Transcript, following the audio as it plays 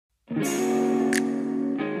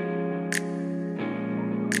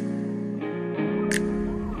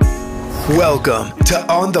Welcome to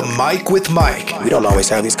On the Mic with Mike. We don't always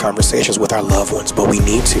have these conversations with our loved ones, but we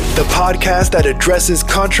need to. The podcast that addresses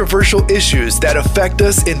controversial issues that affect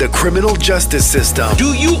us in the criminal justice system.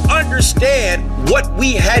 Do you understand what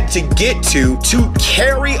we had to get to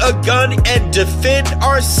carry a gun and defend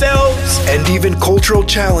ourselves? And even cultural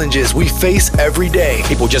challenges we face every day.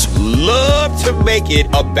 People just love to make it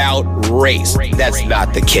about race. That's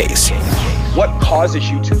not the case. What causes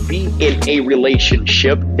you to be in a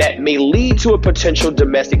relationship that may lead to a potential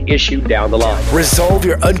domestic issue down the line? Resolve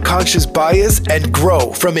your unconscious bias and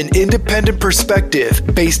grow from an independent perspective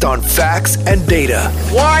based on facts and data.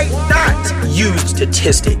 Why not use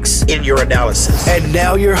statistics in your analysis? And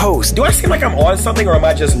now your host. Do I seem like I'm on something or am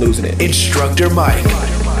I just losing it? Instructor Mike.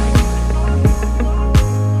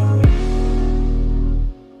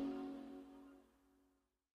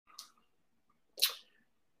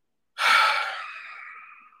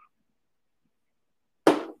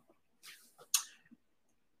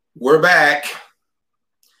 We're back.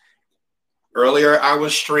 Earlier, I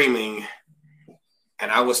was streaming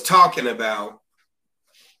and I was talking about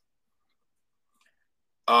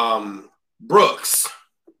Brooks.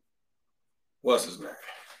 What's his name?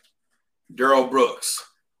 Darrell Brooks.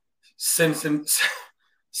 Sentenced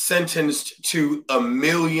to 1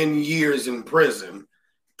 million years in prison.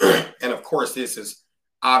 And of course, this is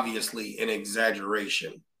obviously an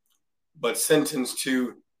exaggeration, but sentenced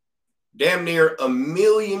to damn near 1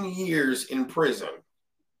 million years in prison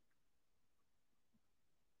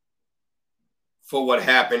for what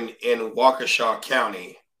happened in Waukesha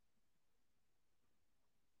County,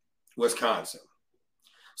 Wisconsin.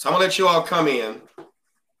 So I'm going to let you all come in.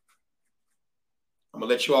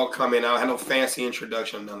 I don't have no fancy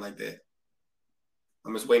introduction, nothing like that.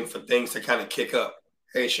 I'm just waiting for things to kind of kick up.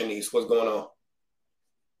 Hey, Shanice, what's going on?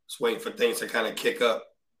 Just waiting for things to kind of kick up.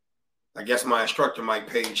 I guess my Instructor Mike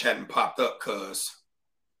page hadn't popped up because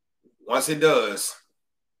once it does,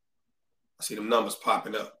 I see them numbers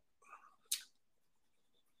popping up.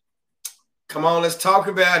 Come on, let's talk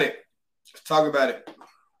about it. Let's talk about it.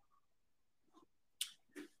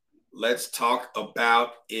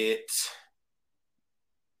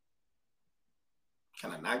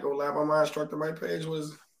 Can I not go live on my Instructor Mike page?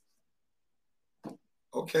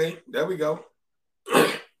 Okay, there we go.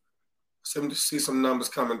 See some numbers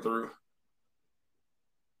coming through.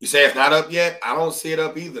 You say it's not up yet? I don't see it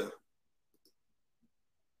up either.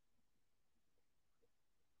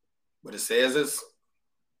 But it says it's.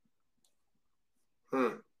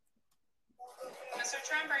 Mr.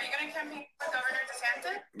 Trump, are you going to campaign for Governor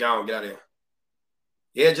DeSantis? Go on, get out of here.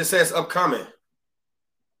 Yeah, it just says upcoming.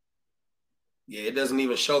 Yeah, it doesn't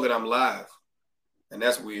even show that I'm live. And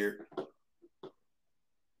that's weird.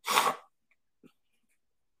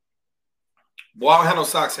 Boy, I don't have no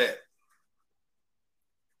socks hat.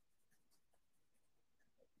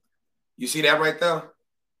 You see that right there?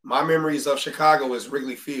 My memories of Chicago is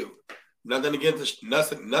Wrigley Field. Nothing against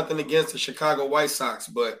the Chicago White Sox,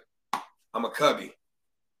 but I'm a Cubby.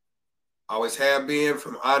 Always have been,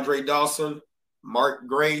 from Andre Dawson, Mark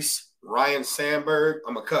Grace, Ryan Sandberg.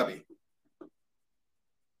 I'm a Cubby.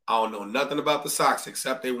 I don't know nothing about the Sox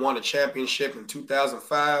except they won a championship in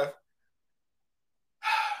 2005.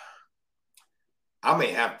 I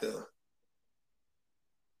may have to.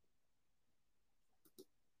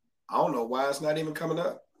 I don't know why it's not even coming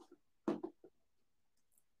up.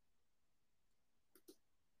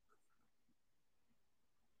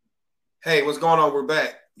 Hey, what's going on? We're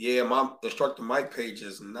back. Yeah, my Instructor Mike page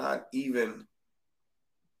is not even.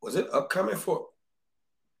 Was it upcoming for?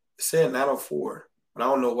 It said 904, but I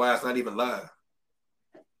don't know why it's not even live.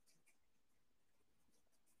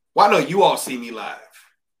 Well, I know you all see me live.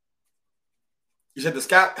 You said the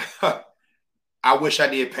sky? I wish I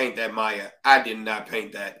did paint that, Maya. I did not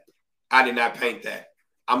paint that.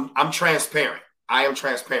 I'm transparent. I am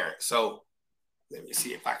transparent. So let me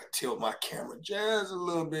see if I can tilt my camera just a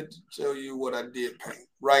little bit to show you what I did paint.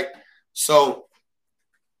 Right? So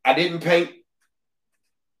I didn't paint.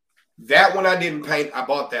 That one I didn't paint. I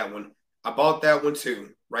bought that one. I bought that one too.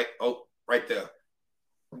 Right? Oh, right there.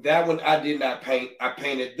 That one I did not paint. I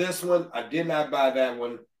painted this one. I did not buy that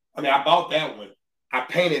one. I mean, I bought that one. I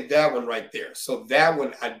painted that one right there. So that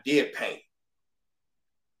one I did paint.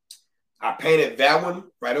 I painted that one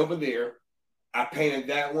right over there. I painted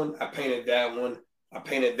that one. I painted that one. I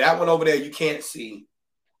painted that one over there you can't see.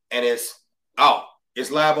 And it's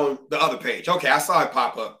live on the other page. Okay, I saw it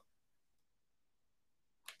pop up.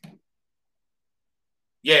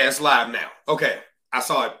 Yeah, it's live now. Okay, I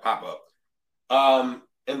saw it pop up.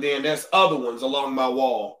 And then there's other ones along my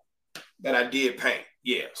wall that I did paint.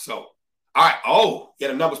 Yeah. So, all right. Oh, yeah,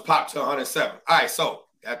 the numbers popped to 107. All right. So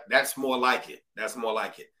that's more like it. That's more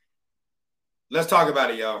like it. Let's talk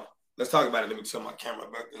about it, y'all. Let's talk about it. Let me tilt my camera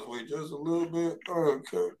back this way just a little bit.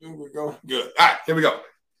 Okay. There we go. Good. All right. Here we go.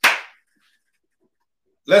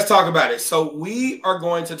 Let's talk about it. So we are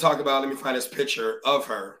going to talk about, let me find this picture of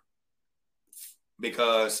her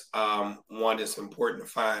because one, it's important to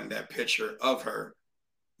find that picture of her.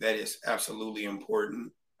 That is absolutely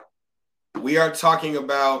important. We are talking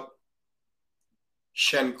about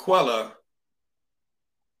Shanquella.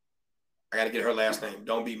 I got to get her last name.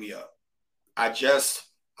 Don't beat me up. I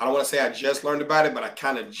don't want to say I just learned about it, but I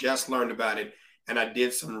kind of just learned about it. And I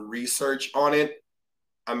did some research on it.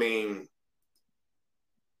 I mean,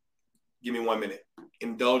 give me 1 minute.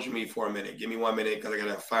 Indulge me for a minute. Give me 1 minute because I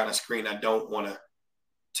got to find a screen I don't want to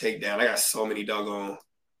take down. I got so many doggone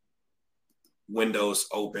windows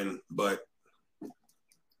open, but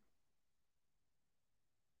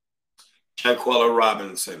Shanquella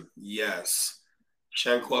Robinson. Yes.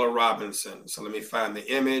 Shanquella Robinson. So let me find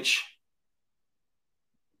the image.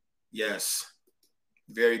 Yes.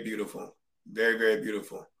 Very beautiful. Very, very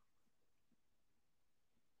beautiful.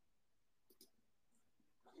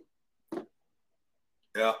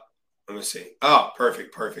 Yeah. Let me see. Oh,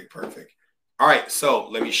 perfect, perfect, perfect. All right. So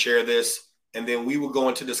let me share this and then we will go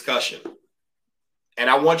into discussion. And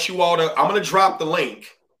I want you all to, I'm going to drop the link.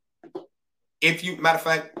 Matter of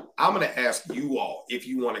fact, I'm going to ask you all if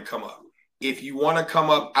you want to come up. If you want to come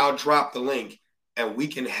up, I'll drop the link and we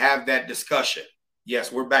can have that discussion.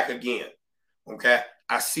 Yes, we're back again. Okay.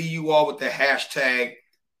 I see you all with the hashtag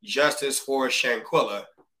Justice for Shanquella.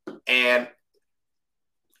 And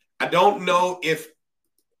I don't know if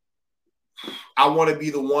I want to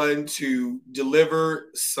be the one to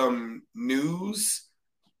deliver some news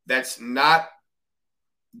that's not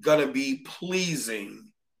going to be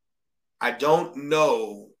pleasing. I don't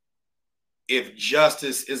know if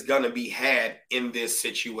justice is going to be had in this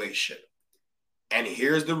situation. And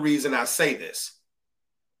here's the reason I say this.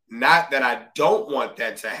 Not that I don't want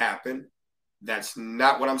that to happen. That's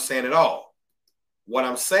not what I'm saying at all. What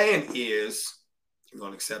I'm saying is, I'm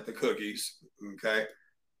going to accept the cookies, okay?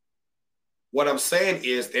 What I'm saying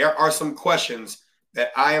is there are some questions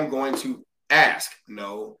that I am going to ask.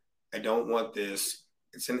 No, I don't want this.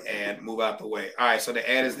 It's an ad. Move out the way. All right, so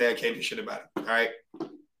the ad is there. Can't do shit about it. All right.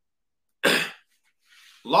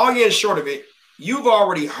 Long and short of it, you've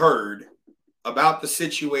already heard about the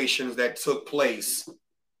situations that took place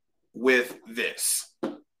with this,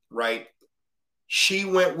 right? She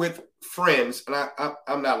went with friends, and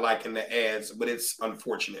I'm not liking the ads, but it's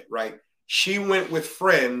unfortunate, right? She went with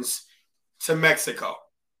friends to Mexico.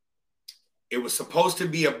 It was supposed to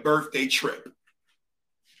be a birthday trip.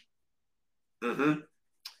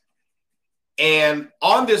 And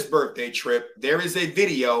on this birthday trip, there is a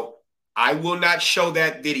video. I will not show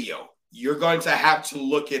that video. You're going to have to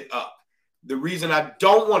look it up. The reason I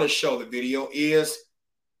don't want to show the video is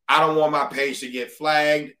I don't want my page to get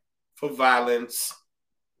flagged for violence.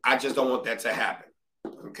 I just don't want that to happen.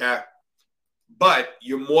 Okay? But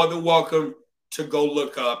you're more than welcome to go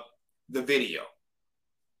look up the video.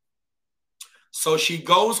 So she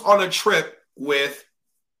goes on a trip with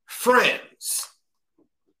friends.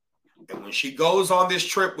 And when she goes on this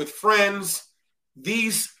trip with friends,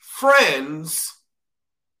 these friends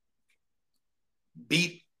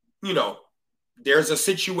there's a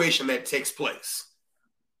situation that takes place.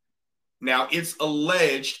 Now, it's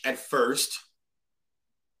alleged at first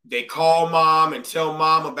they call mom and tell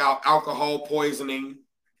mom about alcohol poisoning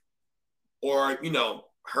or,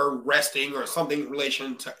 her resting or something in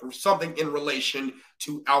relation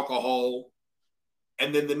to alcohol.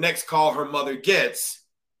 And then the next call her mother gets,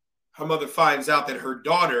 her mother finds out that her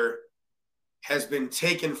daughter has been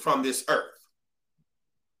taken from this earth.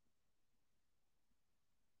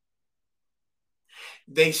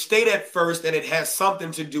 They state at first that it has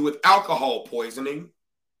something to do with alcohol poisoning.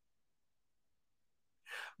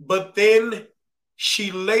 But then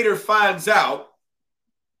she later finds out,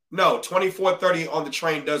 no, 2430 on the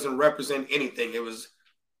train doesn't represent anything. It was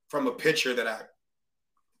from a picture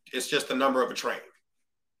it's just the number of a train.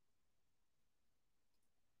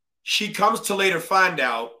 She comes to later find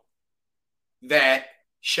out that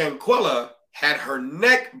Shanquella had her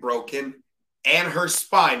neck broken and her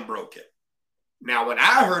spine broken. Now, when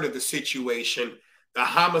I heard of the situation, the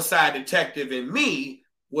homicide detective in me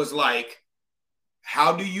was like,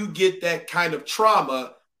 how do you get that kind of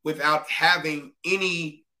trauma without having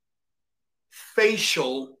any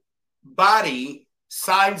facial body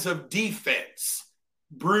signs of defense,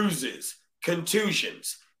 bruises,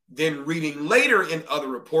 contusions? Then reading later in other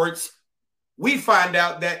reports, we find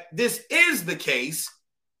out that this is the case,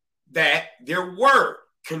 that there were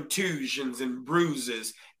contusions and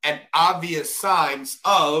bruises and obvious signs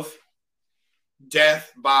of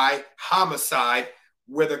death by homicide,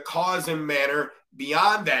 where the cause and manner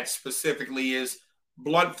beyond that specifically is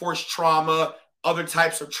blunt force trauma, other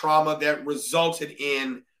types of trauma that resulted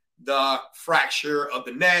in the fracture of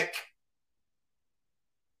the neck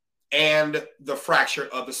and the fracture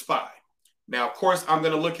of the spine. Now, of course, I'm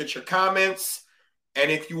going to look at your comments, and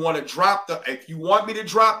if you want me to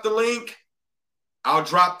drop the link, I'll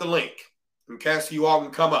drop the link. Okay, so you all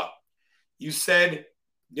can come up. You said,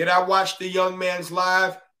 did I watch the young man's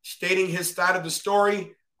live stating his side of the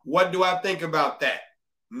story? What do I think about that?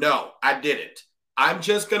 No, I didn't. I'm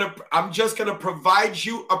just gonna provide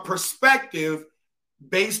you a perspective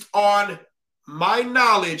based on my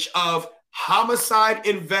knowledge of homicide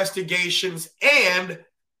investigations and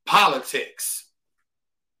politics.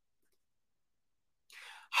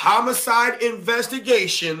 Homicide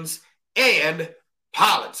investigations and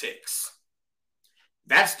politics.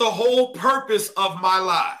 That's the whole purpose of my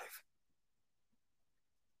live.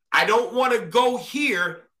 I don't want to go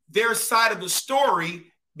hear their side of the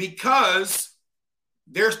story, because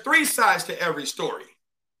there's three sides to every story.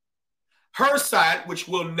 Her side, which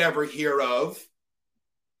we'll never hear of.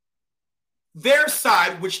 Their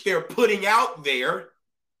side, which they're putting out there.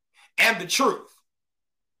 And the truth.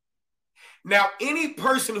 Now, any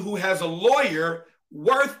person who has a lawyer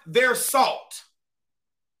worth their salt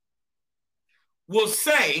will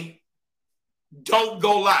say, don't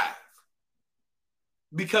go live.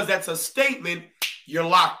 Because that's a statement you're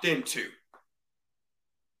locked into.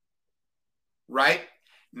 Right?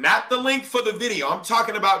 Not the link for the video. I'm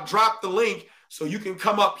talking about drop the link so you can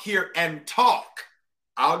come up here and talk.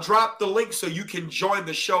 I'll drop the link so you can join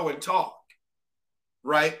the show and talk.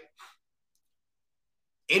 Right?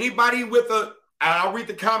 Anybody with and I'll read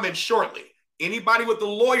the comments shortly. Anybody with the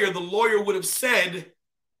lawyer would have said,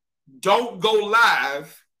 don't go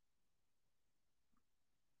live.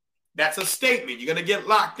 That's a statement. You're going to get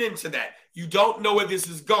locked into that. You don't know where this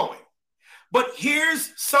is going. But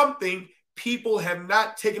here's something people have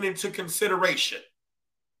not taken into consideration.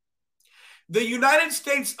 The United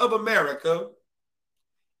States of America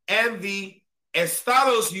and the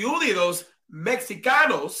Estados Unidos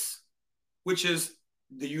Mexicanos, which is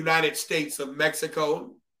the United States of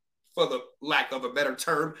Mexico, for the lack of a better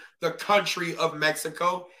term, the country of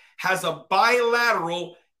Mexico, has a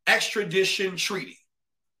bilateral extradition treaty.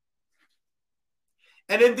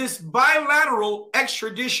 And in this bilateral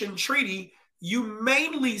extradition treaty, you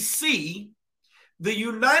mainly see the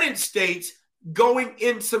United States going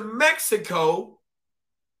into Mexico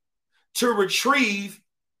to retrieve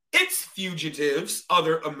its fugitives,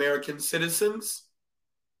 other American citizens,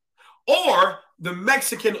 or the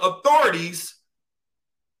Mexican authorities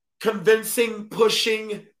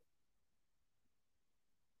pushing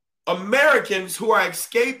Americans who are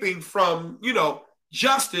escaping from,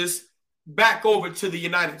 justice back over to the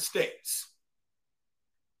United States.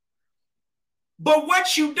 But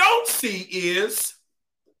what you don't see is,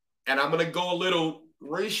 and I'm going to go a little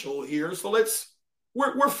racial here, so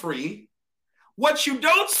we're free. What you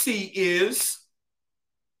don't see is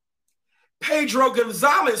Pedro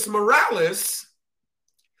Gonzalez Morales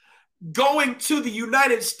going to the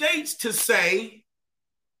United States to say,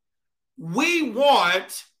 we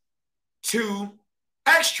want to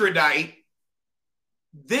extradite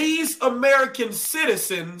these American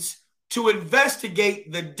citizens to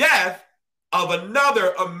investigate the death of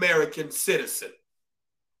another American citizen.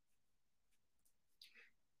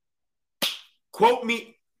 Quote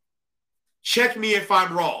me, check me if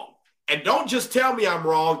I'm wrong. And don't just tell me I'm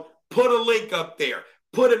wrong. Put a link up there.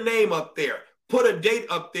 Put a name up there. Put a date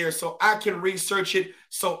up there so I can research it,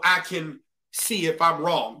 so I can see if I'm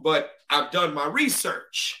wrong. But I've done my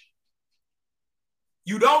research.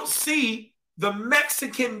 You don't see the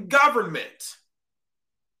Mexican government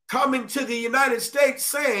coming to the United States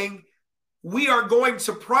saying, we are going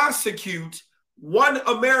to prosecute one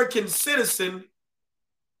American citizen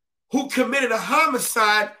who committed a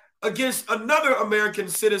homicide against another American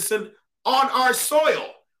citizen on our soil.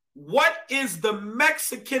 What is the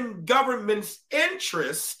Mexican government's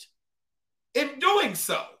interest in doing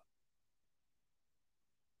so?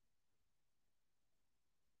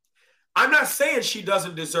 I'm not saying she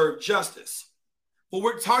doesn't deserve justice, but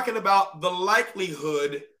we're talking about the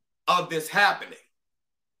likelihood of this happening.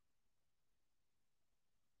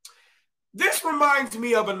 This reminds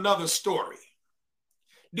me of another story.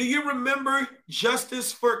 Do you remember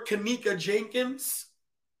Justice for Kenneka Jenkins?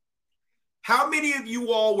 How many of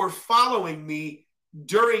you all were following me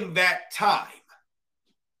during that time?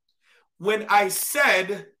 when I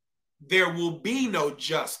said there will be no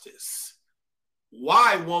justice.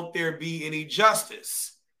 Why won't there be any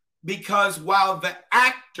justice? Because while the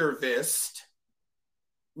activists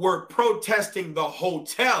were protesting the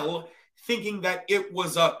hotel, thinking that it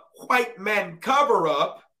was a white man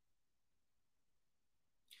cover-up,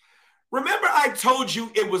 remember I told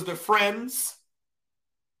you it was the friends?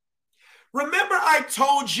 Remember I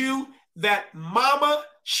told you that mama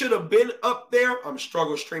should have been up there? I'm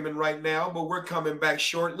struggle streaming right now, but we're coming back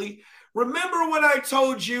shortly. Remember when I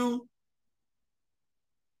told you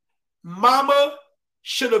mama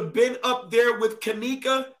should have been up there with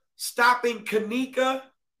Kanika, stopping Kanika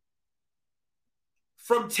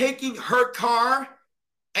from taking her car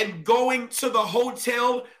and going to the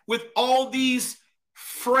hotel with all these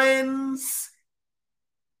friends?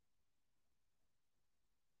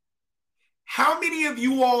 How many of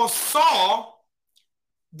you all saw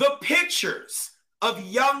the pictures of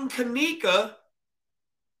young Kanika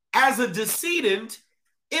as a decedent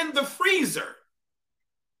in the freezer?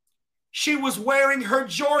 She was wearing her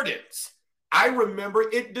Jordans. I remember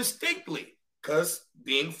it distinctly because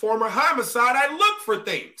being former homicide, I look for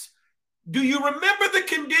things. Do you remember the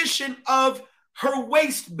condition of her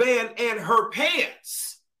waistband and her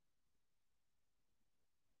pants?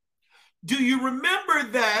 Do you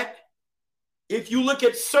remember that if you look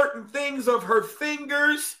at certain things of her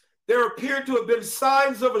fingers, there appear to have been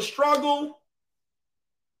signs of a struggle?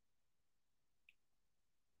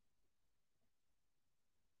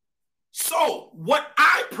 So what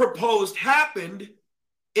I proposed happened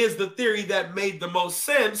is the theory that made the most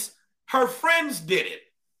sense. Her friends did it.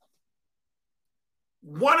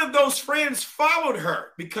 One of those friends followed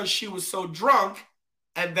her because she was so drunk,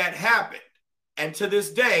 and that happened. And to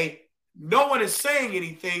this day, no one is saying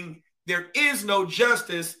anything. There is no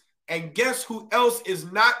justice. And guess who else is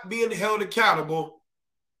not being held accountable?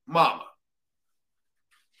 Mama.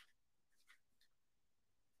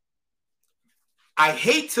 I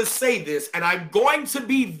hate to say this, and I'm going to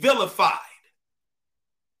be vilified,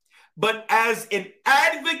 but as an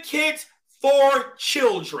advocate for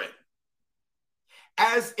children,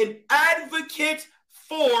 as an advocate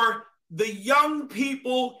for the young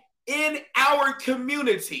people in our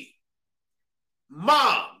community,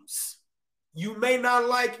 moms, you may not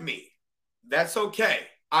like me. That's okay.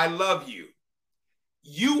 I love you.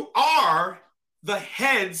 You are the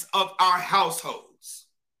heads of our households.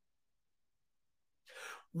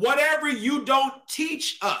 Whatever you don't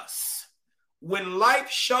teach us, when life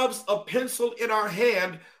shoves a pencil in our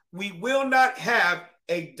hand, we will not have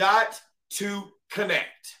a dot to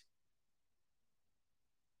connect.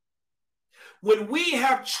 When we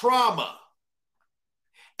have trauma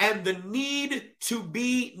and the need to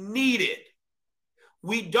be needed,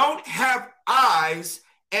 we don't have eyes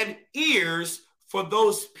and ears for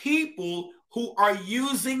those people who are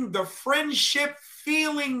using the friendship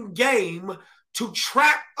feeling game to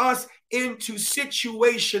trap us into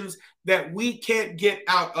situations that we can't get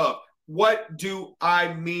out of. What do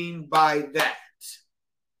I mean by that?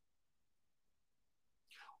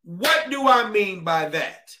 What do I mean by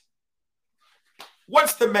that?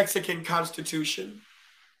 What's the Mexican Constitution?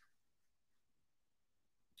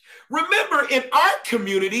 Remember, in our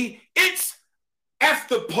community, it's F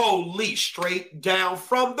the police straight down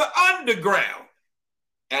from the underground.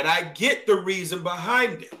 And I get the reason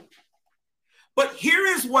behind it. But here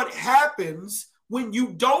is what happens when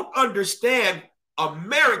you don't understand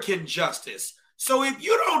American justice. So if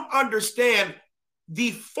you don't understand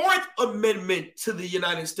the Fourth Amendment to the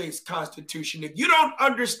United States Constitution, if you don't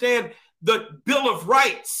understand the Bill of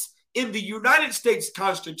Rights in the United States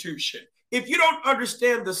Constitution, if you don't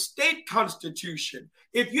understand the state constitution,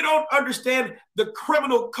 if you don't understand the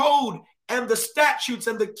criminal code and the statutes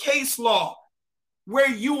and the case law where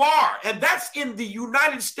you are, and that's in the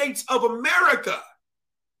United States of America,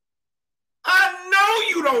 I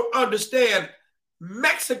know you don't understand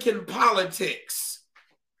Mexican politics.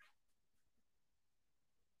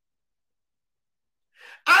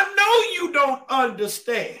 I know you don't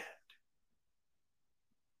understand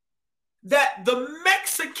that the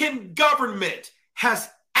Mexican government has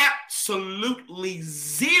absolutely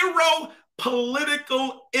zero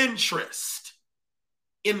political interest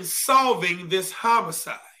in solving this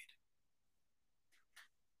homicide.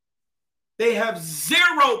 They have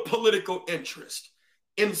zero political interest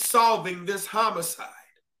in solving this homicide.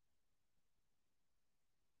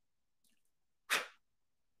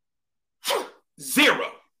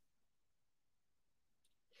 Zero.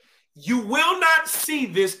 You will not see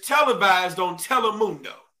this televised on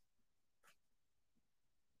Telemundo.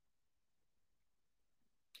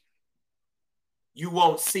 You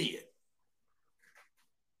won't see it.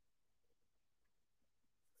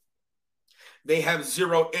 They have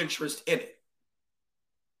zero interest in it.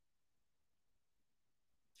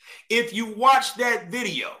 If you watch that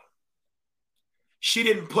video, she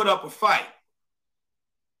didn't put up a fight.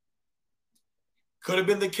 Could have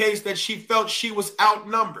been the case that she felt she was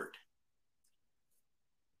outnumbered.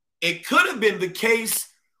 It could have been the case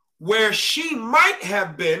where she might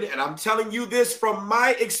have been, and I'm telling you this from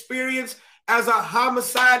my experience as a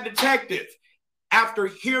homicide detective, after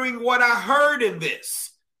hearing what I heard in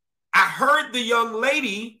this, I heard the young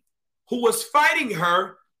lady who was fighting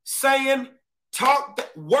her saying,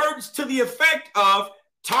 words to the effect of,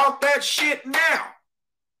 talk that shit now.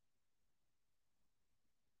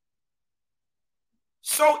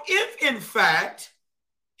 So if, in fact,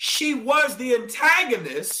 she was the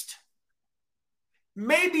antagonist,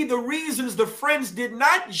 maybe the reasons the friends did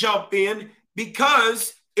not jump in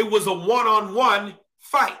because it was a one-on-one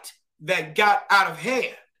fight that got out of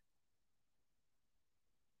hand.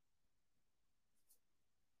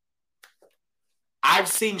 I've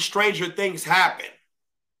seen stranger things happen.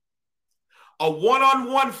 A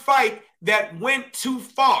one-on-one fight that went too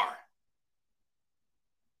far.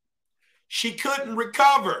 She couldn't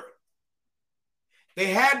recover. They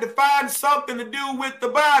had to find something to do with the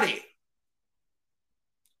body.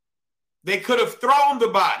 They could have thrown the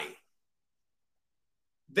body.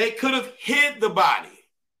 They could have hid the body.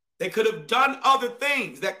 They could have done other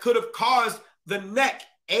things that could have caused the neck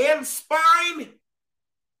and spine,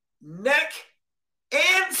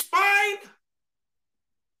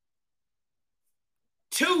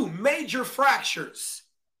 two major fractures.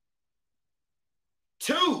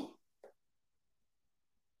 Two.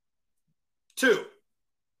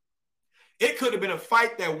 It could have been a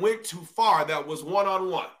fight that went too far, that was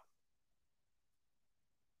one-on-one.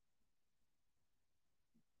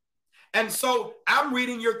 And so I'm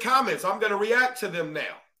reading your comments. I'm going to react to them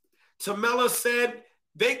now. Tamela said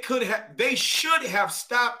they should have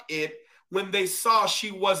stopped it when they saw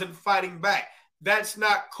she wasn't fighting back. That's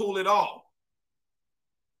not cool at all.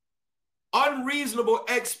 Unreasonable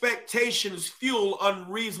expectations fuel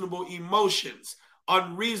unreasonable emotions.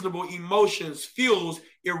 Unreasonable emotions fuels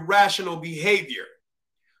irrational behavior.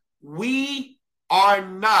 We are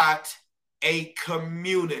not a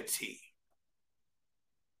community.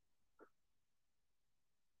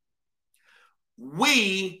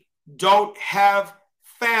 We don't have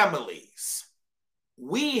families.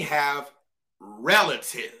 We have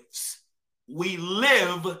relatives. We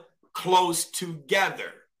live close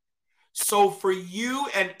together. So for you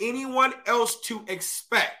and anyone else to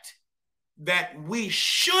expect that we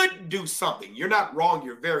should do something, you're not wrong,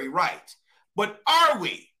 you're very right. But are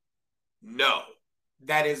we? No,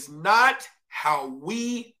 that is not how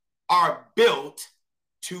we are built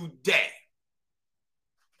today.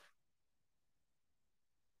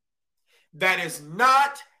 That is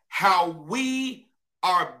not how we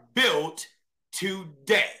are built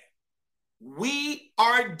today. We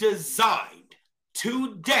are designed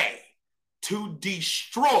today to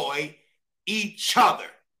destroy each other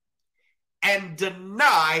and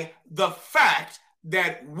deny the fact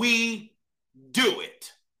that we do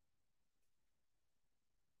it.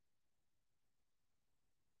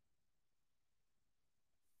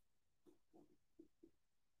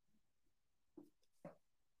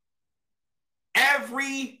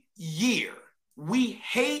 Every year, we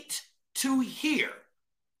hate to hear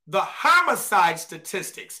the homicide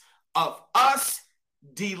statistics of us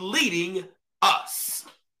deleting us.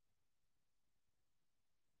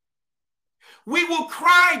 We will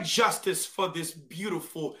cry justice for this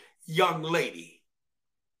beautiful young lady,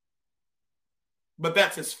 but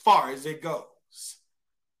that's as far as it goes.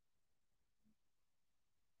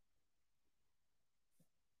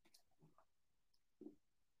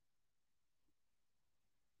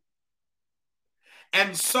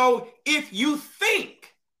 And so if you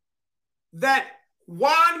think that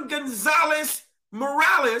Juan Gonzalez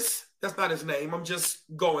Morales, that's not his name, I'm just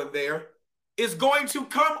going there, is going to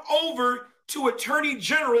come over to Attorney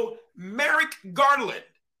General Merrick Garland,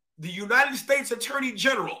 the United States Attorney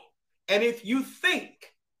General, and if you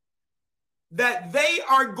think that they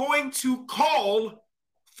are going to call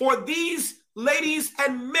for these ladies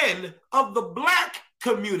and men of the Black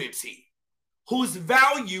community whose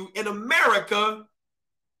value in America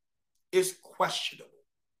is questionable.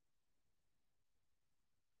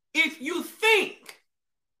 If you think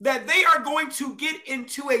that they are going to get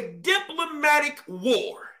into a diplomatic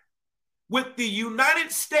war with the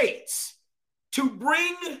United States to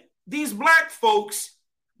bring these Black folks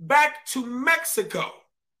back to Mexico,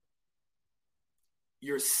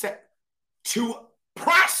 you're set to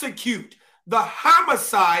prosecute the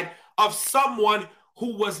homicide of someone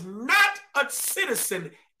who was not a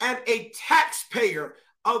citizen and a taxpayer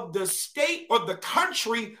of the state or the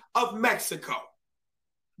country of Mexico,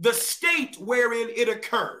 the state wherein it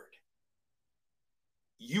occurred,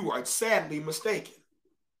 you are sadly mistaken.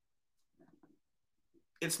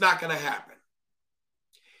 It's not going to happen.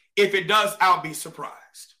 If it does, I'll be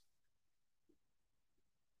surprised.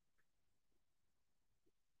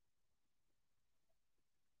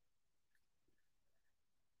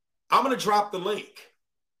 I'm going to drop the link.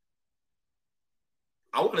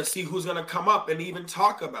 I want to see who's going to come up and even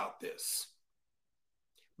talk about this.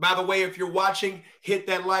 By the way, if you're watching, hit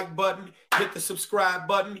that like button, hit the subscribe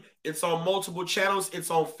button. It's on multiple channels. It's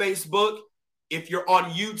on Facebook. If you're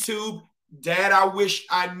on YouTube, Dad, I wish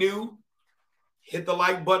I knew. Hit the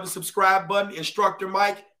like button, subscribe button. Instructor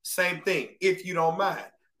Mike, same thing, if you don't mind.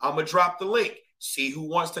 I'm going to drop the link. See who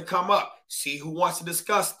wants to come up. See who wants to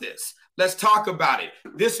discuss this. Let's talk about it.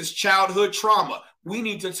 This is childhood trauma. We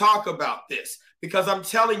need to talk about this because I'm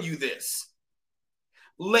telling you this.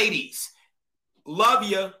 Ladies, love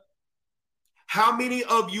you. How many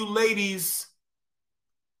of you ladies,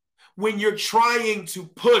 when you're trying to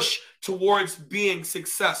push towards being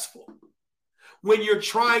successful, when you're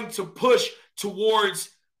trying to push towards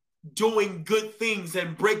doing good things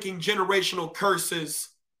and breaking generational curses,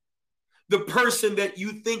 the person that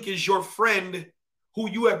you think is your friend, who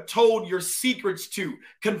you have told your secrets to,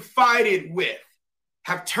 confided with,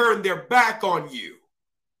 have turned their back on you?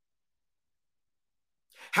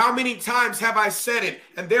 How many times have I said it?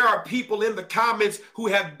 And there are people in the comments who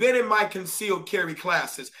have been in my concealed carry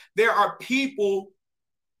classes. There are people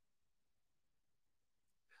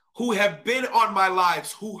who have been on my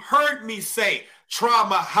lives who heard me say,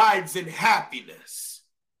 trauma hides in happiness.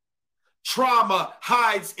 Trauma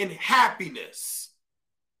hides in happiness.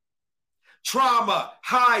 Trauma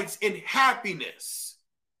hides in happiness.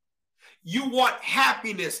 You want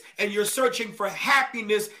happiness and you're searching for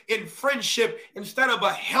happiness in friendship instead of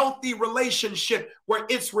a healthy relationship where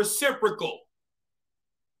it's reciprocal.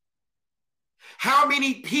 How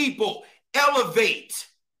many people elevate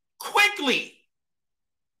quickly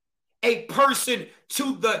a person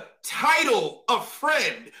to the title of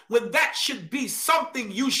friend when that should be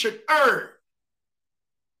something you should earn?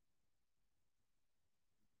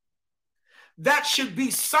 That should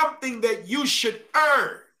be something that you should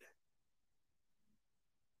earn.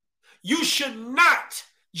 You should not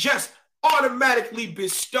just automatically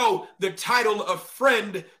bestow the title of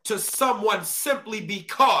friend to someone simply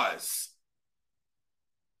because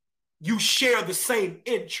you share the same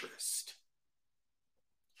interest.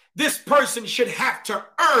 This person should have to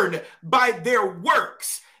earn by their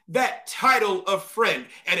works that title of friend,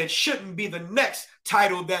 and it shouldn't be the next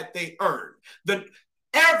title that they earn.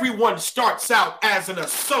 Everyone starts out as an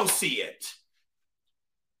associate.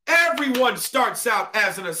 Everyone starts out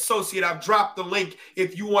as an associate. I've dropped the link.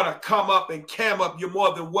 If you want to come up and cam up, you're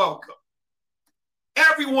more than welcome.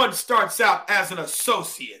 Everyone starts out as an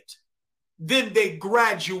associate. Then they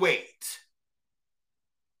graduate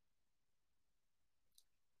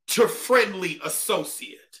to friendly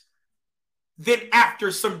associate. Then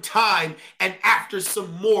after some time and after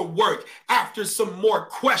some more work, after some more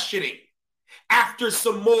questioning, after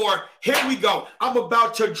some more, here we go. I'm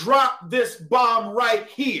about to drop this bomb right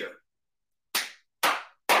here.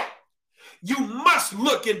 You must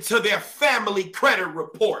look into their family credit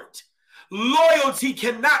report. Loyalty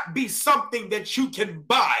cannot be something that you can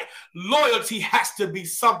buy. Loyalty has to be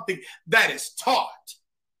something that is taught.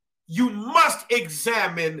 You must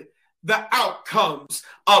examine the outcomes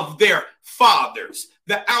of their fathers,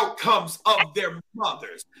 the outcomes of their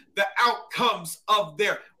mothers, the outcomes of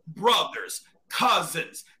their brothers,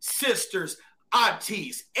 cousins, sisters,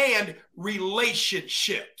 aunties, and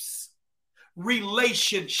relationships.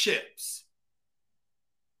 Relationships.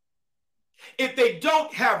 If they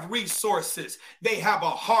don't have resources, they have a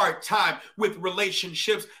hard time with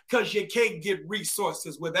relationships because you can't get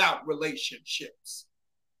resources without relationships.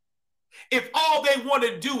 If all they want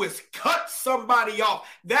to do is cut somebody off,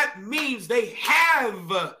 that means they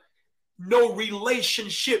have no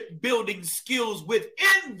relationship building skills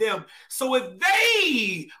within them. So if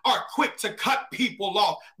they are quick to cut people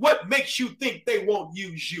off, what makes you think they won't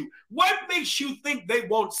use you? What makes you think they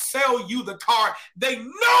won't sell you the car they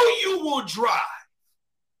know you will drive?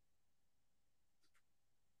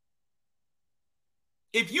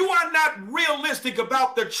 If you are not realistic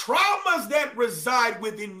about the traumas that reside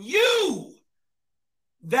within you,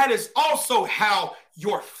 that is also how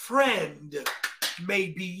your friend may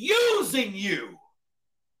be using you.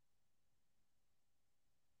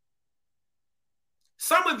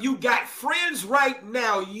 Some of you got friends right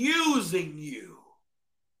now using you.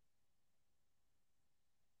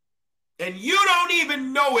 And you don't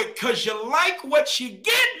even know it because you like what you're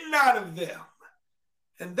getting out of them.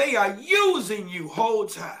 And they are using you whole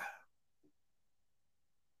time.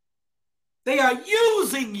 They are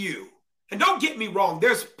using you. And don't get me wrong,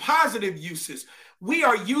 there's positive uses. We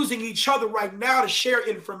are using each other right now to share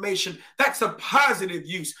information. That's a positive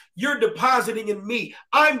use. You're depositing in me.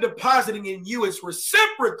 I'm depositing in you. It's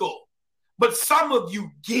reciprocal. But some of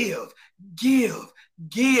you give,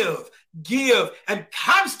 and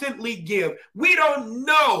constantly give. We don't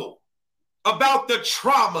know about the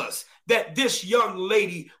traumas that this young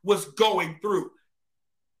lady was going through.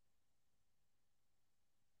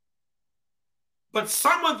 But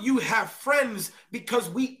some of you have friends because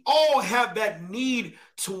we all have that need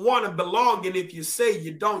to want to belong. And if you say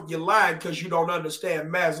you don't, you're lying because you don't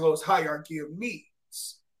understand Maslow's hierarchy of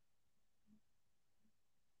needs.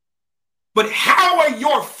 But how are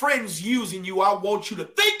your friends using you? I want you to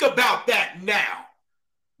think about that now.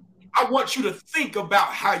 I want you to think about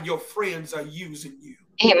how your friends are using you.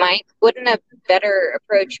 Hey, Mike, wouldn't a better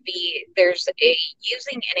approach be there's a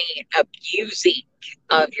using and a abusing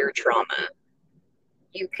of your trauma?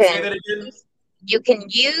 You can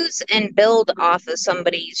use and build off of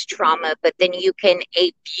somebody's trauma, but then you can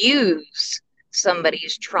abuse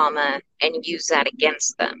somebody's trauma and use that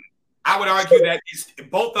against them. I would argue that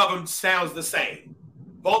both of them sounds the same.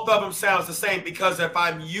 Both of them sounds the same because if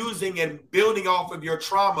I'm using and building off of your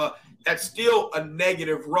trauma, that's still a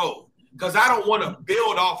negative road. Because I don't want to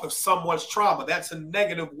build off of someone's trauma. That's a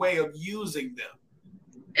negative way of using them.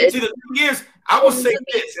 See, the thing is, I will say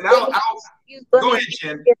this, and I'll go ahead,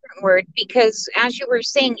 Jen. Different word, because as you were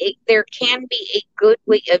saying, there can be a good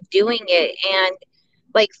way of doing it. And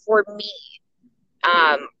like for me,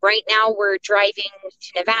 right now we're driving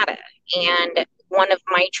to Nevada, and one of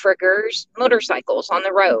my triggers, motorcycles on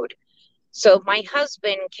the road. So my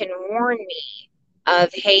husband can warn me of,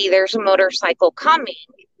 hey, there's a motorcycle coming,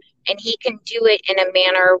 and he can do it in a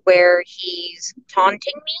manner where he's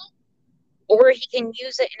taunting me, or he can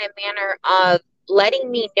use it in a manner of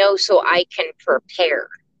letting me know so I can prepare.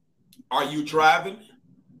 Are you driving?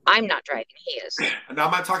 I'm not driving. He is. And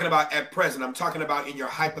I'm not talking about at present. I'm talking about in your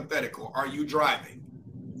hypothetical. Are you driving?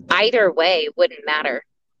 Either way, wouldn't matter.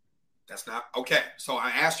 That's not okay. So I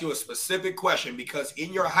asked you a specific question because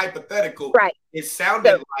in your hypothetical, right, it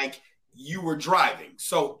sounded like you were driving.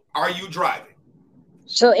 So are you driving?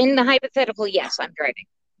 So in the hypothetical, yes, I'm driving.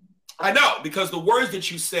 I know, because the words that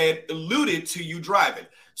you said alluded to you driving.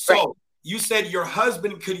 So right. You said your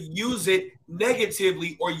husband could use it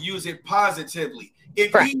negatively or use it positively.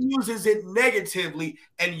 If he uses it negatively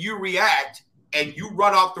and you react and you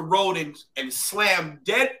run off the road and slam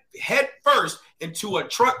dead head first into a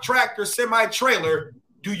truck, tractor, semi-trailer,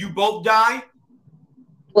 do you both die?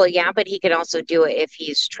 Well, yeah, but he could also do it if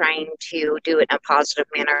he's trying to do it in a positive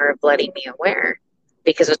manner of letting me aware,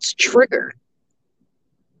 because it's triggered.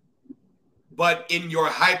 But in your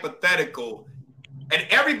hypothetical, and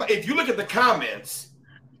everybody, if you look at the comments,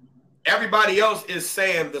 everybody else is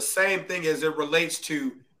saying the same thing as it relates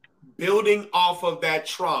to building off of that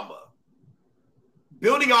trauma.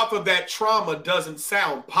 Building off of that trauma doesn't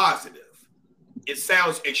sound positive. It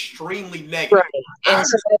sounds extremely negative. Right. And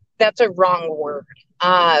so that's a wrong word.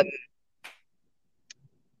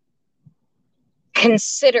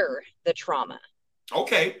 Consider the trauma.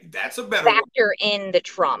 Okay, that's a better factor in the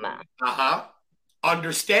trauma.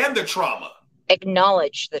 Understand the trauma.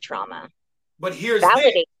 Acknowledge the trauma. But here's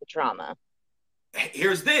validate the trauma.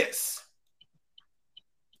 Here's this.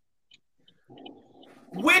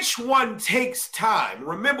 Which one takes time?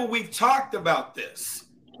 Remember, we've talked about this,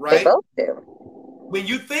 right? They both do. When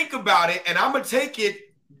you think about it, and I'm going to take it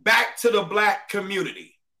back to the Black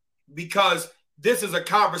community, because this is a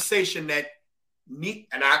conversation that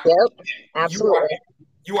absolutely.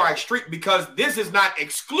 You are extreme, because this is not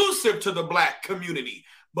exclusive to the Black community,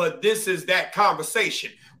 but this is that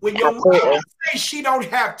conversation. When your mom say she don't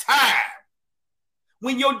have time,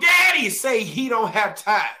 when your daddy say he don't have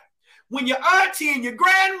time, when your auntie and your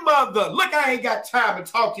grandmother, look, I ain't got time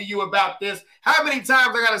to talk to you about this. How many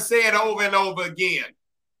times I got to say it over and over again?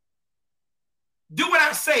 Do what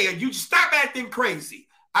I say, and you stop acting crazy.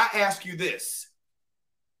 I ask you this.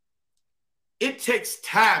 It takes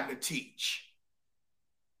time to teach.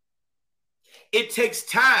 It takes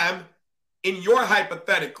time in your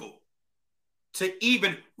hypothetical to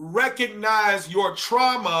even recognize your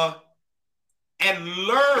trauma and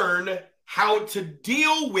learn how to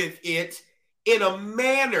deal with it in a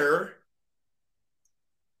manner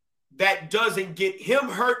that doesn't get him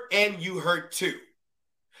hurt and you hurt too.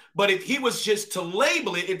 But if he was just to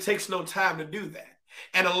label it, it takes no time to do that.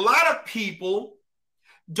 And a lot of people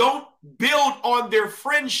don't build on their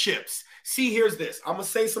friendships. See, here's this. I'm going to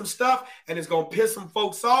say some stuff and it's going to piss some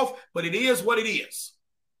folks off, but it is what it is.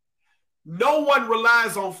 No one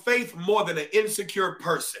relies on faith more than an insecure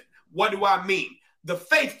person. What do I mean? The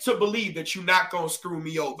faith to believe that you're not going to screw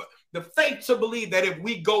me over. The faith to believe that if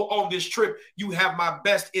we go on this trip, you have my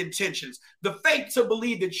best intentions. The faith to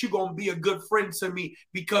believe that you're going to be a good friend to me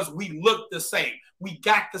because we look the same. We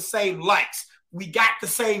got the same likes. We got the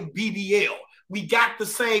same BBL. We got the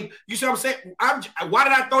same, you see what I'm saying? Why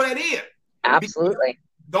did I throw that in? Absolutely.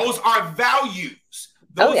 Because those are values.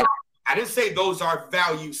 I didn't say those are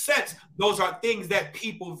value sets. Those are things that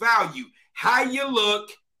people value. How you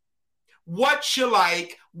look, what you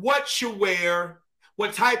like, what you wear,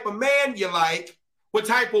 what type of man you like, what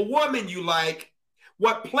type of woman you like,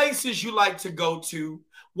 what places you like to go to,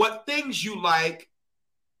 what things you like.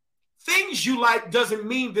 Things you like doesn't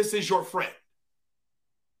mean this is your friend.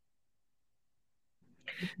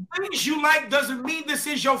 Things you like doesn't mean this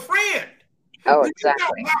is your friend. Oh, exactly.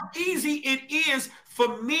 You know how easy it is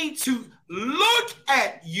for me to look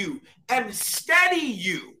at you and study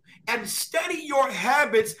your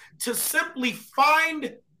habits to simply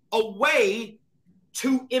find a way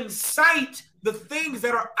to incite the things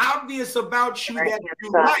that are obvious about you that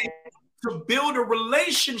you like, to build a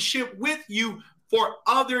relationship with you for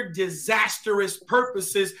other disastrous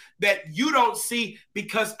purposes that you don't see,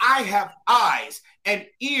 because I have eyes and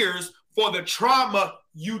ears for the trauma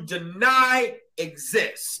you deny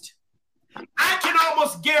exists. I can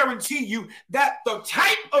almost guarantee you that the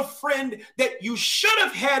type of friend that you should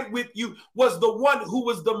have had with you was the one who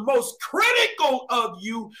was the most critical of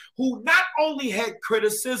you, who not only had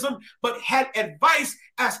criticism, but had advice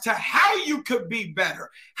as to how you could be better.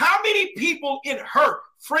 How many people in her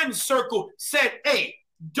friend circle said, hey,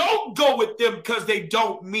 don't go with them because they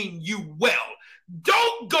don't mean you well.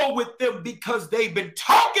 Don't go with them because they've been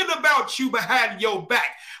talking about you behind your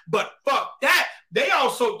back. But fuck that. They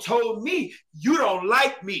also told me you don't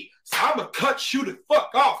like me. So I'm going to cut you the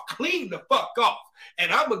fuck off, clean the fuck off.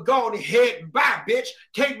 And I'm going to go on ahead and buy, bitch.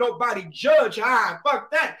 Can't nobody judge.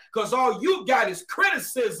 Fuck that. Because all you got is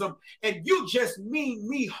criticism. And you just mean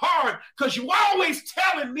me hard because you always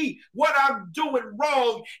telling me what I'm doing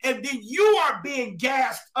wrong. And then you are being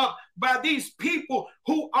gassed up by these people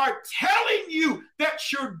who are telling you that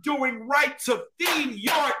you're doing right to feed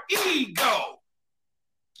your ego,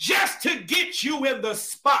 just to get you in the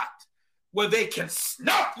spot where they can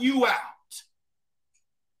snuff you out.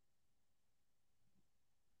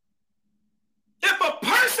 If a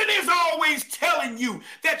person is always telling you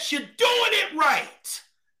that you're doing it right,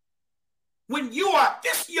 when you are,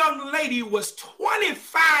 this young lady was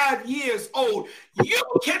 25 years old, you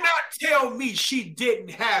cannot tell me she didn't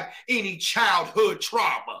have any childhood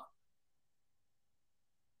trauma.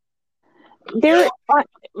 Hey,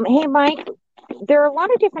 Mike, there are a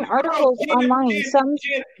lot of different articles online.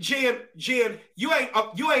 Jen, you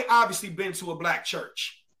ain't obviously been to a black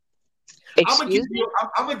church. I'm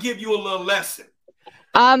gonna give you a little lesson.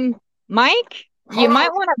 Mike, you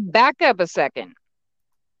might want to back up a second.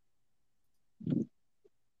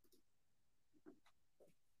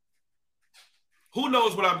 Who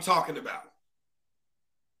knows what I'm talking about?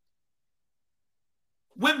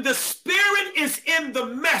 When the spirit is in the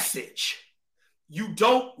message, you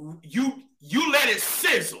let it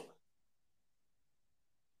sizzle.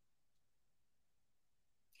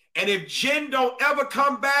 And if Jen don't ever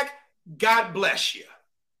come back, God bless you.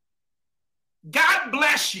 God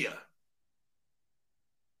bless you.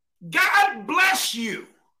 God bless you.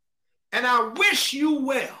 And I wish you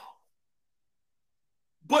well.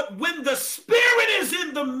 But when the spirit is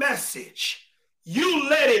in the message, you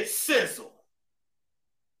let it sizzle.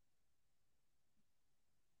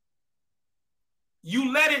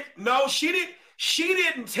 You let it, no, she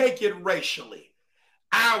didn't take it racially.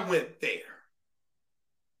 I went there.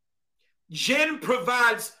 Jen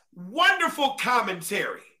provides wonderful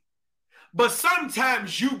commentary, but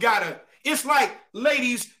sometimes you gotta, it's like,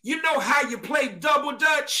 ladies, you know how you play double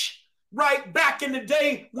dutch, right? Back in the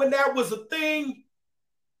day when that was a thing,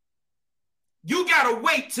 you gotta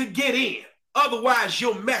wait to get in. Otherwise,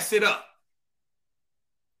 you'll mess it up.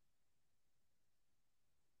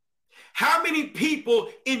 How many people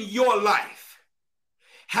in your life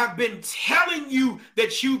have been telling you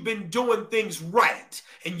that you've been doing things right,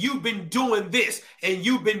 and you've been doing this, and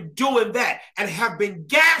you've been doing that, and have been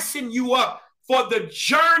gassing you up for the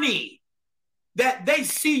journey that they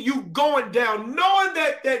see you going down, knowing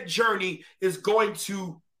that that journey is going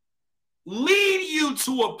to lead you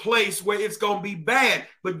to a place where it's going to be bad,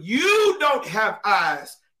 but you don't have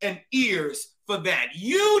eyes and ears for that.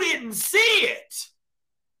 You didn't see it.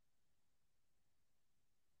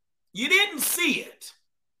 You didn't see it.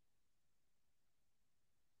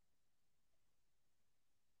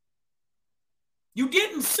 You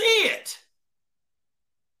didn't see it.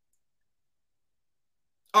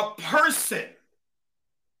 A person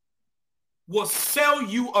will sell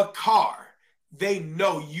you a car they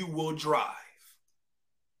know you will drive.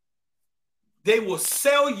 They will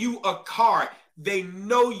sell you a car they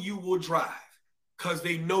know you will drive because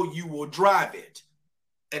they know you will drive it.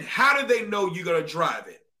 And how do they know you're going to drive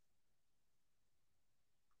it?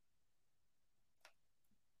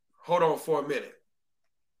 Hold on for a minute.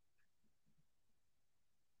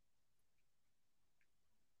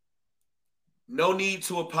 No need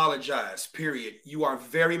to apologize, period. You are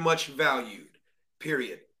very much valued,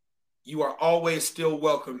 period. You are always still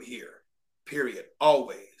welcome here, period.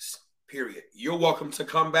 Always, period. You're welcome to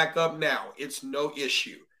come back up now. It's no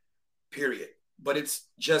issue, period. But it's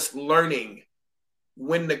just learning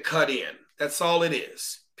when to cut in. That's all it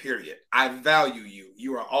is, period. I value you.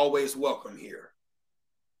 You are always welcome here.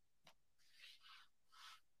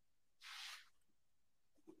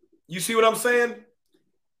 You see what I'm saying?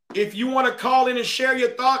 If you want to call in and share your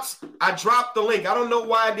thoughts, I dropped the link. I don't know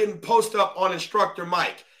why I didn't post up on Instructor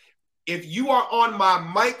Mike. If you are on my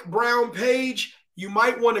Mike Brown page, you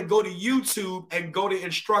might want to go to YouTube and go to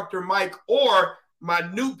Instructor Mike, or my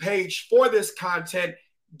new page for this content,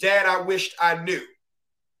 Dad, I Wished I Knew.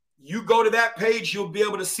 You go to that page, you'll be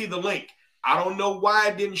able to see the link. I don't know why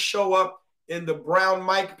it didn't show up in the Brown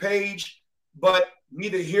Mike page, but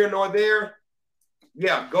neither here nor there.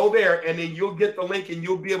 Yeah, go there, and then you'll get the link, and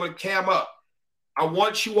you'll be able to cam up. I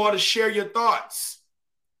want you all to share your thoughts.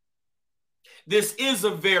 This is a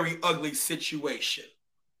very ugly situation.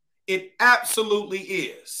 It absolutely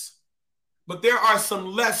is. But there are some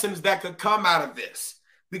lessons that could come out of this,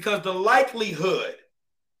 because the likelihood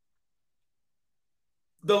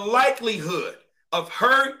of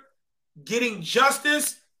her getting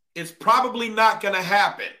justice is probably not going to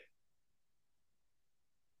happen.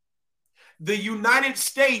 The United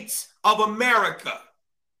States of America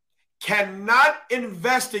cannot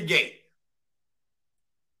investigate.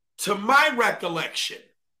 To my recollection,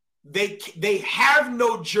 they have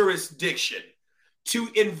no jurisdiction to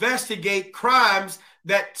investigate crimes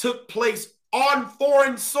that took place on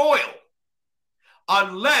foreign soil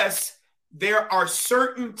unless there are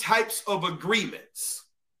certain types of agreements.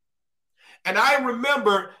 And I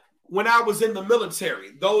remember when I was in the military,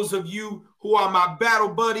 those of you who are my battle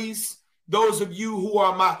buddies, those of you who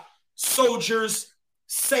are my soldiers,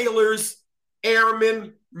 sailors,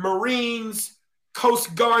 airmen, Marines,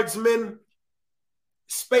 Coast Guardsmen,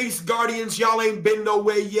 Space Guardians, y'all ain't been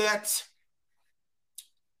nowhere yet.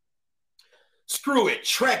 Screw it,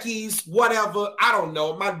 Trekkies, whatever. I don't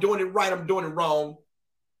know. Am I doing it right? I'm doing it wrong.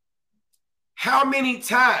 How many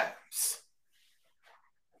times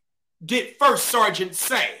did First Sergeant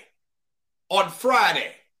say on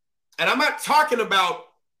Friday? And I'm not talking about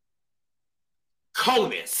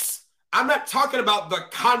CONUS. I'm not talking about the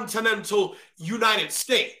continental United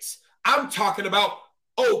States. I'm talking about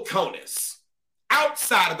OCONUS,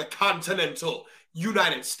 outside of the continental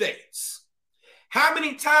United States. How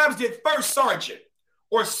many times did First Sergeant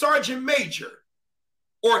or Sergeant Major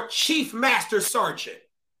or Chief Master Sergeant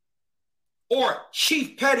or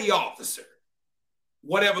Chief Petty Officer,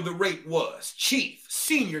 whatever the rate was, Chief,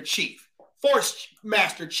 Senior Chief, Force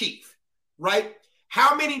Master Chief, right?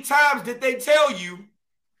 How many times did they tell you,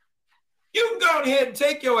 you can go ahead and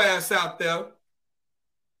take your ass out there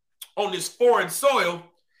on this foreign soil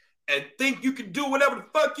and think you can do whatever the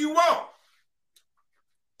fuck you want?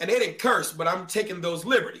 And they didn't curse, but I'm taking those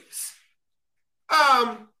liberties.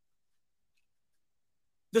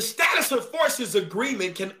 The status of forces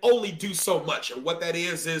agreement can only do so much. And what that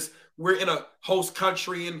is we're in a host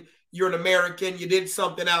country and you're an American, you did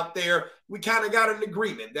something out there. We kind of got an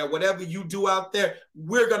agreement that whatever you do out there,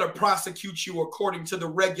 we're going to prosecute you according to the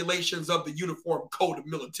regulations of the Uniform Code of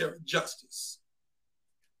Military Justice.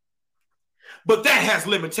 But that has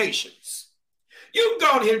limitations. You can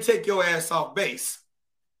go ahead and take your ass off base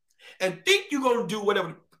and think you're going to do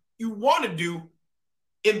whatever you want to do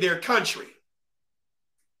in their country.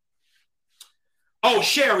 Oh,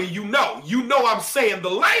 Sherry, you know I'm saying the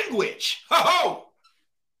language. Ho-ho!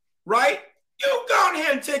 Right? You go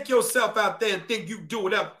ahead and take yourself out there and think you do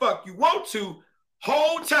whatever fuck you want to.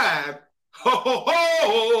 Whole time.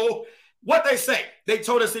 Ho-ho-ho! What they say, they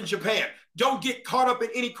told us in Japan, don't get caught up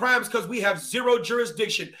in any crimes because we have zero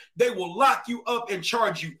jurisdiction. They will lock you up and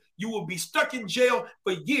charge you. You will be stuck in jail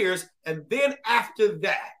for years. And then after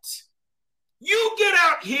that, you get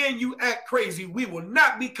out here and you act crazy, we will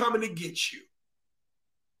not be coming to get you.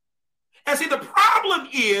 And see, the problem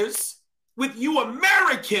is with you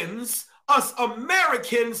Americans, us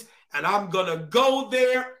Americans, and I'm going to go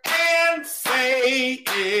there and say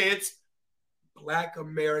it's Black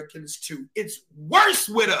Americans too. It's worse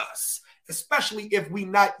with us, especially if we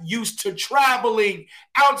not used to traveling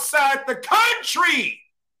outside the country.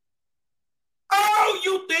 Oh,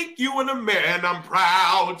 you think you an American? I'm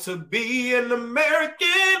proud to be an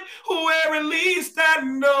American, where at least I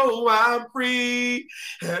know I'm free.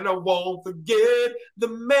 And I won't forget the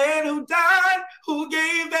man who died, who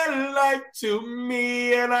gave that life to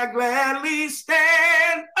me, and I gladly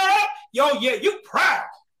stand up. Yo, yeah, you proud.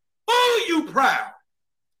 Oh, you proud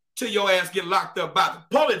till your ass get locked up by the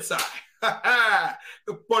police.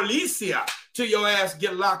 The policia, till your ass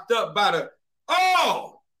get locked up by the,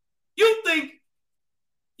 oh, you think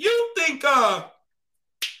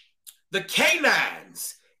the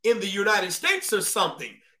canines in the United States or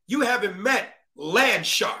something. You haven't met land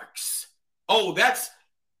sharks. Oh, that's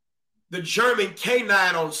the German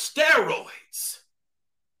canine on steroids.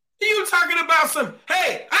 You talking about some,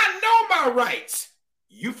 hey, I know my rights.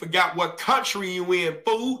 You forgot what country you in,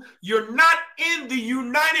 fool. You're not in the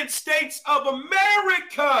United States of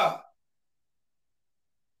America.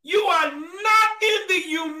 You are not in the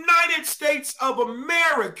United States of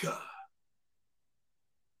America.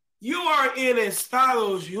 You are in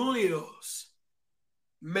Estados Unidos,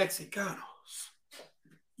 Mexicanos.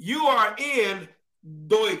 You are in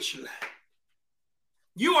Deutschland.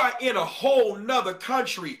 You are in a whole nother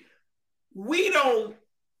country. We don't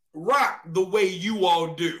rock the way you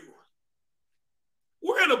all do.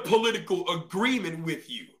 We're in a political agreement with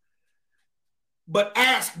you. But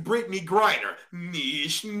ask Brittany Griner.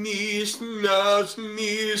 Nish, nish, nash,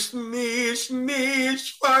 nish, nish,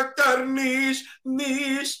 nish, fakar nish,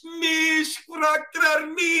 nish, nish,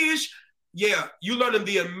 fakar nish. Yeah, you learning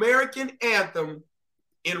the American anthem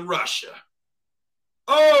in Russia.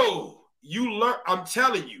 Oh, you learn, I'm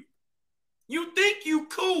telling you, you think you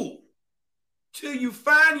cool till you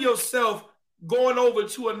find yourself going over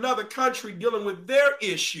to another country dealing with their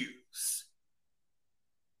issues.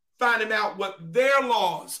 Finding out what their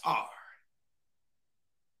laws are.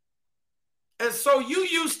 And so you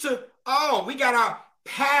used to, oh, we got our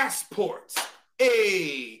passports.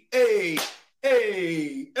 Hey, hey,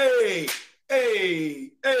 hey, hey,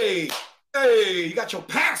 hey, hey, hey, you got your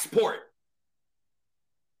passport.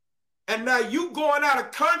 And now you going out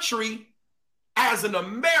of country as an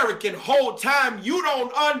American whole time, you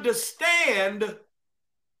don't understand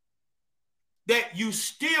that you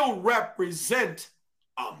still represent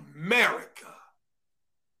America.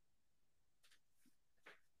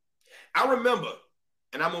 I remember,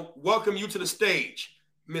 and I'm going to welcome you to the stage,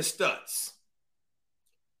 Miss Stutz.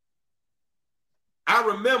 I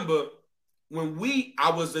remember when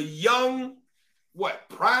I was a young,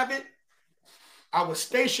 private? I was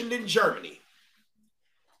stationed in Germany.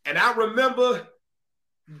 And I remember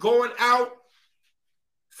going out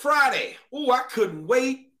Friday. Oh, I couldn't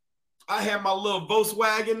wait. I had my little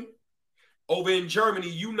Volkswagen. Over in Germany,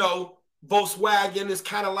 you know, Volkswagen is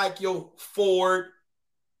kind of like your Ford.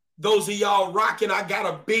 Those of y'all rocking, I got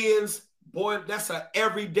a Benz. Boy, that's an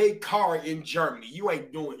everyday car in Germany. You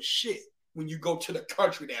ain't doing shit when you go to the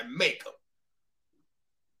country that make them.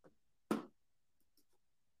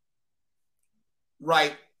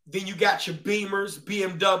 Right? Then you got your Beamers,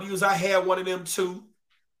 BMWs. I had one of them too.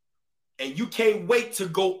 And you can't wait to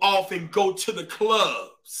go off and go to the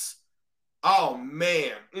clubs. Oh,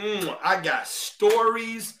 man. I got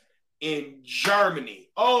stories in Germany.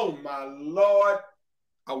 Oh, my Lord.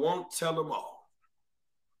 I won't tell them all.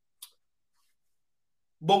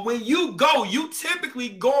 But when you go, you typically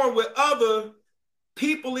going with other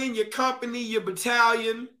people in your company, your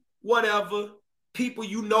battalion, whatever, people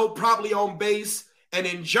you know probably on base. And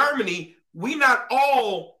in Germany, we not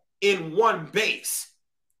all in one base.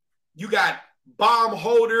 You got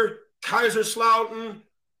Baumholder, Kaiserslautern,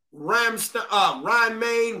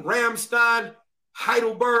 Rhein-Main, Ramstein,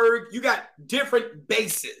 Heidelberg. You got different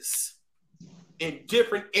bases in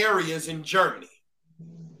different areas in Germany.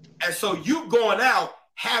 And so you going out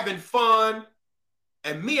having fun.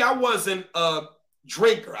 And me, I wasn't a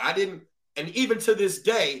drinker. I didn't. And even to this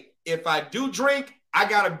day, if I do drink, I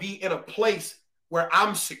got to be in a place where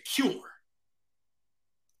I'm secure.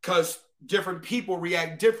 Because different people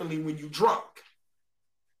react differently when you're drunk.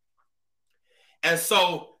 And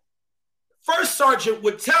so First Sergeant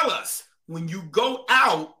would tell us, when you go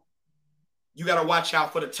out, you got to watch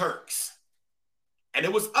out for the Turks. And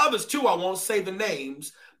it was others too. I won't say the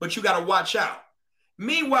names, but you got to watch out.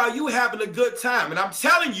 Meanwhile, you having a good time. And I'm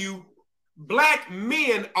telling you, black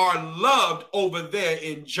men are loved over there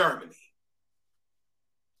in Germany.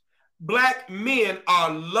 Black men are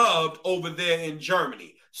loved over there in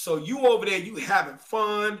Germany. So you over there, you having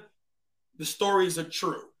fun. The stories are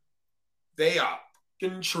true. They are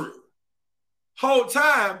fucking true. Whole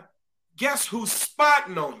time, guess who's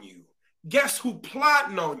spotting on you? Guess who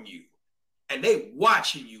plotting on you? And they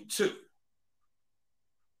watching you too.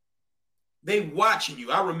 They watching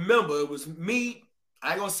you. I remember it was me,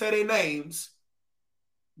 I ain't gonna say their names,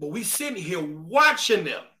 but we sitting here watching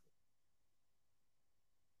them.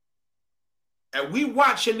 And we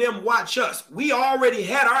watching them watch us. We already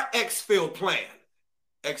had our exfil plan.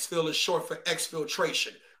 Exfil is short for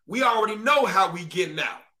exfiltration. We already know how we getting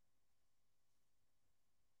out.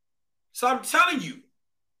 So I'm telling you,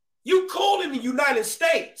 you cool in the United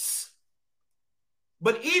States.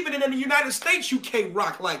 But even in the United States, you can't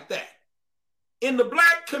rock like that. In the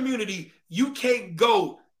black community, you can't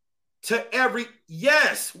go to every,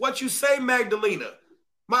 yes, what you say, Magdalena.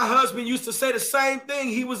 My husband used to say the same thing.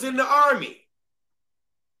 He was in the army.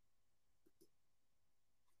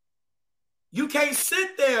 You can't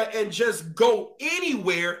sit there and just go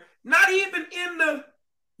anywhere, not even in the,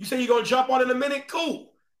 you say you're going to jump on in a minute?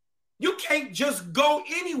 Cool. You can't just go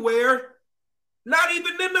anywhere, not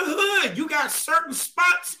even in the hood. You got certain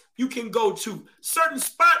spots you can go to, certain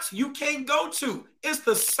spots you can't go to. It's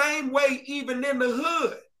the same way even in the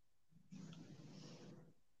hood.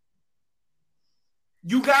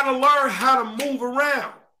 You got to learn how to move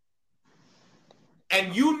around.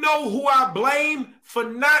 And you know who I blame for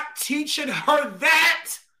not teaching her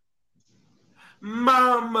that?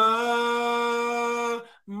 Mama,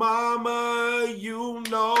 you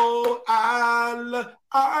know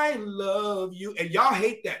I love you. And y'all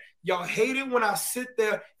hate that. Y'all hate it when I sit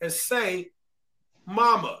there and say,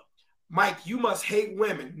 Mama, Mike, you must hate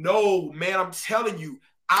women. No, man, I'm telling you,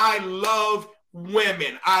 I love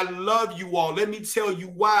women. I love you all. Let me tell you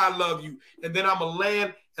why I love you. And then I'm going to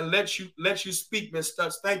land and let you speak, Miss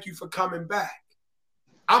Stutz. Thank you for coming back.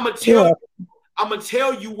 I'm going to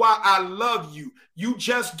tell you why I love you. You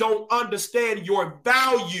just don't understand your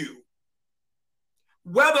value.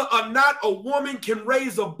 Whether or not a woman can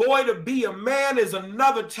raise a boy to be a man is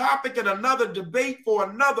another topic and another debate for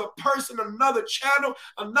another person, another channel,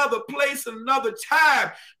 another place, another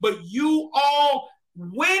time. But you all,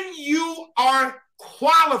 when you are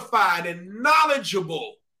qualified and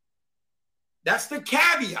knowledgeable, that's the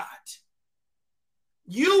caveat.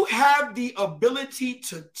 You have the ability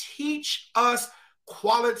to teach us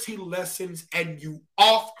quality lessons, and you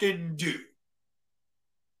often do.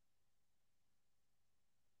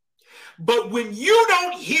 But when you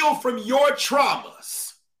don't heal from your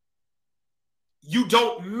traumas, you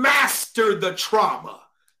don't master the trauma.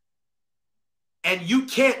 And you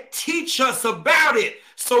can't teach us about it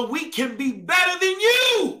so we can be better than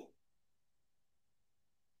you.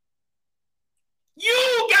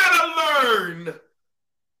 You gotta learn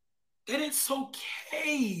that it's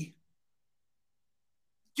okay.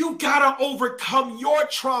 You gotta overcome your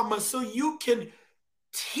trauma so you can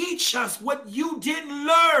teach us what you didn't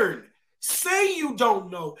learn. Say you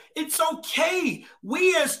don't know. It's okay.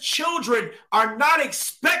 We as children are not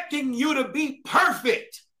expecting you to be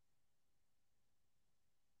perfect.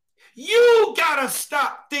 You gotta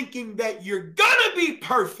stop thinking that you're gonna be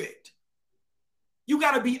perfect. You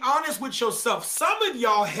gotta be honest with yourself. Some of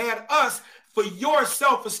y'all had us for your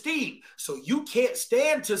self-esteem. So you can't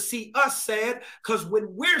stand to see us sad, because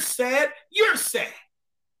when we're sad, you're sad.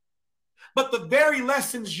 But the very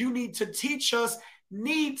lessons you need to teach us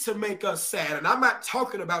need to make us sad. And I'm not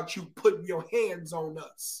talking about you putting your hands on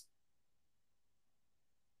us.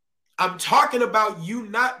 I'm talking about you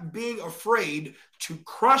not being afraid to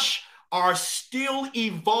crush our still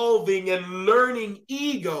evolving and learning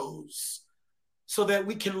egos so that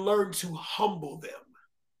we can learn to humble them.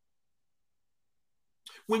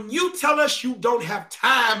 When you tell us you don't have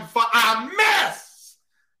time for our mess,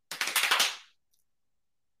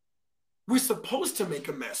 we're supposed to make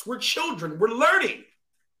a mess. We're children. We're learning.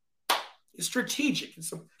 It's strategic.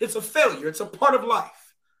 It's a failure. It's a part of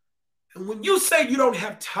life. And when you say you don't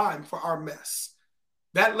have time for our mess,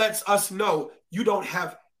 that lets us know you don't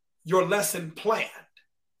have your lesson planned.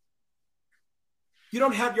 You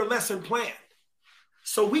don't have your lesson planned.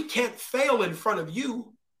 So we can't fail in front of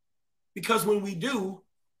you, because when we do,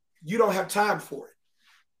 you don't have time for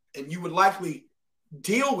it. And you would likely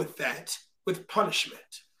deal with that with punishment.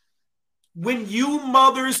 When you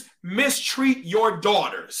mothers mistreat your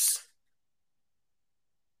daughters,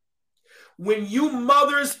 when you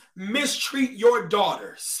mothers mistreat your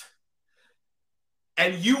daughters,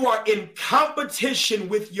 and you are in competition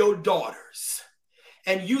with your daughters,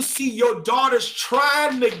 and you see your daughters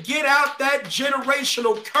trying to get out that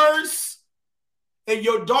generational curse, and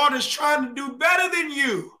your daughter's trying to do better than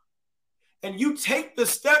you, and you take the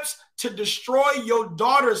steps to destroy your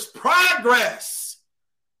daughter's progress,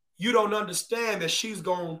 you don't understand that she's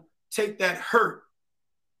going to take that hurt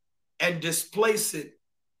and displace it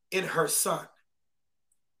in her son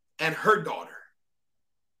and her daughter.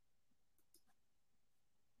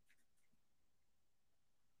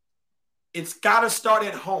 It's got to start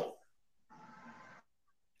at home.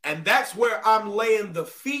 And that's where I'm laying the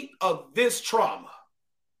feet of this trauma.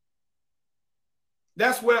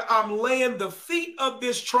 That's where I'm laying the feet of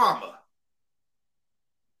this trauma.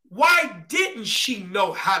 Why didn't she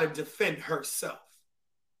know how to defend herself?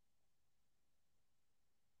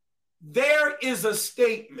 There is a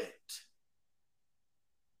statement,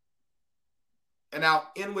 and I'll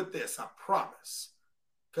end with this, I promise,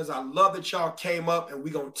 because I love that y'all came up and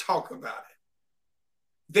we're going to talk about it.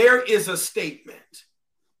 There is a statement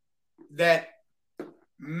that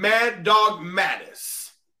Mad Dog Mattis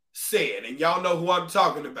said, and y'all know who I'm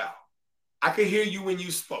talking about. I could hear you when you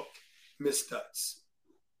spoke, Miss Stutz.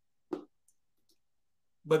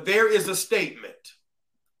 But there is a statement.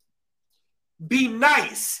 Be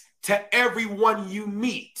nice to everyone you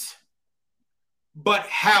meet, but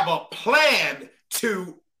have a plan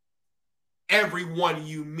to everyone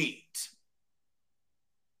you meet.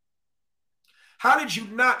 How did you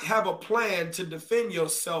not have a plan to defend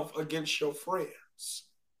yourself against your friends?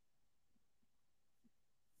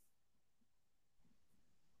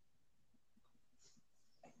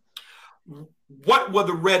 What were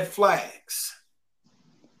the red flags?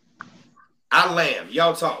 I land.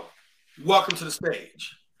 Y'all talk. Welcome to the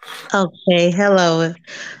stage. Okay, hello.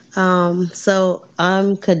 So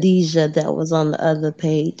I'm Khadijah that was on the other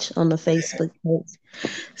page, on the Facebook page.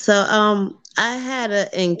 So I had an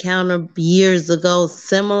encounter years ago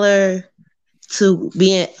similar to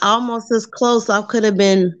being almost as close. I could have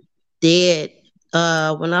been dead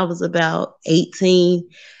when I was about 18.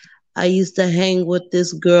 I used to hang with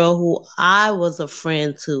this girl who I was a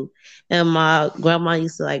friend to. And my grandma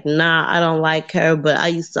used to like, nah, I don't like her. But I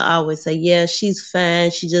used to always say, yeah, she's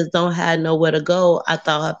fine. She just don't have nowhere to go. I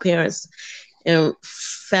thought her parents and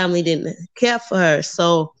family didn't care for her.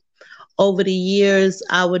 So over the years,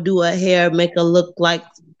 I would do her hair, make her look like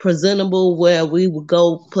presentable where we would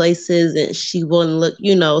go places and she wouldn't look,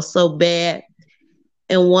 so bad.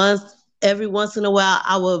 And every once in a while,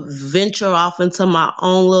 I would venture off into my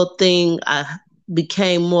own little thing. I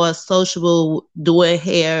became more sociable, doing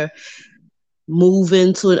hair,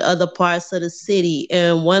 moving to other parts of the city.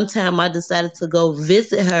 And one time I decided to go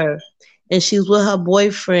visit her and she's with her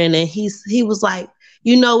boyfriend. And he was like,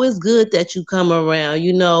 it's good that you come around.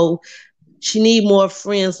 She need more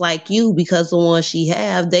friends like you because the ones she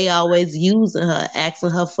have, they always using her, asking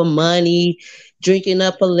her for money, drinking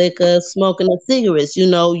up a liquor, smoking a cigarettes.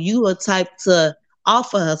 You are type to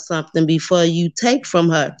offer her something before you take from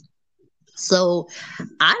her. So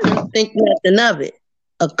I didn't think nothing of it.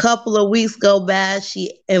 A couple of weeks go by,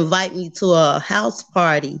 she invite me to a house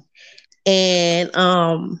party. And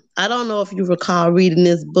I don't know if you recall reading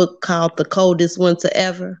this book called The Coldest Winter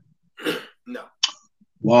Ever. No.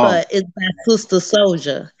 Wow. But it's by Sister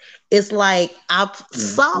Soldier. It's like I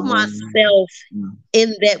saw myself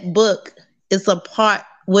in that book. It's a part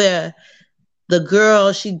where the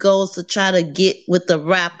girl, she goes to try to get with the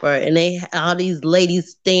rapper and all these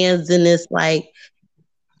ladies stands in this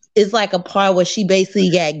it's like a part where she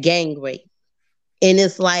basically got gang raped. And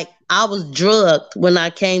it's like I was drugged when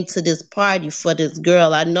I came to this party for this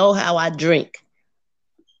girl. I know how I drink.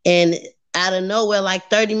 And out of nowhere, like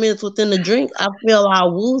 30 minutes within the drink, I feel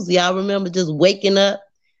all woozy. I remember just waking up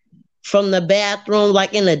from the bathroom,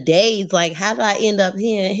 like in a daze, like, how did I end up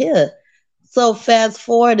here? So fast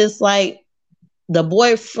forward, it's like the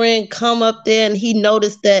boyfriend come up there and he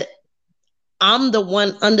noticed that I'm the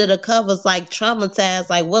one under the covers, like traumatized,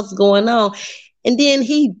 like what's going on? And then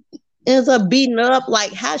he ends up beating her up,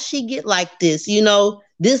 like, how she get like this?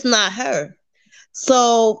 This not her.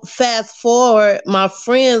 So fast forward, my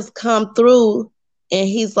friends come through and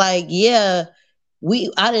he's like, yeah,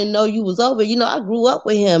 I didn't know you was over. I grew up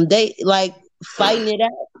with him. They like fighting it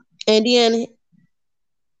out. And then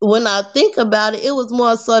when I think about it, it was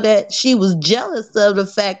more so that she was jealous of the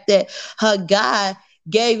fact that her guy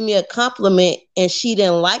gave me a compliment and she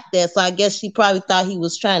didn't like that. So I guess she probably thought he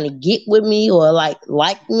was trying to get with me or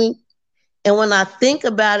like me. And when I think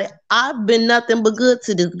about it, I've been nothing but good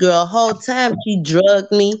to this girl. Whole time she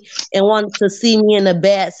drugged me and wanted to see me in a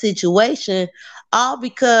bad situation, all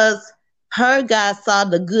because her guy saw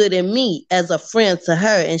the good in me as a friend to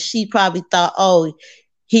her. And she probably thought, oh,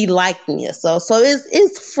 he liked me. So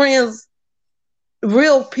it's friends,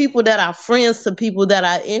 real people that are friends to people that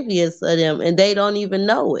are envious of them and they don't even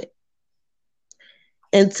know it.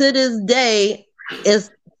 And to this day,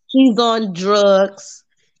 she's on drugs.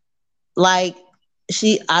 Like,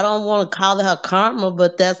 I don't want to call it her karma,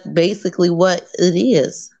 but that's basically what it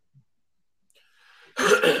is.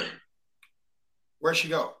 Where'd she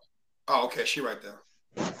go? Oh, okay, she right there.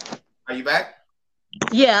 Are you back?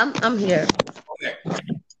 Yeah, I'm here. Okay.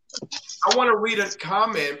 I want to read a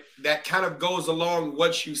comment that kind of goes along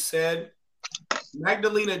what you said.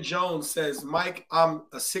 Magdalena Jones says, Mike, I'm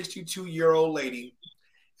a 62-year-old lady,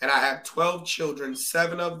 and I have 12 children.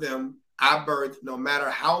 7 of them I birthed. No matter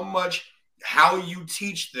how you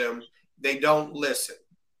teach them, they don't listen.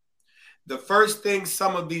 The first thing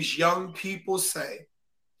some of these young people say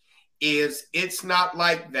is, it's not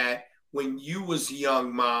like that when you was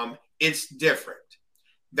young, Mom. It's different.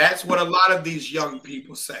 That's what a lot of these young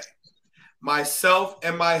people say. Myself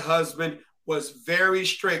and my husband was very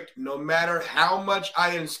strict. No matter how much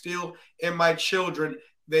I instill in my children,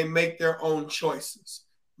 they make their own choices.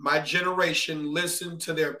 My generation listened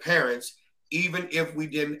to their parents, even if we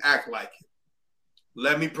didn't act like it.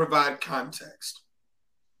 Let me provide context.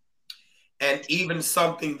 And even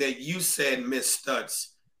something that you said, Miss Stutz,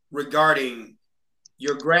 regarding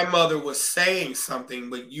your grandmother was saying something,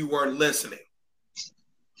 but you weren't listening.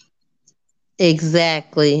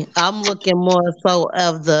 Exactly. I'm looking more so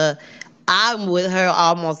of I'm with her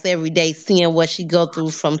almost every day, seeing what she go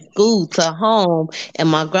through from school to home, and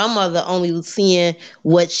my grandmother only seeing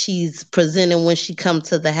what she's presenting when she comes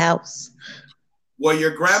to the house. Well,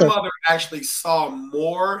 your grandmother actually saw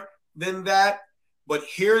more than that, but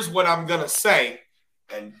here's what I'm going to say,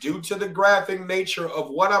 and due to the graphic nature of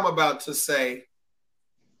what I'm about to say,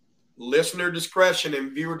 listener discretion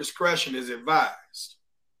and viewer discretion is advised.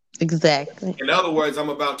 Exactly. In other words, I'm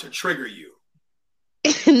about to trigger you.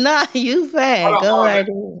 Nah, you fine. Go right ahead.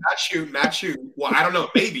 Not you. Well, I don't know,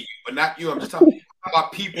 maybe you, but not you. I'm just talking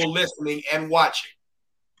about people listening and watching.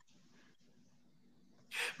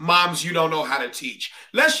 Moms, you don't know how to teach.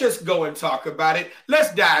 Let's just go and talk about it.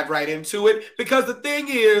 Let's dive right into it, because the thing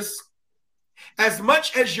is, as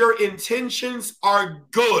much as your intentions are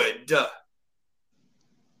good,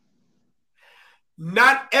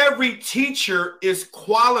 not every teacher is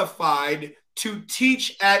qualified to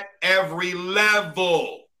teach at every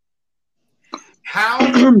level.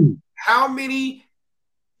 How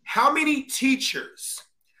many teachers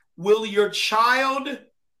will your child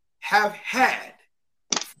have had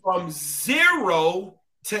from 0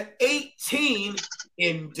 to 18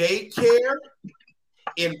 in daycare,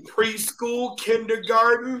 in preschool,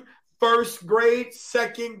 kindergarten, first grade,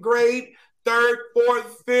 second grade, 3rd,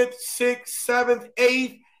 4th, 5th, 6th, 7th,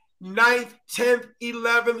 8th, 9th, 10th,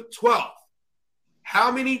 11th, 12th?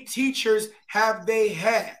 How many teachers have they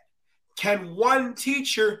had? Can one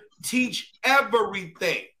teacher teach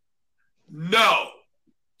everything? No.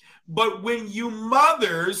 But when you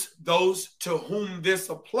mothers, those to whom this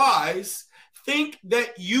applies, think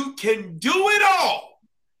that you can do it all,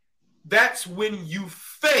 that's when you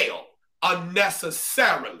fail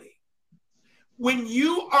unnecessarily. When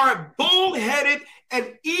you are bullheaded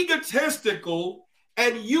and egotistical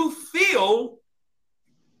and you feel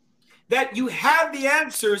that you have the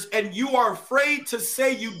answers and you are afraid to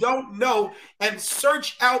say you don't know and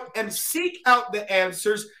search out and seek out the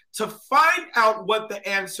answers to find out what the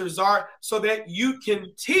answers are so that you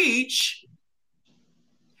can teach,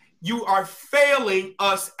 you are failing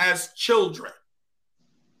us as children.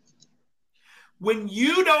 When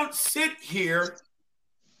you don't sit here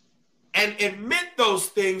and admit those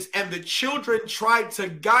things and the children try to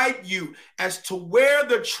guide you as to where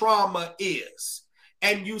the trauma is,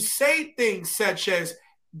 and you say things such as,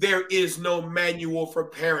 there is no manual for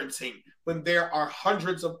parenting, when there are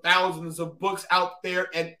hundreds of thousands of books out there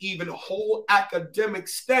and even whole academic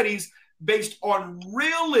studies based on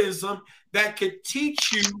realism that could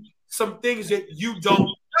teach you some things that you don't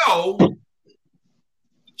know,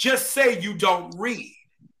 just say you don't read.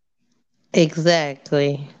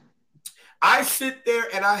 Exactly. I sit there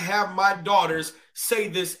and I have my daughters say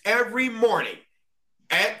this every morning.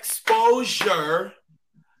 Exposure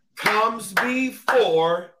comes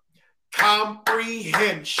before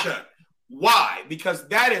comprehension. Why? Because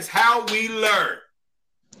that is how we learn.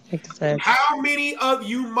 Exactly. How many of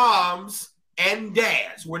you moms and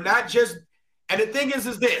dads, we're not just, and the thing is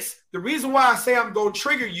this, the reason why I say I'm going to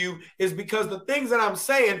trigger you is because the things that I'm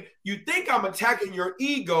saying, you think I'm attacking your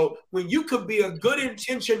ego when you could be a good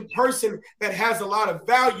intentioned person that has a lot of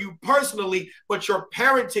value personally, but your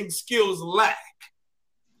parenting skills lack.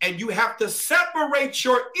 And you have to separate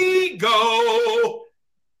your ego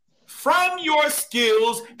from your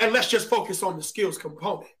skills, and let's just focus on the skills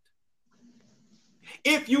component.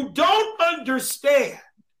 If you don't understand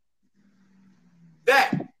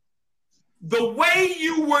that the way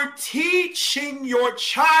you were teaching your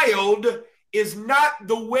child is not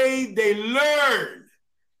the way they learn.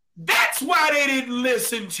 That's why they didn't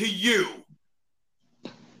listen to you.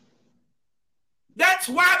 That's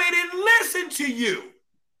why they didn't listen to you.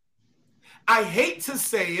 I hate to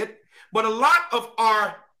say it, but a lot of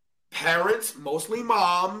our parents, mostly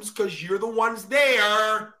moms, because you're the ones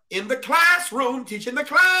there in the classroom teaching the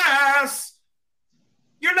class,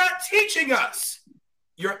 you're not teaching us.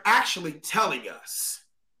 You're actually telling us.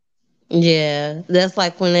 Yeah, that's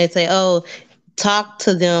like when they say, "Oh, talk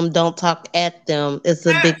to them, don't talk at them." It's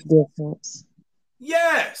a big difference.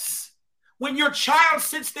 Yes. When your child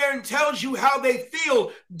sits there and tells you how they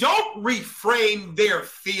feel, don't reframe their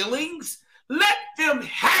feelings. Let them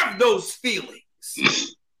have those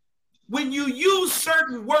feelings. When you use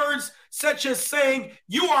certain words, such as saying,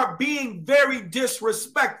 you are being very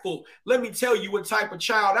disrespectful, let me tell you what type of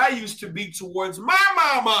child I used to be towards my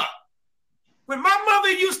mama. When my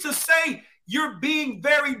mother used to say, you're being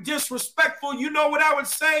very disrespectful, you know what I would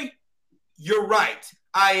say? You're right,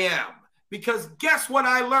 I am. Because guess what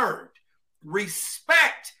I learned?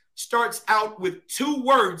 Respect starts out with two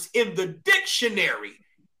words in the dictionary,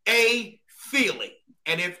 a feeling.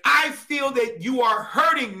 And if I feel that you are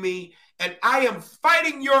hurting me and I am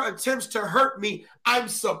fighting your attempts to hurt me, I'm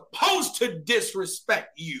supposed to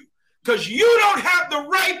disrespect you because you don't have the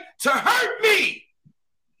right to hurt me.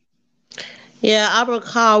 Yeah, I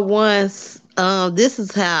recall once, this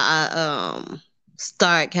is how I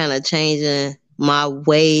start kind of changing my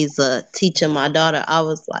ways of teaching my daughter. I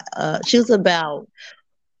was like, she was about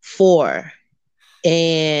 4,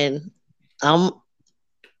 and I'm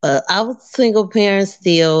I was a single parent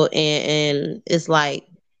still, and it's like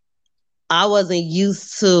I wasn't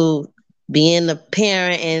used to being a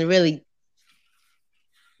parent and really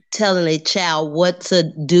telling a child what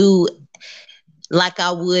to do like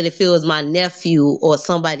I would if it was my nephew or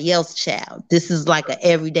somebody else's child. This is like an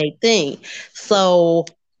everyday thing. So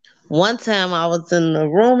one time I was in the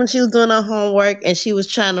room and she was doing her homework and she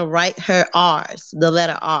was trying to write her R's, the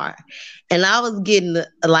letter R. And I was getting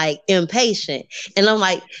like impatient. And I'm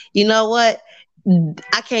like, you know what?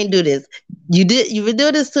 I can't do this. You've been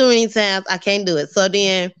doing this too many times. I can't do it. So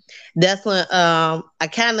then that's when I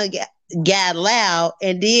kind of got loud.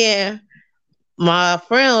 And then my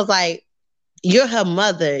friend was like, you're her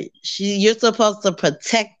mother. You're supposed to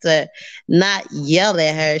protect her, not yell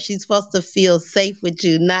at her. She's supposed to feel safe with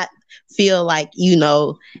you, not feel like,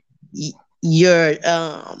 you're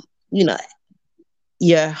you know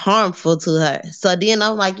you're harmful to her. So then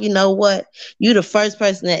I'm like, you know what? You're the first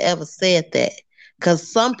person that ever said that.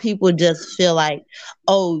 Because some people just feel like,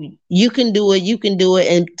 oh, you can do it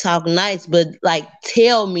and talk nice, but like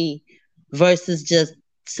tell me versus just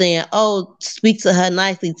saying, oh, speak to her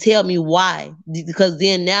nicely. Tell me why. Because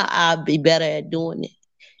then now I'll be better at doing it.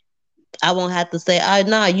 I won't have to say, oh,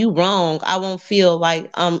 no, you wrong. I won't feel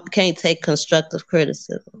like can't take constructive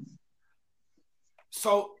criticism.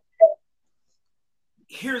 So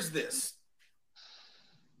here's this.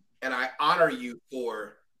 And I honor you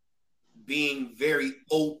for being very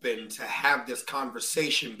open to have this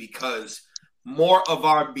conversation because more of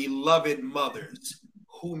our beloved mothers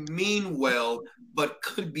who mean well but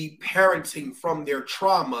could be parenting from their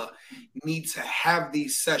trauma need to have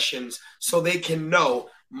these sessions so they can know,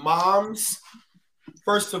 moms,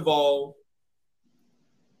 first of all,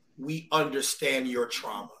 we understand your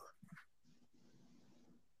trauma.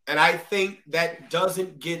 And I think that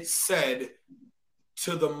doesn't get said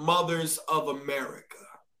to the mothers of America.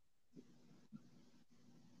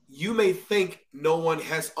 You may think no one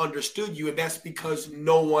has understood you, and that's because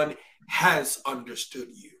no one has understood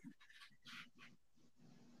you.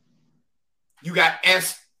 You got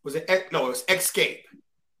it was Escape.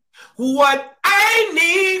 What I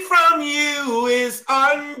need from you is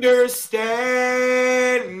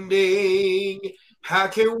understanding. How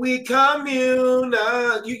can we commune?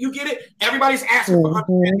 You get it? Everybody's asking for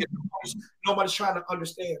understanding. Nobody's trying to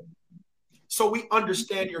understand. So we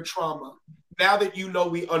understand your trauma. Now that you know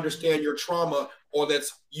we understand your trauma, or that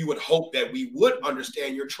you would hope that we would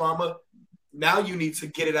understand your trauma, now you need to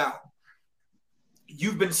get it out.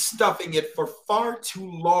 You've been stuffing it for far too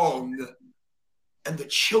long, and the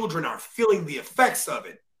children are feeling the effects of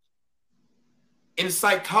it. In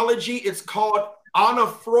psychology, it's called Anna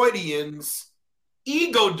Freudian's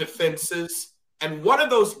ego defenses, and one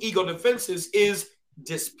of those ego defenses is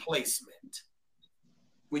displacement.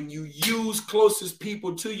 When you use closest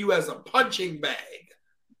people to you as a punching bag,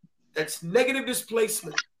 that's negative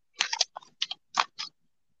displacement.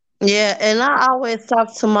 Yeah, and I always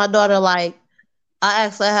talk to my daughter, like, I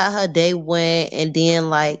ask her how her day went, and then,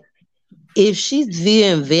 like, if she's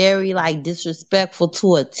being very, like, disrespectful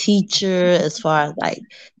to a teacher as far as, like,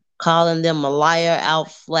 calling them a liar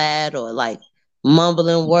out flat or like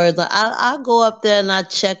mumbling words. I go up there and I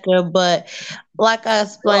check her, but like I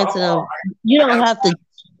explained to them, you I don't gotta, have to.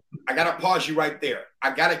 I gotta pause you right there.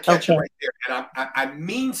 I gotta catch you Okay, right there. And I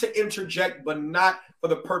mean to interject, but not for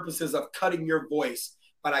the purposes of cutting your voice.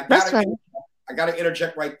 But that's fine. I gotta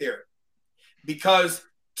interject right there because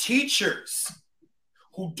teachers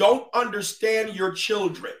who don't understand your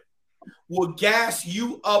children will gas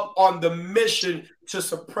you up on the mission to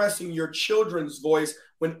suppressing your children's voice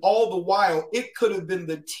when all the while it could have been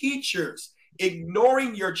the teachers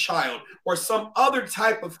ignoring your child or some other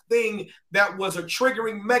type of thing that was a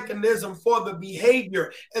triggering mechanism for the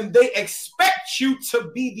behavior. And they expect you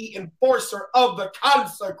to be the enforcer of the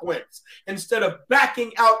consequence instead of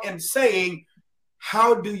backing out and saying,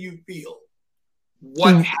 how do you feel?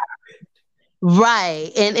 What happened?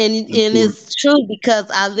 Right. And it's true because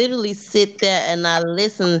I literally sit there and I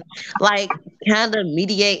listen, like kind of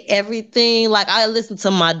mediate everything. Like I listen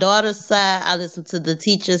to my daughter's side, I listen to the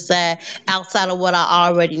teacher's side outside of what I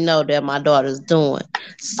already know that my daughter's doing.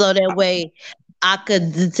 So that way I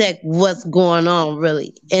could detect what's going on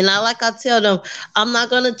really. And I tell them, I'm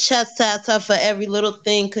not gonna chastise her for every little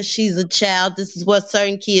thing because she's a child. This is what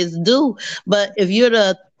certain kids do. But if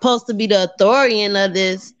you're supposed to be the authorian of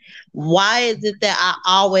this, why is it that I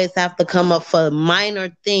always have to come up for minor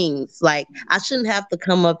things? Like I shouldn't have to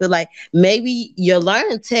come up with like maybe your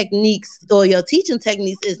learning techniques or your teaching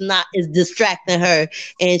techniques is distracting her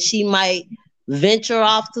and she might venture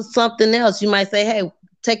off to something else. You might say, hey,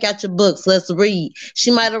 take out your books, let's read. She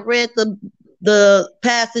might have read the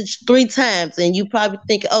passage 3 times and you probably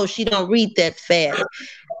think, oh, she don't read that fast.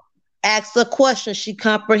 Ask a question, she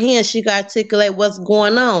comprehends, she can articulate what's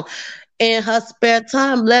going on. In her spare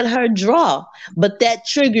time, let her draw. But that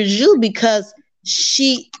triggers you because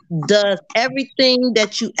she does everything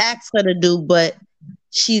that you ask her to do, but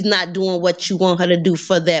she's not doing what you want her to do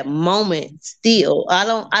for that moment still. I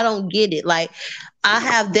don't get it. Like I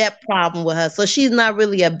have that problem with her. So she's not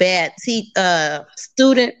really a bad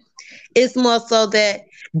student. It's more so that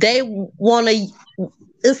they want to,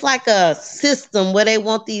 it's like a system where they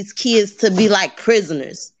want these kids to be like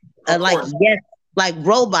prisoners. Like yes, like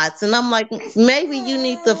robots. And I'm like, maybe you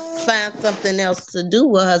need to find something else to do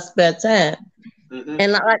with her spare time. Mhm.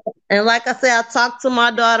 And like I said, I talked to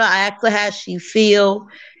my daughter. I asked her how she feel,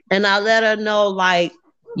 and I let her know like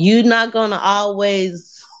you're not gonna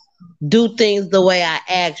always do things the way I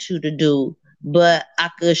asked you to do, but I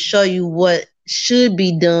could show you what should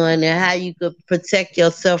be done and how you could protect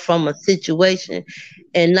yourself from a situation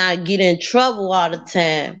and not get in trouble all the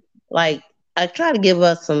time. Like I try to give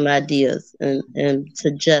us some ideas and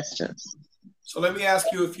suggestions. So let me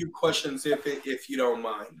ask you a few questions if you don't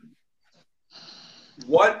mind.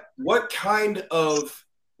 What kind of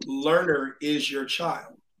learner is your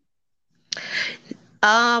child?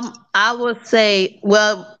 I would say,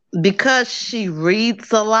 well, because she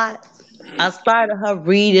reads a lot, I started her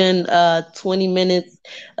reading 20 minutes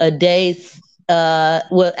a day.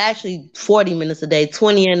 Well, actually 40 minutes a day,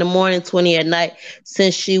 20 in the morning, 20 at night,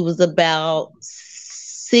 since she was about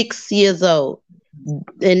 6 years old.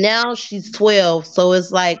 And now she's 12, so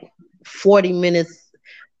it's like 40 minutes,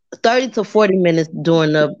 30 to 40 minutes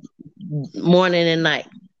during the morning and night.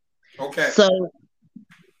 Okay. So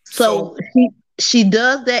So so she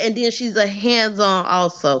does that, and then she's a hands-on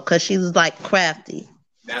also because she's like crafty.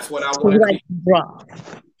 that's what I She wanted to likes to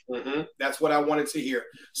draw. That's what I wanted to hear.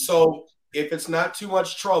 So if it's not too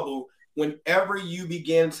much trouble, whenever you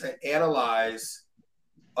begin to analyze,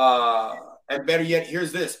 and better yet,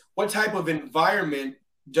 here's this: what type of environment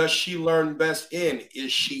does she learn best in?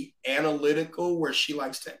 Is she analytical, where she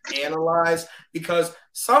likes to analyze? Because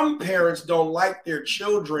some parents don't like their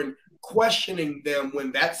children questioning them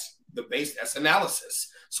when that's the base, that's analysis.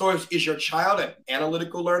 So is your child an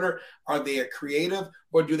analytical learner? Are they a creative?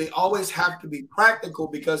 Or do they always have to be practical?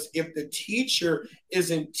 Because if the teacher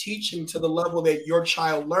isn't teaching to the level that your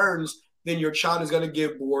child learns, then your child is going to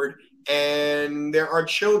get bored. And there are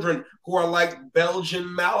children who are like Belgian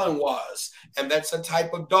Malinois, and that's a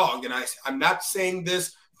type of dog. And I'm not saying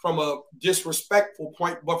this from a disrespectful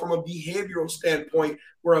point, but from a behavioral standpoint,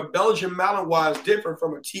 where a Belgian Malinois is different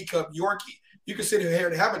from a teacup Yorkie. You can sit here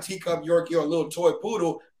and have a teacup Yorkie or a little toy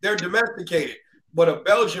poodle. They're domesticated. But a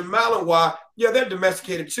Belgian Malinois, yeah, they're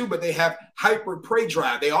domesticated too, but they have hyper prey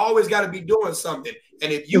drive. They always got to be doing something.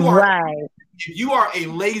 And if you are a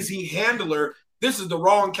lazy handler, this is the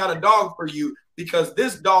wrong kind of dog for you, because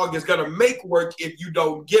this dog is going to make work if you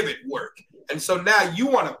don't give it work. And so now you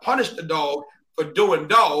want to punish the dog for doing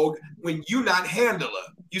dog when you not handler.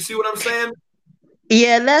 You see what I'm saying?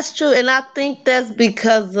 Yeah, that's true. And I think that's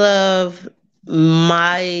because of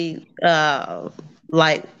my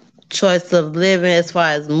like choice of living as far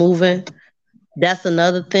as moving. That's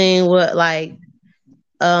another thing. What like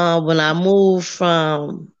when I moved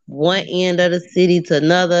from one end of the city to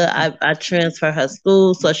another, I transferred her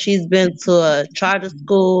school. So she's been to a charter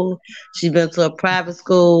school, she's been to a private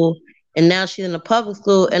school, and now she's in a public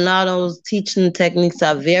school. And all those teaching techniques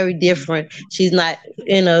are very different. She's not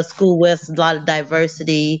in a school where there's a lot of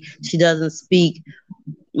diversity. She doesn't speak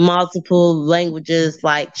multiple languages.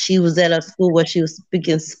 Like she was at a school where she was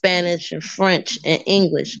speaking Spanish and French and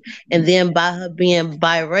English. And then by her being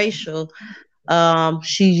biracial,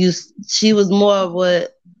 she was more of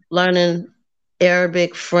what learning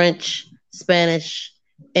Arabic, French, Spanish,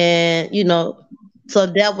 and so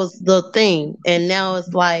that was the thing. And now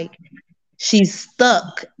it's like she's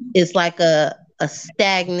stuck. It's like a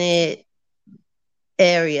stagnant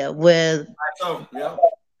area where So, yeah.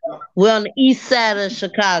 we're on the east side of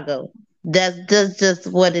Chicago. That's just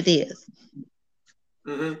what it is.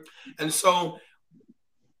 hmm And so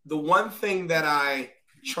the one thing that I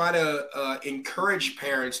try to encourage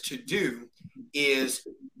parents to do is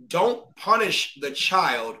don't punish the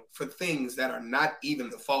child for things that are not even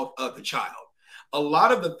the fault of the child. A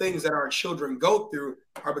lot of the things that our children go through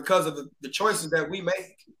are because of the choices that we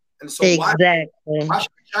make. And so Exactly. why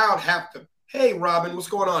should the child have to, hey, Robin, what's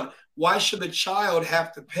going on? Why should the child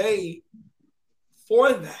have to pay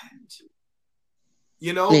for that?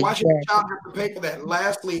 Why should the Exactly. child have to pay for that?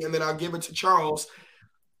 Lastly, and then I'll give it to Charles.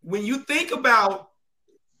 When you think about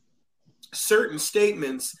certain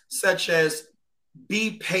statements such as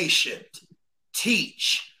be patient,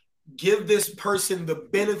 teach, give this person the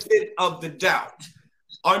benefit of the doubt,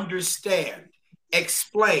 understand,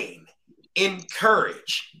 explain,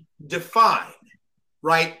 encourage, define,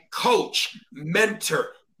 right? Coach, mentor,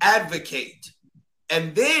 advocate.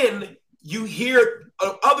 And then you hear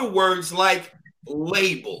other words like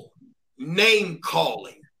label, name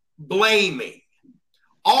calling, blaming.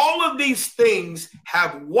 All of these things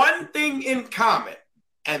have one thing in common,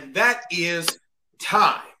 and that is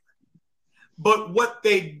time. But what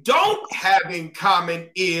they don't have in common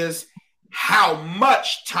is how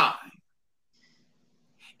much time.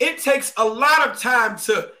 It takes a lot of time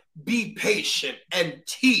to be patient and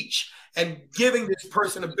teach and giving this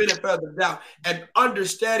person a benefit of the doubt and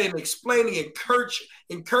understanding, explaining,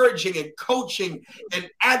 encouraging and coaching and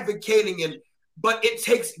advocating. But it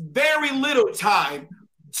takes very little time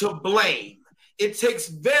to blame. It takes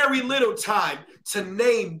very little time to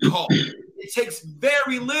name call. It takes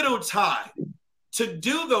very little time to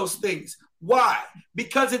do those things. Why?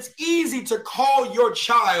 Because it's easy to call your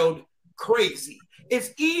child crazy.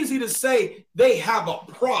 It's easy to say they have a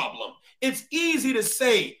problem. It's easy to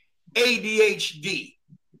say ADHD.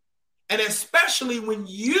 And especially when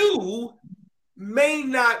you may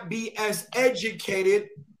not be as educated,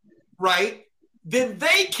 right? Then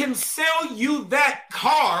they can sell you that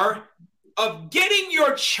car of getting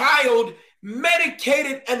your child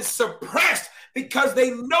medicated and suppressed because they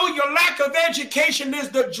know your lack of education is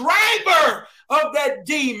the driver of that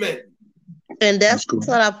demon. And that's what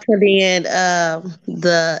I put in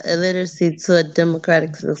the illiteracy to a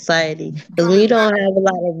democratic society. Because when you don't have a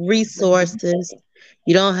lot of resources,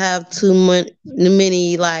 you don't have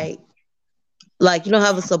many you don't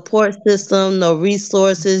have a support system, no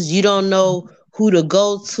resources. You don't know who to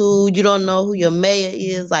go to. You don't know who your mayor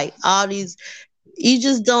is. Like all these, you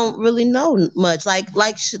just don't really know much. Like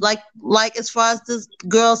as far as this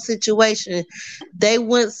girl's situation, they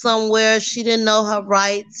went somewhere. She didn't know her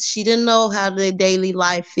rights. She didn't know how their daily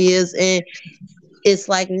life is, and it's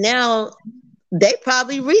like now they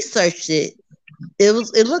probably researched it.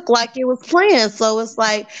 It looked like it was planned. So it's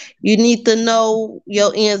like you need to know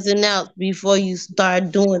your ins and outs before you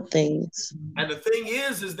start doing things. And the thing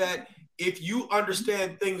is that if you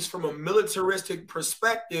understand things from a militaristic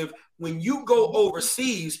perspective, when you go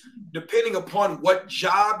overseas, depending upon what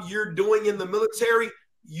job you're doing in the military,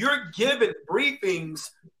 you're given briefings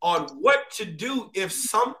on what to do if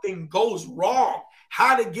something goes wrong,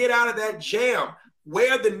 how to get out of that jam,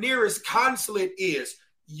 where the nearest consulate is.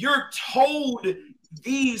 You're told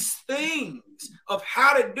these things of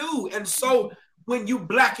how to do. And so when you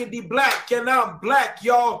blackity black and I'm black,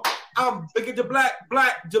 y'all, I'm bigger to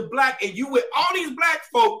black, and you with all these black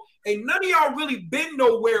folk, ain't none of y'all really been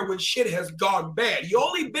nowhere when shit has gone bad. You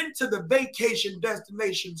only been to the vacation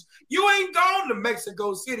destinations. You ain't gone to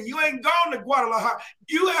Mexico City. You ain't gone to Guadalajara.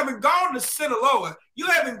 You haven't gone to Sinaloa. You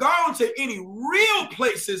haven't gone to any real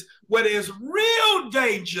places where there's real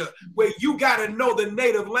danger, where you got to know the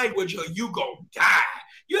native language or you gonna die.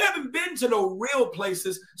 You haven't been to no real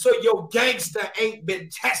places, so your gangster ain't been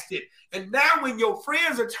tested. And now when your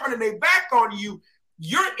friends are turning their back on you,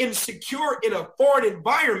 you're insecure in a foreign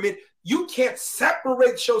environment. You can't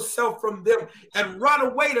separate yourself from them and run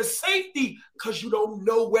away to safety because you don't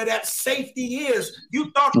know where that safety is. You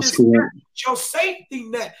thought this was your safety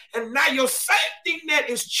net, and now your safety net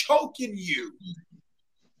is choking you.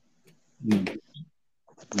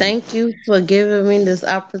 Thank you for giving me this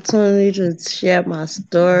opportunity to share my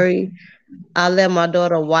story. I let my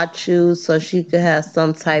daughter watch you so she could have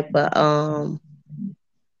some type of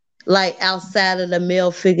like outside of the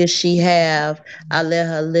male figure she have. I let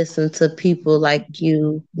her listen to people like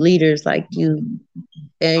you, leaders like you,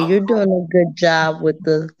 and you're doing a good job with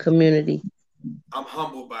the community. I'm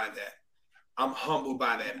humbled by that.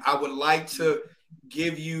 I would like to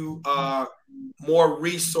give you more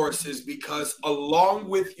resources because along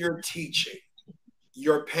with your teaching,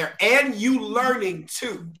 your parent, and you learning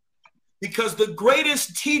too, because the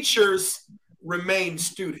greatest teachers remain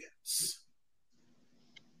students.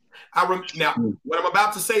 Now, what I'm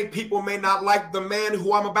about to say, people may not like the man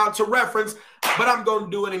who I'm about to reference, but I'm going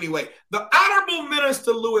to do it anyway. The Honorable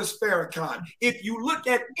Minister Louis Farrakhan, if you look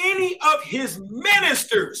at any of his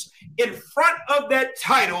ministers, in front of that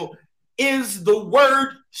title is the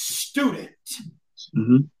word student.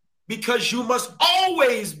 Because you must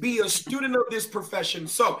always be a student of this profession.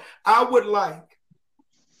 So I would like,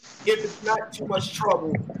 if it's not too much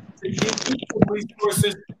trouble, to give you some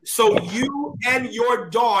resources so you and your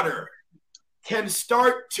daughter can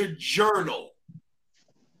start to journal.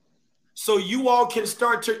 So you all can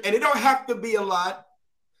start to, and it don't have to be a lot.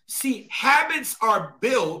 See, habits are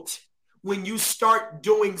built when you start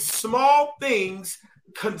doing small things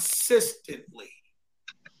consistently.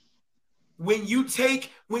 When you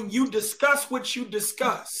discuss what you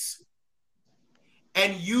discuss,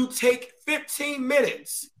 and you take 15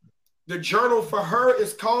 minutes. The journal for her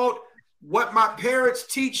is called What My Parents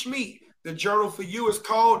Teach Me. The journal for you is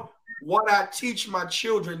called What I Teach My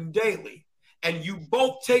Children Daily. And you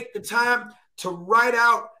both take the time to write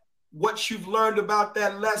out what you've learned about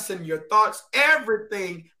that lesson, your thoughts,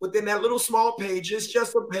 everything within that little small page. It's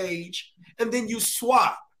just a page. And then you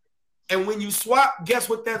swap. And when you swap, guess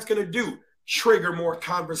what that's going to do? Trigger more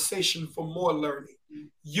conversation for more learning.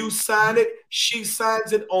 You sign it, she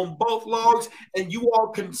signs it on both logs, and you all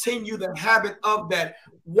continue the habit of that.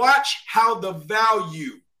 Watch how the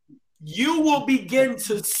value you will begin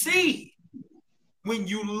to see when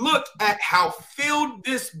you look at how filled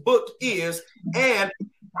this book is and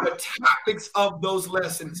the topics of those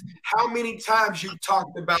lessons. How many times you've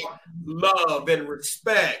talked about love and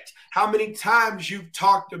respect. How many times you've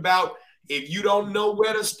talked about, if you don't know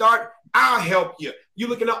where to start, I'll help you. You're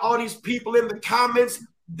looking at all these people in the comments,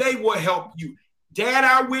 they will help you. Dad,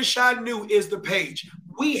 I wish I knew is the page.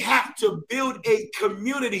 We have to build a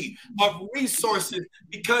community of resources,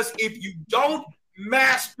 because if you don't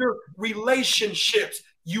master relationships,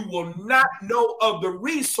 you will not know of the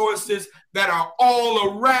resources that are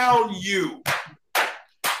all around you.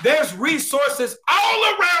 There's resources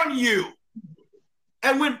all around you.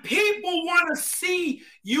 And when people want to see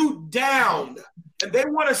you down, and they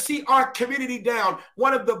want to see our community down,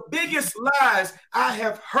 one of the biggest lies I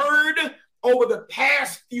have heard over the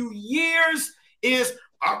past few years is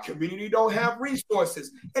our community don't have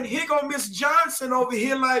resources. And here go Miss Johnson over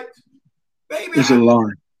here like, baby, it's a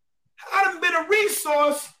lie. I done been a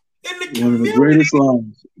resource in the community. One of the greatest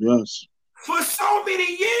lies, yes. For so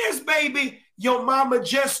many years, baby, your mama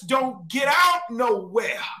just don't get out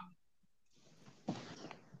nowhere.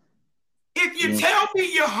 If you tell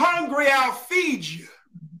me you're hungry, I'll feed you.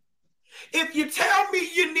 If you tell me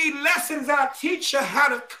you need lessons, I'll teach you how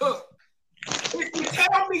to cook. If you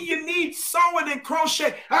tell me you need sewing and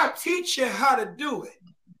crochet, I'll teach you how to do it.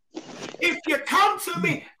 If you come to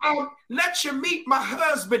me, I'll let you meet my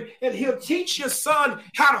husband, and he'll teach your son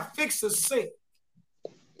how to fix a sink.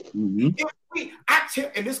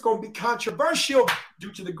 And it's going to be controversial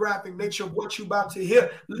due to the graphic nature of what you're about to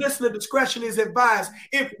hear. Listener discretion is advised.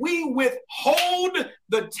 If we withhold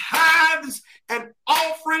the tithes and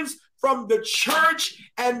offerings from the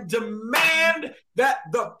church and demand that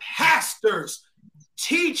the pastors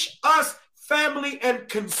teach us family and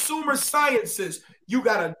consumer sciences, you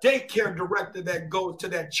got a daycare director that goes to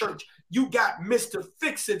that church. You got Mr.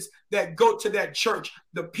 Fix-Its that go to that church.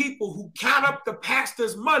 The people who count up the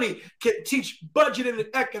pastor's money can teach budgeting and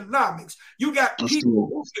economics. You got people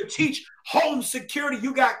who can teach home security.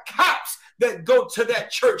 You got cops that go to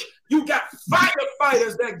that church. You got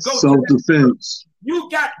firefighters that go to that church. You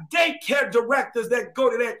got daycare directors that go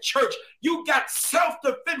to that church. You got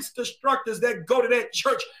self-defense instructors that go to that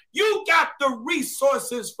church. You got the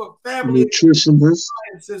resources for family nutritionists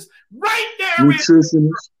sciences right there.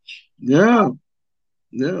 Nutritionists. Yeah.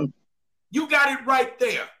 You got it right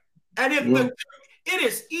there. And if it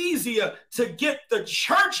is easier to get the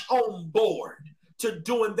church on board to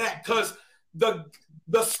doing that, because the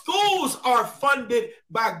schools are funded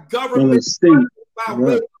by government, by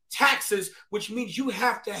way of taxes, which means you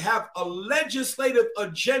have to have a legislative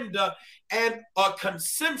agenda and a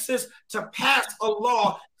consensus to pass a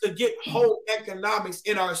law to get home economics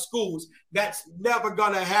in our schools. That's never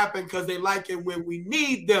going to happen because they like it when we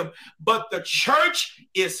need them. But the church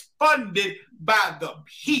is funded by the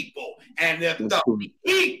people. And if the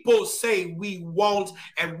people say we won't,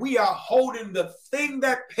 and we are holding the thing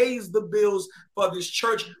that pays the bills for this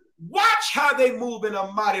church, watch how they move in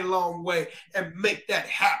a mighty long way and make that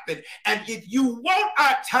happen. And if you want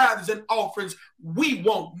our tithes and offerings, we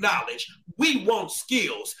want knowledge. We want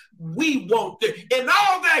skills. We want and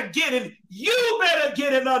all that getting, you better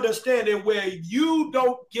get an understanding where you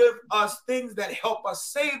don't give us things that help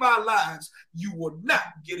us save our lives. You will not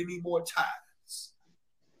get any more tithes.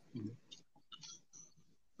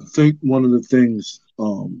 I think one of the things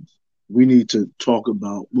we need to talk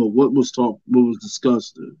about, what was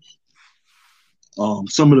discussed is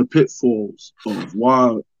some of the pitfalls of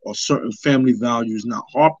why are certain family values not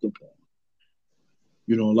harped upon.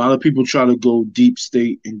 You know, a lot of people try to go deep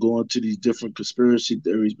state and go into these different conspiracy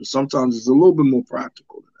theories, but sometimes it's a little bit more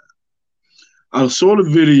practical than that. I saw the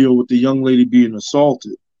video with the young lady being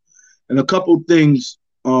assaulted, and a couple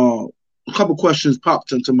questions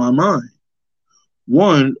popped into my mind.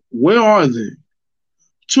 One, where are they?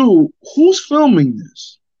 Two, who's filming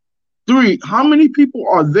this? Three, how many people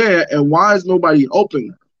are there and why is nobody helping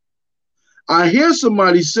her? I hear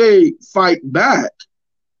somebody say fight back,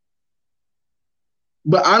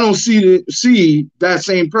 but I don't see that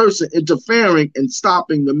same person interfering and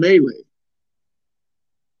stopping the melee.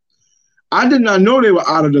 I did not know they were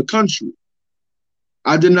out of the country.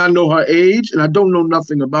 I did not know her age, and I don't know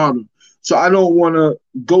nothing about her. So I don't want to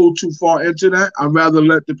go too far into that. I'd rather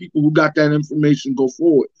let the people who got that information go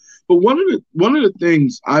forward. But one of the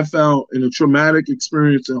things I found in a traumatic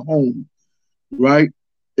experience at home, right,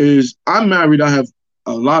 is I'm married. I have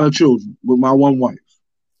a lot of children with my one wife.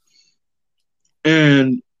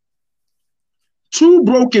 And two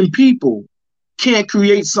broken people can't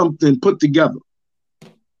create something put together.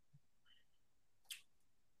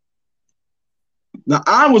 Now,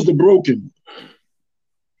 I was the broken one.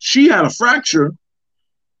 She had a fracture,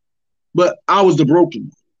 but I was the broken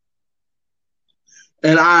one.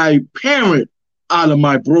 And I parent out of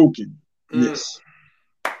my brokenness.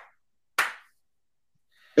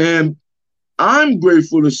 And I'm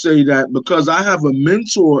grateful to say that because I have a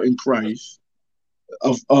mentor in Christ,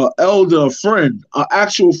 an elder, a friend, an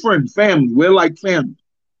actual friend, family. We're like family.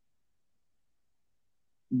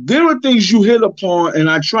 There are things you hit upon, and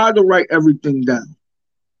I try to write everything down.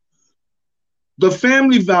 The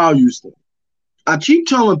family values thing. I keep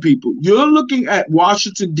telling people, you're looking at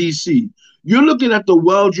Washington, D.C., you're looking at the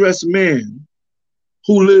well-dressed man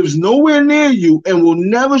who lives nowhere near you and will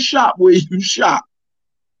never shop where you shop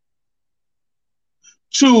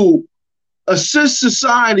to assist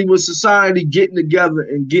society with society getting together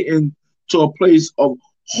and getting to a place of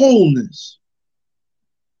wholeness.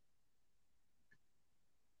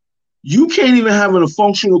 You can't even have a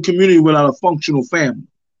functional community without a functional family.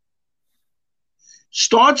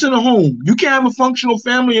 Starts in a home. You can't have a functional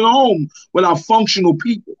family in a home without functional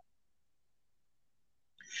people.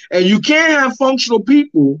 And you can't have functional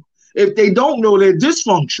people if they don't know they're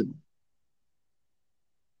dysfunctional.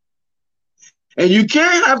 And you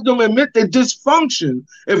can't have them admit their dysfunction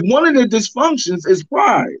if one of their dysfunctions is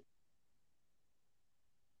pride.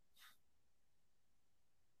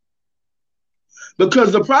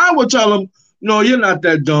 Because the pride will tell them, no, you're not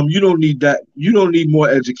that dumb. You don't need that. You don't need more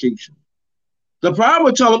education. The pride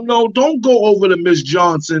will tell them, no, don't go over to Miss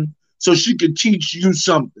Johnson so she can teach you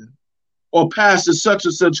something. Or Pastor such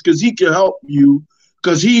and such because he can help you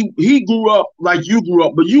because he grew up like you grew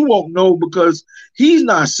up, but you won't know because he's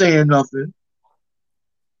not saying nothing.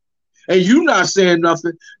 And you not saying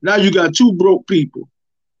nothing. Now you got two broke people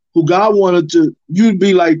who God wanted to, you'd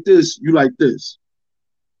be like this, you like this.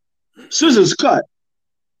 Scissors cut.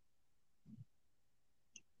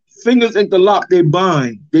 Fingers interlock, they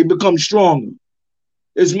bind. They become stronger.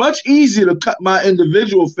 It's much easier to cut my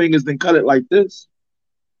individual fingers than cut it like this.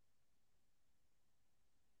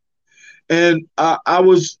 And I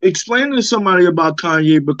was explaining to somebody about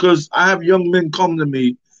Kanye because I have young men come to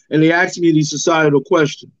me and they ask me these societal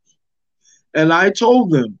questions. And I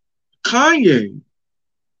told them, Kanye,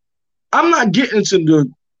 I'm not getting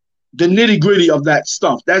to the nitty-gritty of that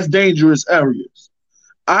stuff. That's dangerous areas.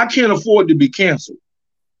 I can't afford to be canceled.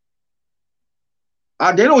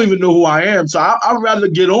 They don't even know who I am. So I'd rather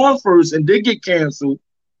get on first and then get canceled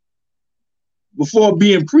before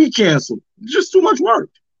being pre-canceled. It's just too much work.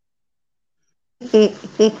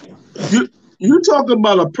 You talk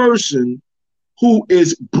about a person who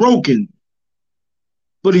is broken,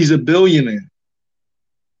 but he's a billionaire.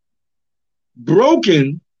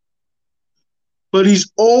 Broken, but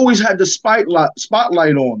he's always had the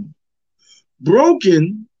spotlight on him.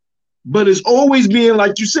 Broken, but it's always being,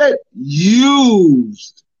 like you said,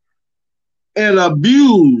 used and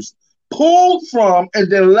abused, pulled from,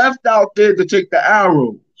 and then left out there to take the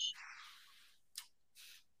arrows.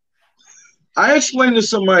 I explained to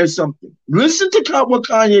somebody something. Listen to what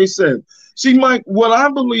Kanye said. See, Mike, what I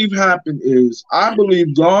believe happened is I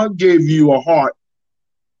believe God gave you a heart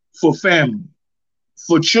for family,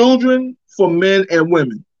 for children, for men and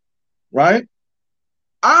women, right?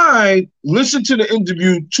 I listened to the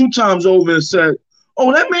interview 2 times over and said,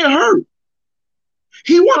 oh, that man hurt.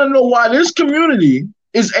 He want to know why this community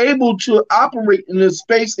is able to operate in the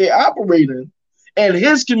space they operate in and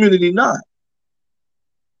his community not.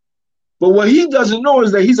 But what he doesn't know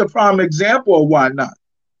is that he's a prime example of why not.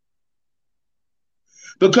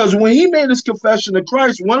 Because when he made his confession to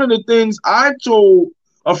Christ, one of the things I told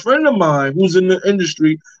a friend of mine who's in the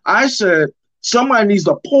industry, I said, somebody needs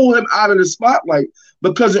to pull him out of the spotlight,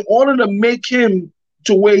 because in order to make him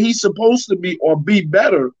to where he's supposed to be or be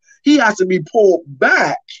better, he has to be pulled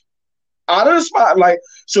back out of the spotlight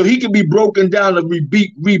so he can be broken down and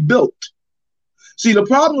rebuilt. See, the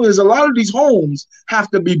problem is a lot of these homes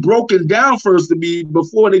have to be broken down first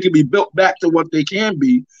before they can be built back to what they can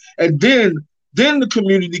be. And then the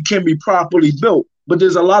community can be properly built. But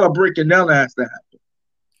there's a lot of breaking down that has to happen.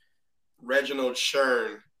 Reginald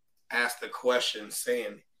Shern asked the question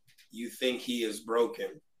saying, you think he is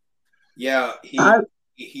broken? Yeah, he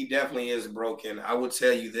definitely is broken. I will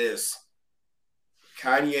tell you this.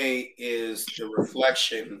 Kanye is the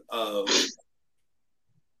reflection of...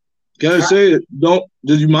 Can I say it?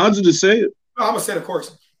 Did you mind to say it? No, I'm going to say it, of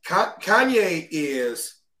course. Kanye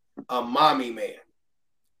is a mommy man.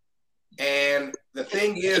 And the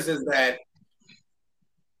thing is that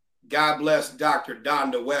God bless Dr.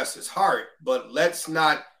 Donda West's heart, but let's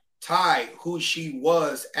not tie who she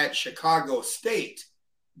was at Chicago State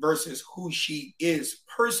versus who she is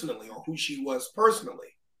personally or who she was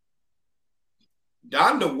personally.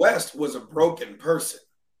 Donda West was a broken person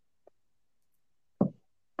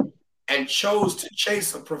and chose to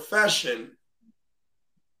chase a profession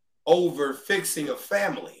over fixing a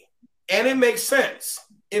family. And it makes sense.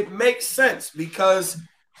 It makes sense because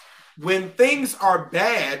when things are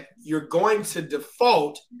bad, you're going to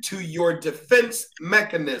default to your defense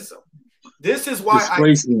mechanism. This is why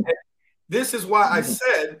I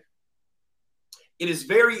said it is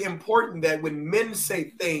very important that when men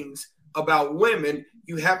say things about women,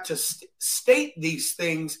 you have to state these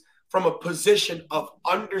things from a position of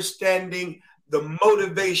understanding the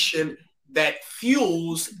motivation that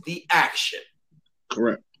fuels the action.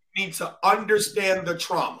 Correct. You need to understand the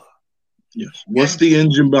trauma. Yes. What's the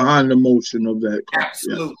engine behind the motion of that?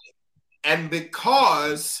 Absolutely. Yeah. And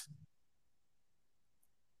because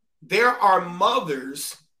there are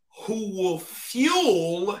mothers who will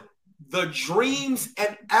fuel the dreams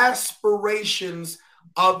and aspirations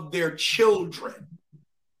of their children.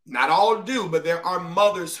 Not all do, but there are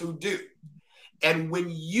mothers who do. And when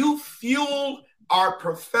you fuel our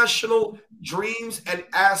professional dreams and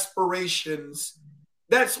aspirations,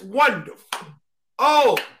 that's wonderful.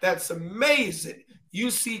 Oh, that's amazing.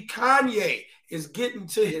 You see, Kanye is getting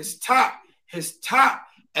to his top,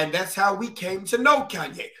 and that's how we came to know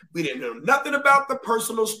Kanye. We didn't know nothing about the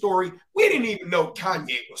personal story. We didn't even know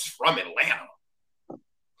Kanye was from Atlanta.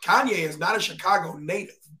 Kanye is not a Chicago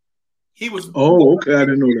native. He was. Oh, okay. I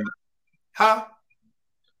didn't know that. Huh?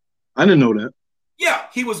 I didn't know that. Yeah,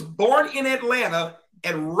 he was born in Atlanta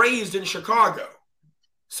and raised in Chicago.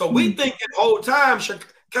 So we think the whole time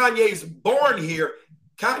Kanye's born here.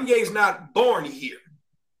 Kanye's not born here.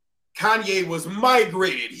 Kanye was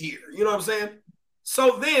migrated here. You know what I'm saying?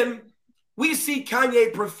 So then we see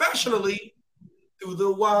Kanye professionally through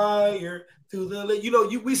the wire,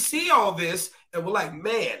 we see all this and we're like,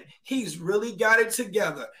 man, he's really got it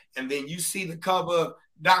together. And then you see the cover of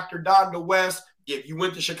Dr. Donda West. If you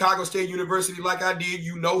went to Chicago State University like I did,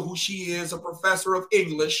 you know who she is, a professor of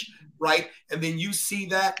English, right? And then you see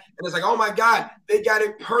that and it's like, oh my God, they got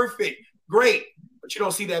it perfect. Great. But you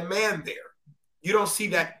don't see that man there. You don't see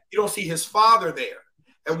that. You don't see his father there.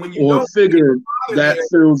 And when you or don't figure that there,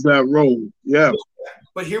 fills that role. Yeah.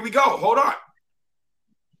 But here we go. Hold on.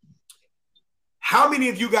 How many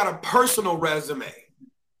of you got a personal resume?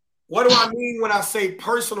 What do I mean when I say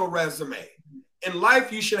personal resume? In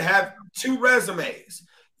life, you should have two resumes.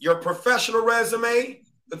 Your professional resume,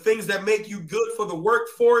 the things that make you good for the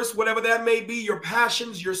workforce, whatever that may be, your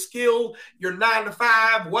passions, your skill, your 9 to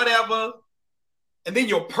 5, whatever. And then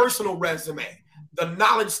your personal resume, the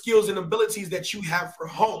knowledge, skills, and abilities that you have for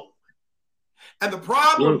home. And the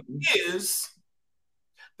problem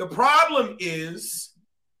is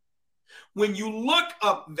when you look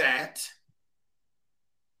up that,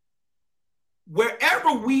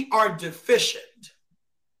 wherever we are deficient,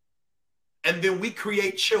 and then we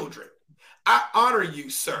create children. I honor you,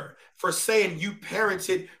 sir, for saying you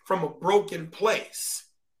parented from a broken place,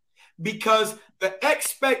 because the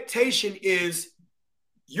expectation is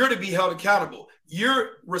you're to be held accountable.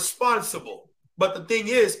 You're responsible. But the thing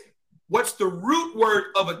is, what's the root word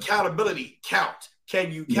of accountability? Count.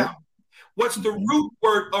 Can you count? What's the root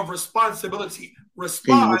word of responsibility?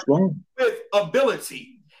 Respond with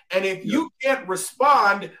ability. And if you can't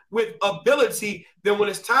respond with ability, then when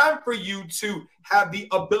it's time for you to have the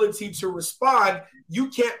ability to respond, you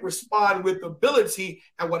can't respond with ability.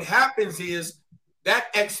 And what happens is that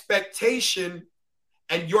expectation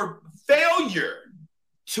and your failure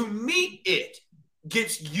to meet it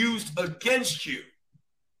gets used against you.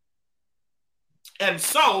 And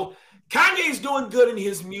so Kanye's doing good in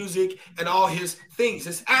his music and all his things,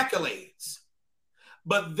 his accolades.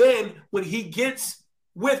 But then when he gets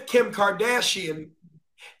with Kim Kardashian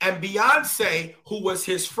and Beyonce, who was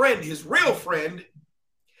his friend, his real friend,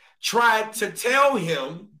 tried to tell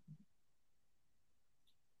him,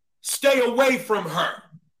 stay away from her.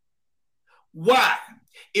 Why?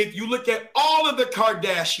 If you look at all of the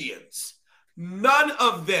Kardashians, none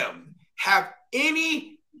of them have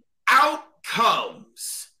any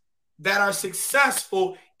outcomes that are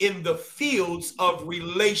successful in the fields of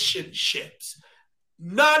relationships.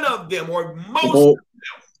 None of them, or most of them.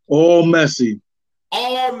 All messy.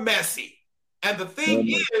 All messy. And the thing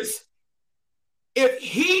is,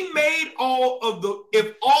 if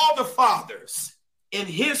all the fathers in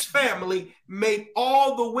his family made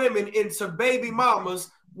all the women into baby mamas,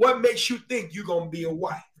 what makes you think you're going to be a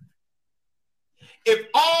wife? If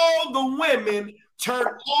all the women turn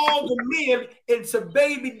all the men into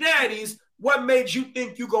baby daddies, what made you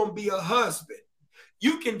think you're going to be a husband?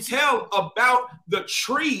 You can tell about the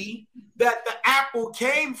tree that the apple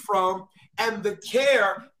came from and the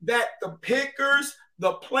care that the pickers,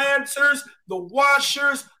 the planters, the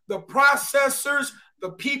washers, the processors, the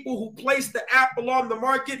people who place the apple on the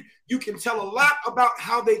market, you can tell a lot about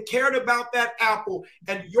how they cared about that apple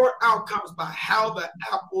and your outcomes by how the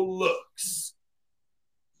apple looks.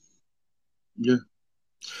 Yeah.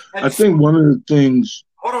 And I think one of the things.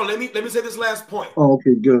 Hold on, let me say this last point. Oh,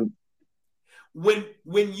 okay, good. When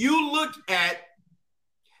you look at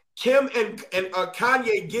Kim and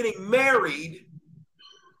Kanye getting married,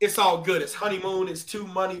 it's all good. It's honeymoon. It's two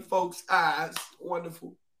money folks' eyes.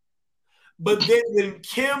 Wonderful. But then when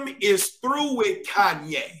Kim is through with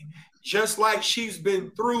Kanye, just like she's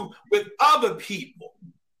been through with other people,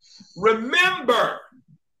 remember,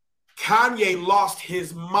 Kanye lost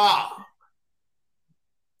his mom.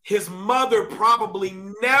 His mother probably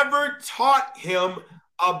never taught him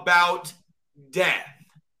about death.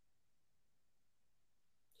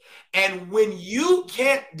 And when you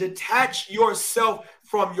can't detach yourself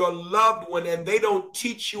from your loved one and they don't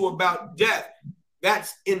teach you about death,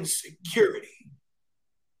 that's insecurity.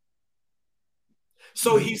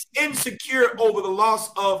 So he's insecure over the loss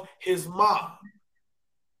of his mom.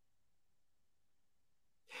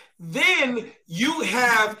 Then you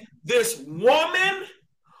have this woman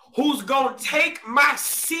who's going to take my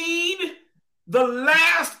seed, the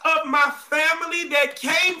last of my family that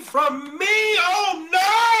came from me.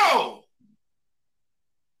 Oh,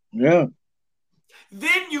 no. Yeah.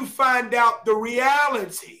 Then you find out the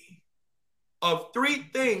reality of three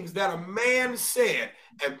things that a man said,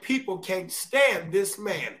 and people can't stand this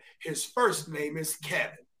man. His first name is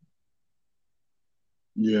Kevin.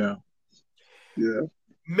 Yeah. Yeah.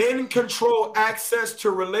 Men control access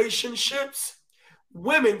to relationships.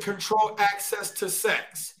 Women control access to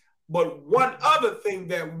sex. But one other thing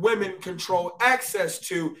that women control access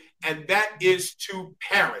to, and that is to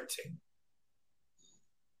parenting.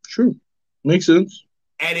 True. Makes sense.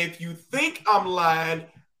 And if you think I'm lying,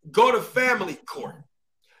 go to family court,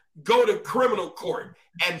 go to criminal court,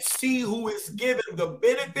 and see who is given the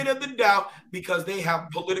benefit of the doubt because they have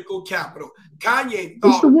political capital. Kanye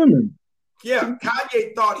thought, it's the women. Yeah,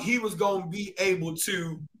 Kanye thought he was going to be able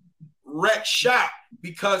to wreck shop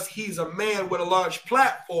because he's a man with a large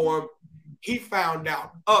platform. He found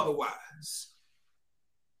out otherwise.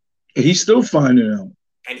 He's still finding out.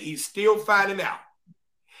 And he's still finding out.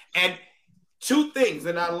 And two things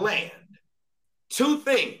in our land. Two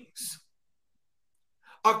things.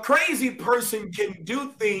 A crazy person can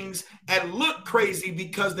do things and look crazy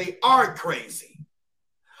because they are crazy.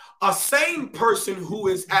 A sane person who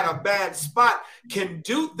is at a bad spot can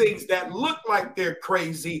do things that look like they're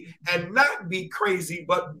crazy and not be crazy,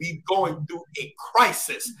 but be going through a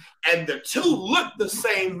crisis. And the two look the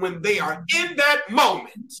same when they are in that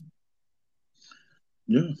moment.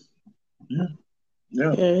 Yeah. Yeah.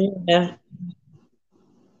 Yeah. Yeah.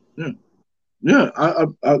 Yeah. Yeah.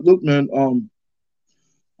 I look, man,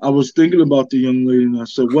 I was thinking about the young lady and I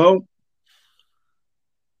said, well,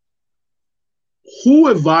 who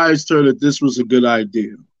advised her that this was a good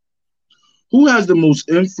idea? Who has the most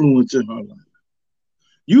influence in her life?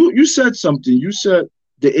 You said something. You said,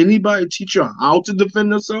 did anybody teach her how to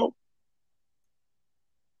defend herself?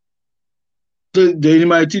 Did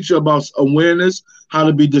anybody teach her about awareness, how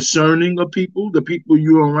to be discerning of people, the people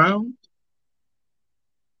you're around?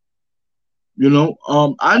 You know,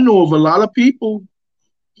 I know of a lot of people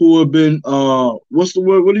who have been, what's the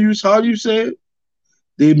word? How do you say it?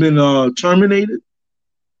 They've been terminated.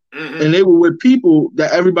 Mm-hmm. And they were with people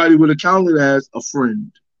that everybody would have counted as a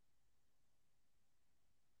friend.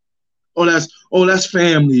 Oh, that's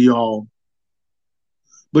family, y'all.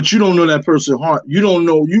 But you don't know that person's heart. You don't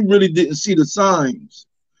know. You really didn't see the signs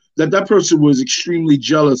that person was extremely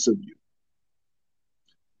jealous of you,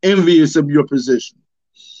 envious of your position.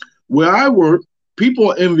 Where I work,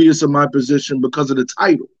 people are envious of my position because of the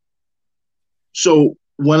title. So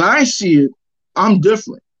when I see it, I'm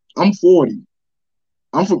different. I'm 40.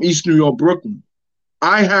 I'm from East New York, Brooklyn.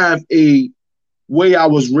 I have a way I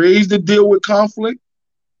was raised to deal with conflict,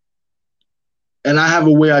 and I have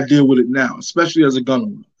a way I deal with it now, especially as a gun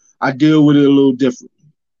owner. I deal with it a little differently.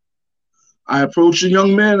 I approach a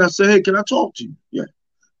young man, I say, hey, can I talk to you? Yeah.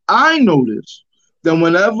 I notice that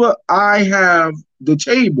whenever I have the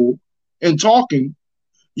table and talking,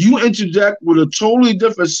 you interject with a totally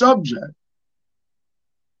different subject.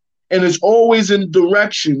 And it's always in the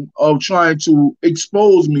direction of trying to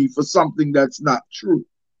expose me for something that's not true.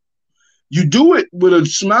 You do it with a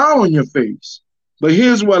smile on your face, but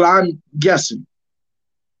here's what I'm guessing.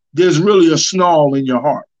 There's really a snarl in your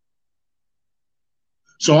heart.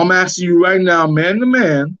 So I'm asking you right now, man to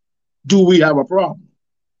man, do we have a problem?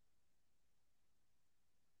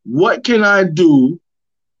 What can I do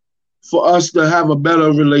for us to have a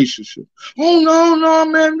better relationship? Oh, no,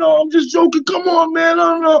 man, no, I'm just joking. Come on, man,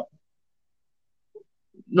 no.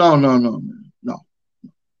 No, man, no.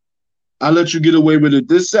 I let you get away with it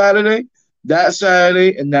this Saturday, that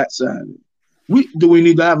Saturday, and that Saturday. Do we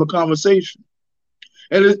need to have a conversation?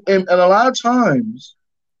 And a lot of times,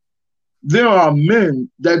 there are men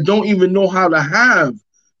that don't even know how to have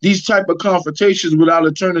these type of confrontations without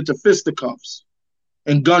it turning to fisticuffs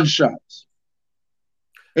and gunshots.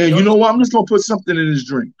 And you know what? I'm just going to put something in his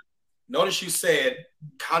drink. Notice you said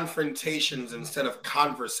confrontations instead of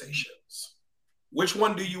conversations. Which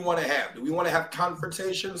one do you want to have? Do we want to have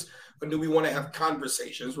confrontations or do we want to have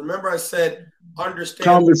conversations? Remember I said understand.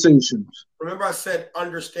 Conversations. Remember I said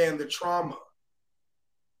understand the trauma.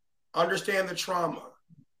 Understand the trauma.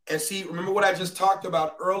 And see, remember what I just talked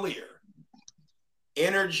about earlier.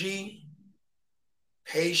 Energy,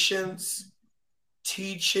 patience,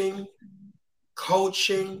 teaching,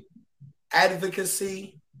 coaching,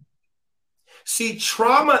 advocacy. See,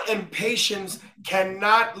 trauma and patience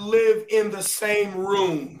cannot live in the same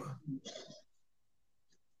room.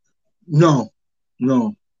 No.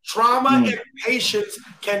 Trauma and patience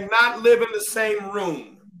cannot live in the same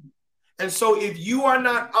room. And so if you are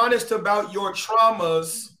not honest about your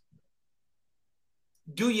traumas,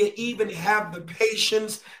 do you even have the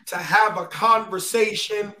patience to have a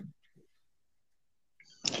conversation?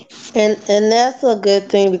 And that's a good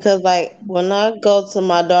thing because like when I go to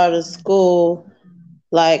my daughter's school,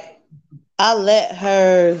 like I let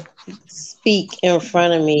her speak in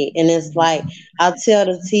front of me, and it's like I tell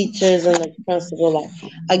the teachers and the principal, like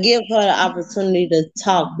I give her the opportunity to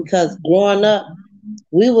talk because growing up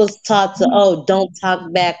we was taught to, don't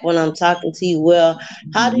talk back when I'm talking to you. Well,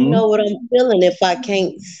 how do you know what I'm feeling if I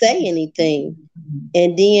can't say anything?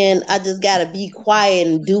 And then I just got to be quiet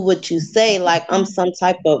and do what you say, like I'm some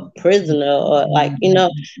type of prisoner or like,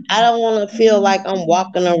 I don't want to feel like I'm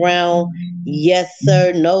walking around, yes,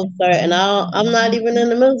 sir, no, sir. And I'm not even in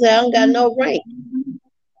the military. I don't got no rank.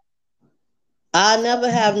 I never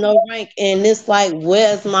have no rank, and it's like,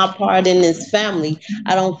 where's my part in this family?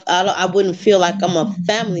 I wouldn't feel like I'm a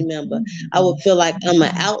family member. I would feel like I'm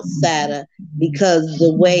an outsider because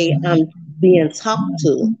the way I'm being talked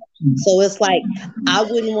to. So it's like I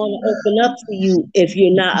wouldn't want to open up to you if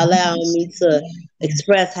you're not allowing me to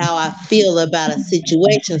express how I feel about a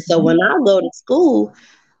situation. So when I go to school,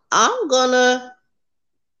 I'm gonna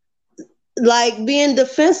like be in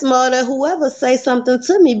defense mode of whoever say something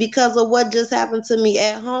to me because of what just happened to me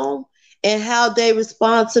at home and how they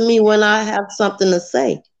respond to me when I have something to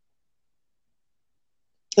say.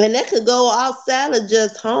 And that could go outside of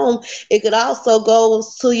just home. It could also go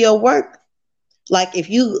to your work. Like if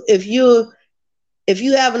you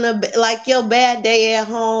having like your bad day at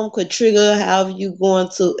home could trigger how you going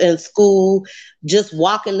to in school, just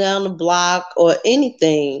walking down the block or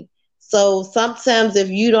anything. So sometimes if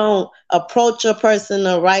you don't approach a person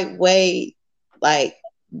the right way, like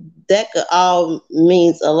that could all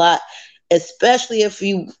means a lot. Especially if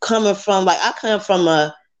you coming from like I come from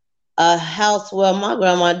a house where my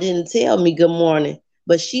grandma didn't tell me good morning,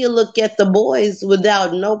 but she'll look at the boys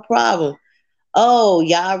without no problem. Oh,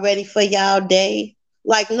 y'all ready for y'all day?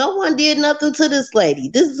 Like no one did nothing to this lady.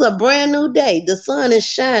 This is a brand new day. The sun is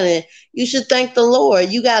shining. You should thank the Lord.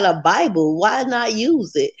 You got a Bible. Why not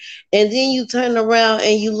use it? And then you turn around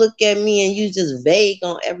and you look at me and you just vague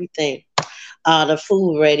on everything. The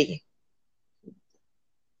food ready.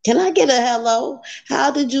 Can I get a hello?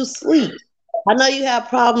 How did you sleep? I know you have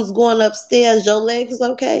problems going upstairs. Your legs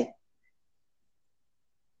okay?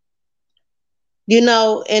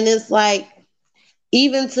 And it's like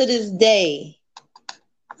even to this day,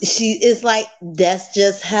 she it's like that's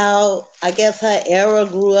just how I guess her era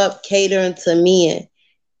grew up catering to men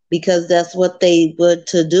because that's what they were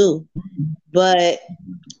to do. But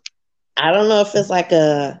I don't know if it's like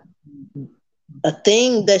a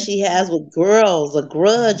thing that she has with girls, a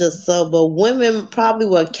grudge or so, but women probably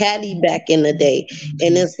were catty back in the day.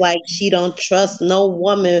 And it's like she don't trust no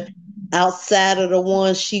woman outside of the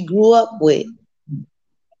one she grew up with.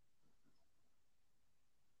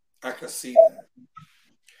 I can see that.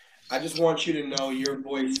 I just want you to know your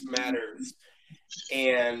voice matters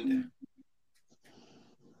and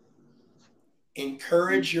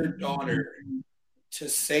encourage your daughter to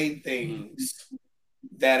say things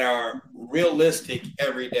that are realistic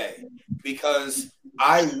every day because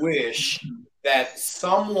I wish that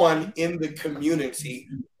someone in the community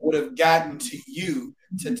would have gotten to you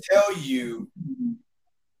to tell you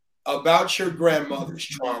about your grandmother's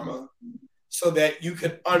trauma so that you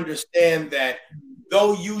could understand that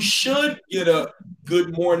though you should get a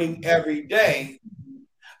good morning every day,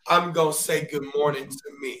 I'm going to say good morning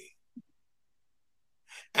to me.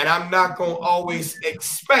 And I'm not going to always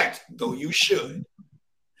expect, though you should,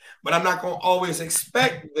 but I'm not going to always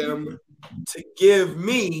expect them to give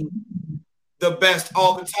me the best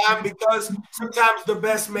all the time because sometimes the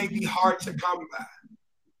best may be hard to come by.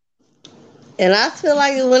 And I feel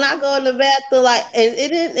like when I go in the bathroom, like, and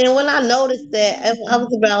it is, and when I noticed that, I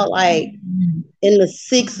was about like in the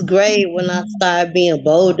sixth grade when I started being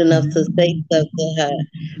bold enough to say stuff to her.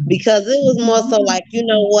 Because it was more so like, you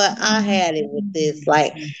know what, I had it with this.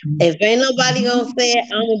 Like, if ain't nobody gonna say it,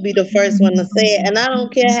 I'm gonna be the first one to say it. And I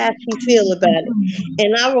don't care how she feel about it.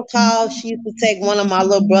 And I recall she used to take one of my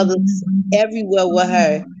little brothers everywhere with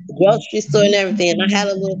her, grocery store and everything. And I had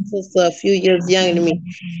a little sister a few years younger than me.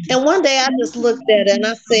 And one day I just looked at her and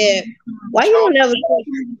I said, why you don't never take,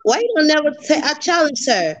 why you don't never take, I challenged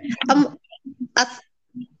her. I,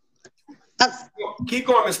 I, Keep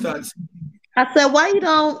going, Miss Studs. I said, why you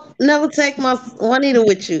don't never take my Juanita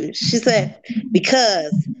with you? She said,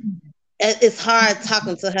 because it's hard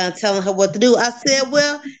talking to her and telling her what to do. I said,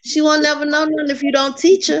 well, she won't never know nothing if you don't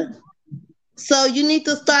teach her. So you need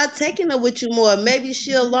to start taking her with you more. Maybe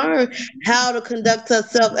she'll learn how to conduct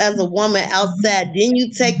herself as a woman outside. Didn't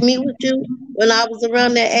you take me with you when I was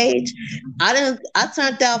around that age? I didn't. I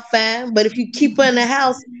turned out fine. But if you keep her in the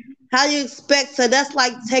house, how you expect her? That's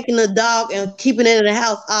like taking a dog and keeping it in the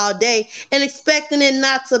house all day and expecting it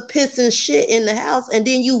not to piss and shit in the house, and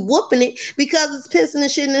then you whooping it because it's pissing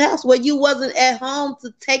and shit in the house where you wasn't at home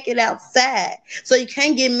to take it outside. So you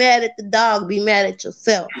can't get mad at the dog. Be mad at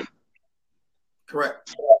yourself.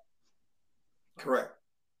 Correct. Correct.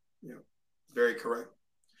 Yeah, very correct.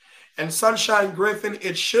 And Sunshine Griffin,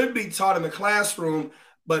 it should be taught in the classroom,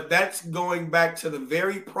 but that's going back to the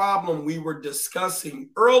very problem we were discussing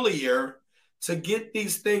earlier. To get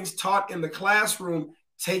these things taught in the classroom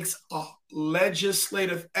takes a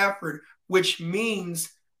legislative effort, which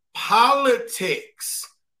means politics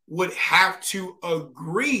would have to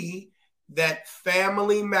agree that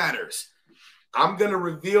family matters. I'm going to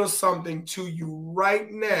reveal something to you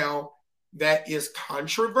right now that is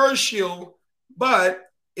controversial, but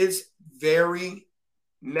it's very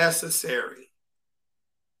necessary.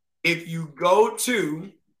 If you go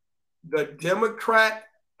to the Democrat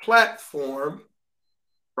platform,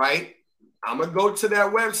 right? I'm going to go to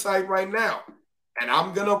that website right now and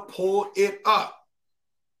I'm going to pull it up,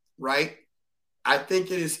 right? I think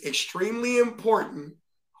it is extremely important.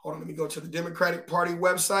 Hold on, let me go to the Democratic Party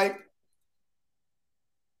website.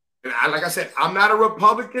 And like I said, I'm not a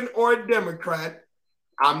Republican or a Democrat.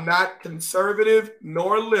 I'm not conservative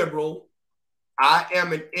nor liberal. I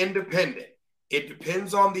am an independent. It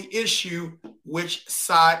depends on the issue which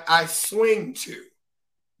side I swing to.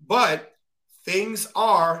 But things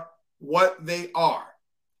are what they are.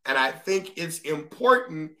 And I think it's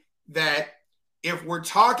important that if we're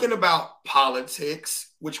talking about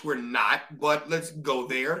politics, which we're not, but let's go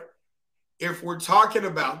there. If we're talking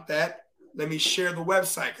about that, let me share the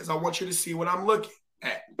website because I want you to see what I'm looking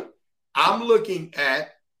at. I'm looking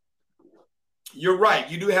at, you're right,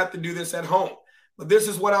 you do have to do this at home, but this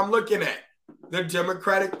is what I'm looking at. The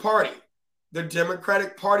Democratic Party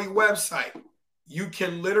website. You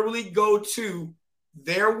can literally go to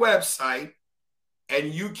their website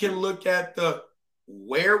and you can look at the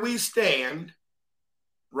where we stand,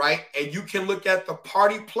 right? And you can look at the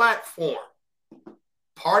party platform.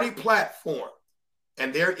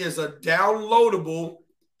 And there is a downloadable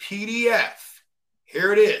PDF.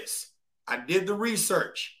 Here it is. I did the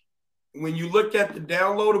research. When you look at the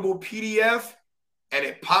downloadable PDF and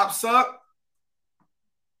it pops up,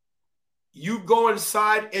 you go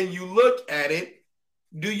inside and you look at it.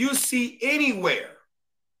 Do you see anywhere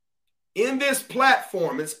in this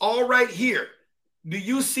platform, it's all right here, do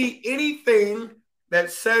you see anything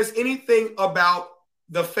that says anything about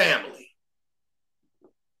the family?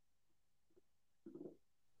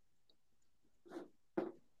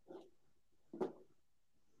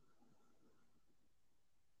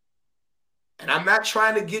 And I'm not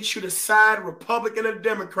trying to get you to side Republican or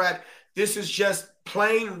Democrat. This is just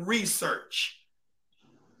plain research.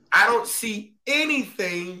 I don't see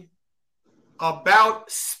anything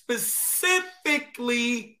about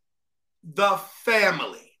specifically the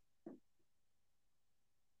family.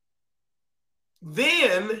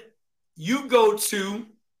 Then you go to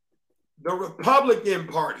the Republican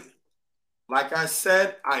Party. Like I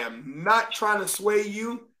said, I am not trying to sway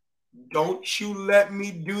you. Don't you let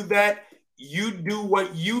me do that. You do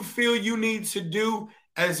what you feel you need to do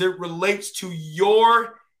as it relates to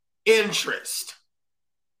your interest.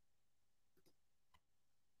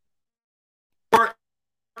 Your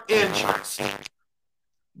interest.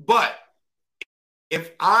 But if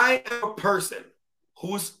I am a person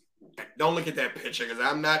who's, don't look at that picture because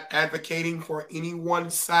I'm not advocating for any one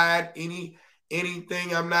side,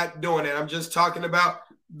 anything. I'm not doing it. I'm just talking about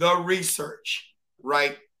the research,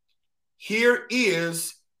 right? Here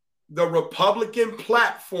is the Republican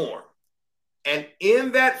platform. And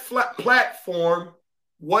in that platform,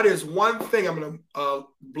 what is one thing? I'm going to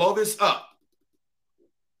blow this up.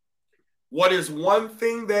 What is one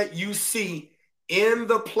thing that you see in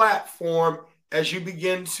the platform as you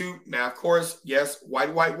begin to, now, of course, yes, white.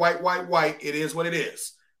 It is what it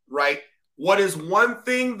is, right? What is one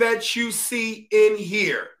thing that you see in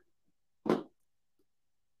here?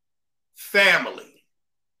 Family.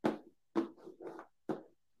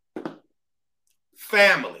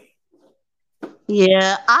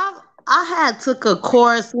 Yeah, I had took a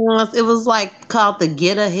course once. It was like called the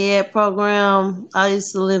Get Ahead program. I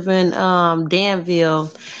used to live in Danville,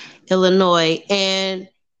 Illinois, and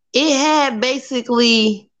it had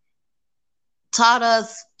basically taught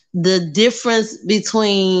us the difference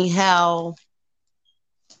between how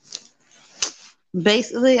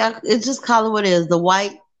basically it's just call it what it is, the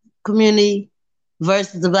white community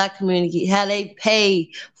versus the black community, how they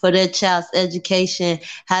pay for their child's education,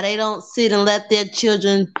 how they don't sit and let their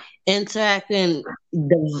children interact in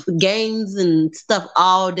the games and stuff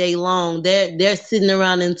all day long. They're sitting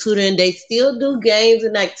around and tutoring. They still do games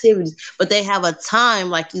and activities, but they have a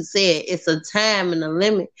time, like you said, it's a time and a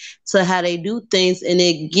limit to how they do things, and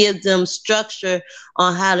it gives them structure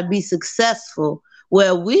on how to be successful.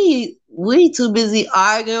 Well, we too busy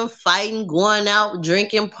arguing, fighting, going out,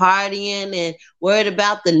 drinking, partying, and worried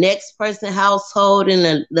about the next person's household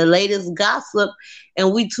and the latest gossip,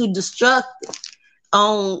 and we too distracted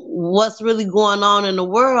on what's really going on in the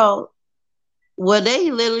world. Well, they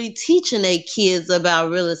literally teaching their kids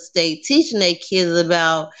about real estate, teaching their kids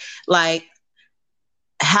about like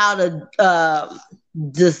how to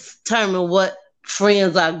determine what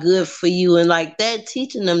friends are good for you, and like they're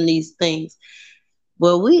teaching them these things.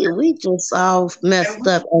 Well, we just all messed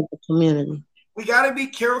up as a community. we got to be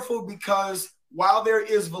careful because while there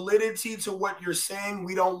is validity to what you're saying,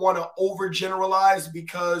 we don't want to overgeneralize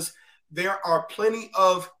because there are plenty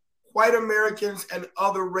of white Americans and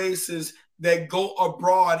other races that go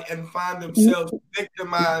abroad and find themselves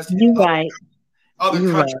victimized in other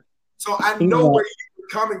countries. Right. So I know where you're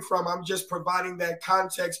coming from. I'm just providing that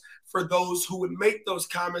context for those who would make those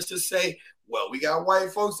comments to say, well, we got white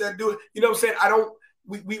folks that do it. You know what I'm saying?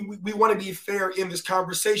 We want to be fair in this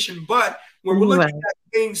conversation, but when we're looking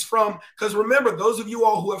at things from, because remember, those of you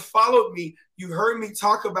all who have followed me, you heard me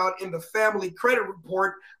talk about in the family credit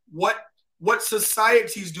report, what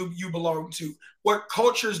societies do you belong to? What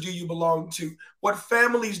cultures do you belong to? What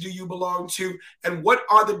families do you belong to? And what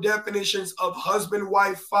are the definitions of husband,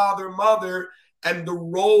 wife, father, mother, and the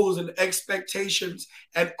roles and expectations?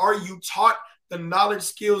 And are you taught the knowledge,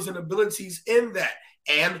 skills, and abilities in that?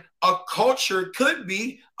 And a culture could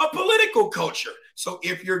be a political culture. So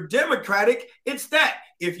if you're Democratic, it's that.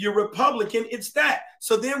 If you're Republican, it's that.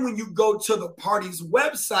 So then when you go to the party's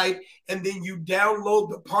website and then you download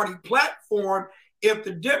the party platform, if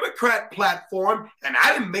the Democrat platform, and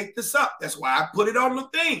I didn't make this up, that's why I put it on the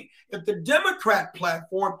thing. If the Democrat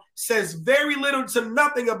platform says very little to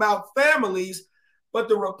nothing about families, but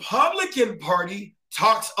the Republican Party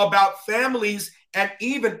talks about families, and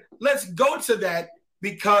even, let's go to that,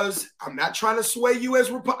 because I'm not trying to sway you as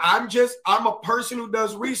I'm a person who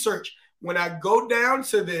does research. When I go down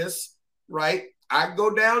to this, right? I go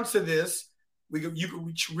down to this. You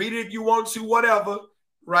can read it if you want to, whatever,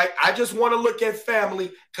 right? I just want to look at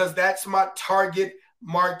family because that's my target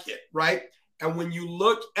market, right? And when you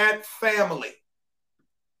look at family,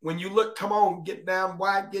 come on, get down.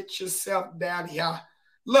 Why get yourself down here?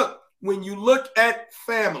 Look, when you look at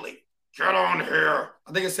family, get on here.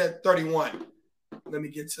 I think it said 31. Let me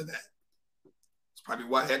get to that. It's probably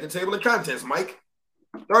why I had the table of contents, Mike.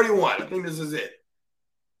 31. I think this is it.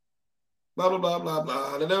 Blah, blah, blah, blah,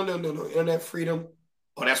 blah. No. Internet freedom.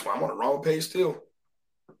 Oh, that's why I'm on the wrong page still.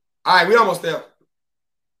 All right, we almost there.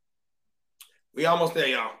 We almost there,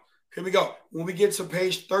 y'all. Here we go. When we get to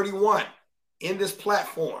page 31 in this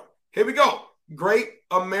platform, here we go. Great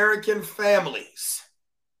American families.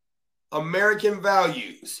 American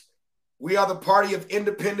values. We are the party of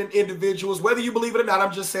independent individuals. Whether you believe it or not,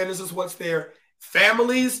 I'm just saying this is what's there.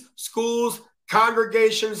 Families, schools,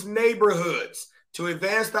 congregations, neighborhoods to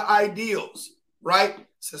advance the ideals, right?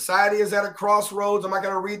 Society is at a crossroads. I'm not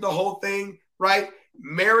going to read the whole thing, right?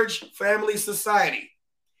 Marriage, family, society.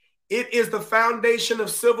 It is the foundation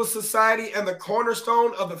of civil society and the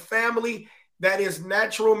cornerstone of the family that is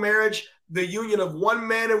natural marriage, the union of one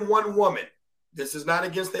man and one woman. This is not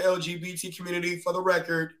against the LGBT community, for the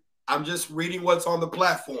record. I'm just reading what's on the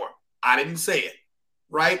platform. I didn't say it,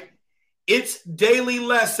 right? It's daily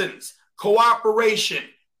lessons, cooperation,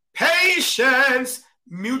 patience,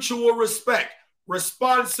 mutual respect,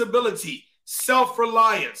 responsibility,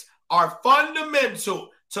 self-reliance are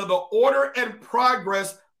fundamental to the order and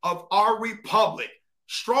progress of our republic.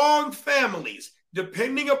 Strong families,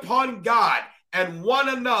 depending upon God and one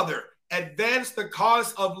another, advance the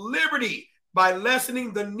cause of liberty by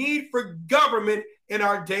lessening the need for government in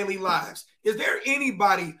our daily lives. Is there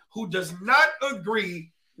anybody who does not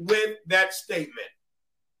agree with that statement?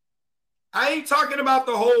 I ain't talking about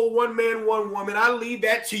the whole one man, one woman. I leave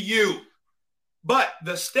that to you. But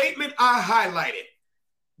the statement I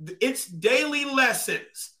highlighted, it's daily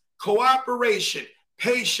lessons, cooperation,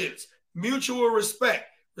 patience, mutual respect,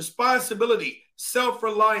 responsibility,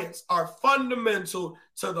 self-reliance are fundamental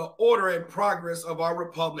to the order and progress of our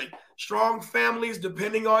republic. Strong families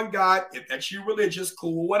depending on God, if that's you religious,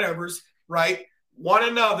 cool, whatever's, right? One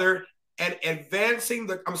another, and advance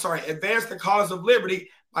the cause of liberty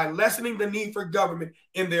by lessening the need for government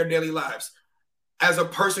in their daily lives. As a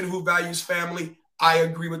person who values family, I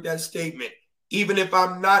agree with that statement. Even if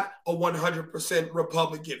I'm not a 100%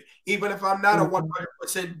 Republican, even if I'm not a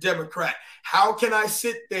 100% Democrat, how can I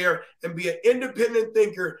sit there and be an independent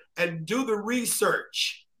thinker and do the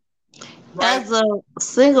research? Right? As a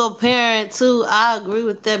single parent too, I agree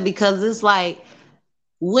with that, because it's like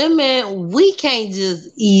women, we can't just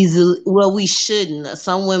easily, well, we shouldn't.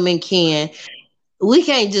 Some women can. We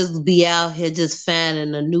can't just be out here just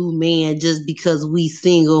finding a new man just because we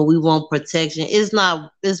single, we want protection. It's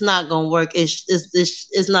not gonna work.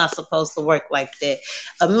 It's not supposed to work like that.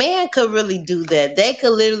 A man could really do that. They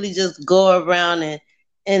could literally just go around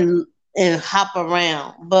and hop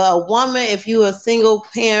around. But a woman, if you're a single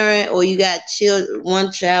parent or you got children,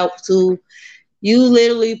 one child, two, you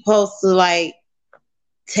literally supposed to like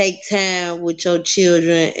take time with your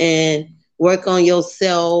children and work on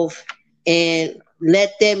yourself and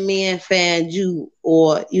let that man find you,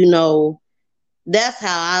 or That's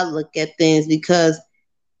how I look at things because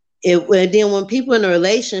then when people in a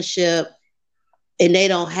relationship and they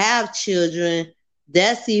don't have children,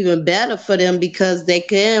 that's even better for them because they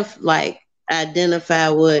can like identify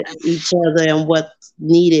with each other and what's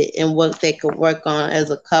needed and what they could work on as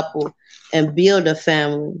a couple and build a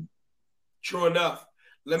family. True enough.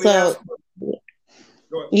 Let me ask.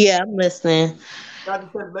 Yeah, I'm listening.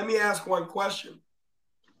 Let me ask one question.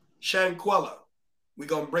 Shanquella, we're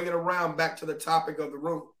going to bring it around back to the topic of the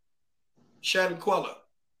room. Shanquella,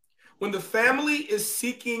 when the family is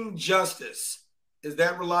seeking justice, is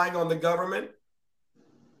that relying on the government?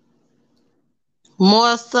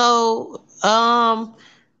 More so, I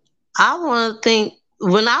want to think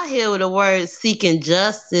when I hear the word seeking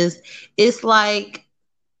justice, it's like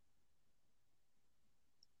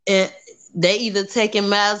they either taking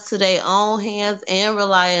matters to their own hands and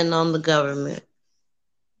relying on the government.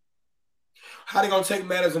 How they gonna take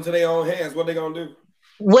matters into their own hands? What they gonna do?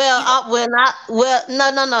 No.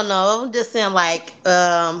 I'm just saying, like,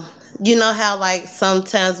 you know how like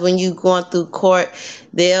sometimes when you going through court,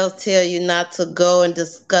 they'll tell you not to go and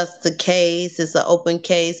discuss the case. It's an open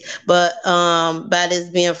case, but by this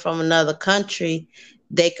being from another country,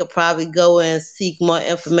 they could probably go and seek more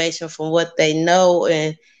information from what they know,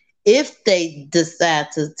 and if they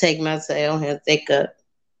decide to take matters to their own hands, they could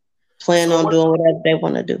plan on doing whatever they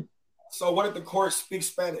want to do. So what if the court speaks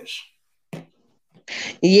Spanish?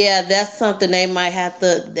 Yeah, that's something they might have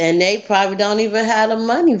to, and they probably don't even have the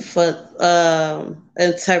money for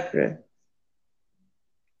interpreter.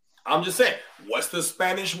 I'm just saying, what's the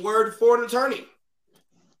Spanish word for an attorney?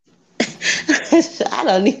 I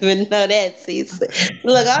don't even know that. See,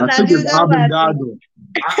 look, I'm not even abogado.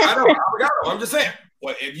 I know abogado. I'm just saying.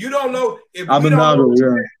 Well, if you don't know, if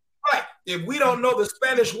we don't know the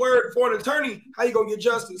Spanish word for an attorney, how you gonna get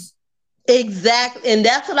justice? Exactly, and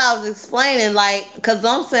that's what I was explaining. Like, because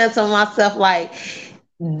I'm saying to myself, like,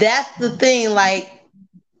 that's the thing. Like,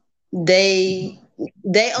 they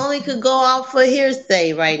only could go off for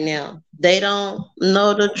hearsay right now. They don't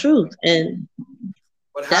know the truth, and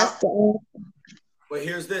that's the. But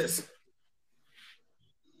here's this.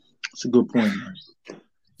 That's a good point.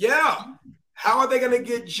 Yeah. How are they going to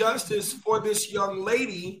get justice for this young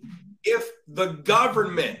lady if the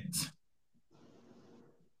government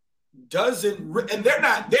doesn't, and they're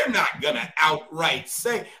not going to outright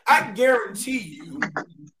say, I guarantee you,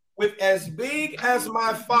 with as big as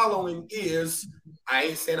my following is, I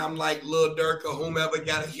ain't saying I'm like Lil Durk or whomever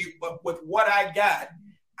got a huge, but with what I got,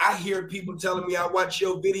 I hear people telling me I watch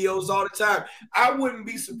your videos all the time. I wouldn't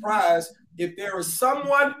be surprised if there is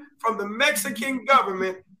someone from the Mexican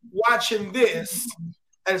government watching this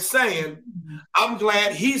and saying, I'm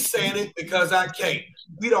glad he's saying it because I can't.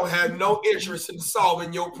 We don't have no interest in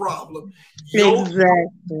solving your problem. Your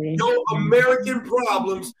American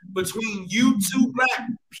problems between you two black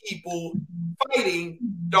people fighting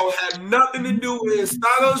don't have nothing to do with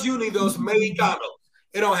Estados Unidos, Mexicanos.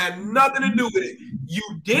 It don't have nothing to do with it. You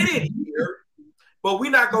did it here, but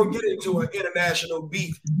we're not going to get into an international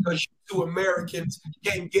beef because you two Americans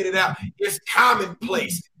can't get it out. It's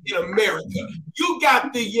commonplace in America. You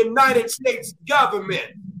got the United States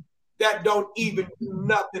government that don't even do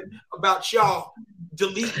nothing about y'all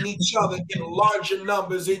deleting each other in larger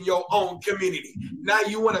numbers in your own community. Now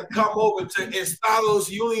you want to come over to Estados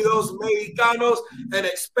Unidos, Mexicanos, and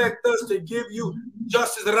expect us to give you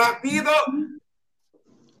justice rapido?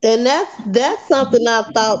 And that's something I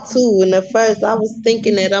thought too. And at first I was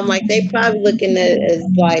thinking that I'm like, they probably looking at it as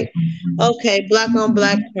like, okay, black on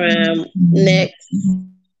black crime next.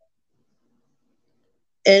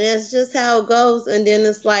 And it's just how it goes. And then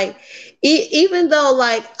it's like, even though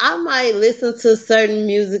like I might listen to certain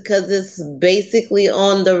music because it's basically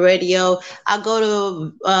on the radio, I go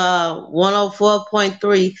to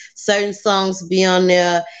 104.3, certain songs be on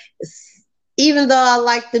there. Even though I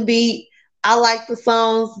like the beat, I like the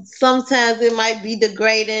songs, sometimes it might be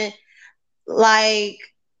degrading. Like,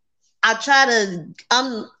 I'm trying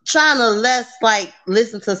to less like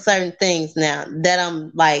listen to certain things now that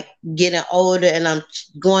I'm like getting older and I'm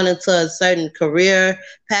going into a certain career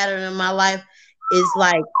pattern in my life. It's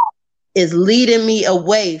like it's leading me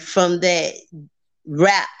away from that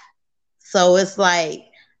rap. So it's like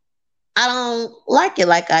I don't like it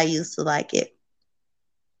like I used to like it.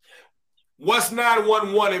 What's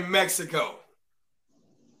 911 in Mexico?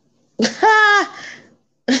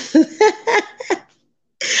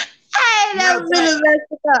 I ain't never been to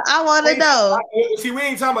Mexico. I want to know. See, we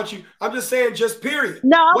ain't talking about you. I'm just saying, just period.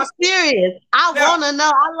 No, I'm serious. I want to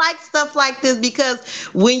know. I like stuff like this because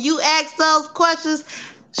when you ask those questions,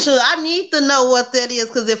 Sure, I need to know what that is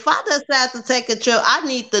because if I decide to take a trip, I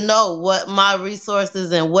need to know what my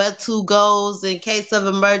resources and where to goes in case of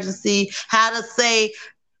emergency. How to say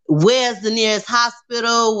where's the nearest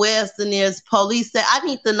hospital, where's the nearest police station. I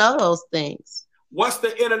need to know those things. What's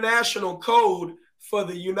the international code for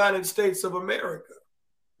the United States of America?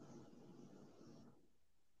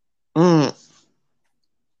 01.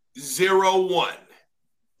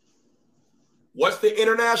 What's the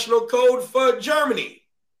international code for Germany?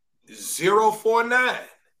 049.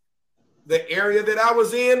 The area that I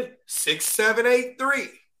was in, 6783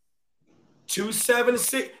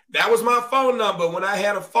 276. That was my phone number when I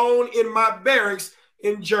had a phone in my barracks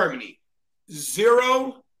in Germany. You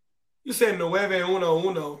said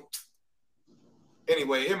 911.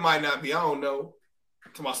 Anyway, it might not be. I don't know.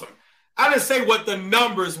 I didn't say what the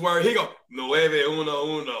numbers were. He go,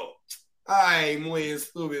 911. Ay, muy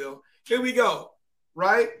estúpido. Here we go.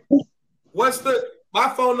 Right? My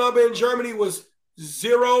phone number in Germany was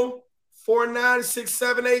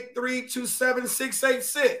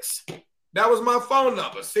 0496783276686. That was my phone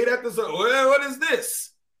number. See that? What is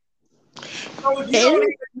this? So if you don't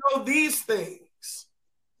even know these things,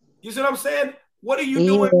 you see what I'm saying? What are you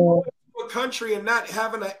doing in a country and not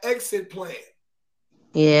having an exit plan?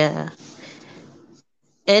 Yeah.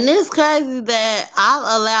 And it's crazy that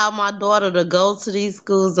I allow my daughter to go to these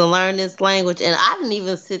schools and learn this language, and I didn't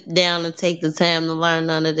even sit down and take the time to learn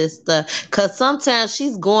none of this stuff. Because sometimes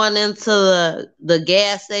she's going into the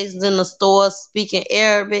gas stations in the stores speaking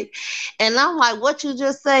Arabic, and I'm like, "What you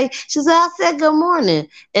just say?" She said, "I said good morning,"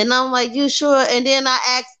 and I'm like, "You sure?" And then I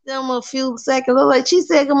asked them a few seconds. I'm like, "She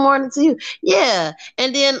said good morning to you." Yeah,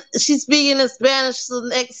 and then she's speaking in Spanish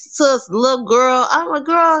next to this little girl. I'm like,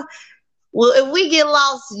 "Girl. Well, if we get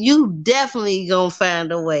lost, you definitely gonna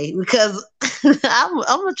find a way because I'm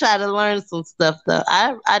gonna try to learn some stuff though.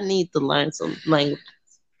 I need to learn some language.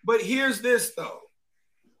 But here's this though,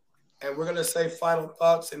 and we're gonna say final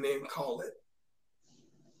thoughts and then call it.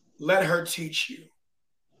 Let her teach you.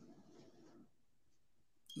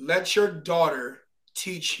 Let your daughter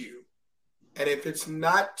teach you. And if it's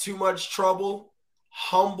not too much trouble,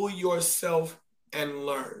 humble yourself and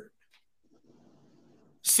learn.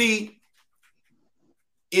 See,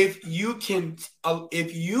 if you can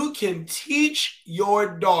teach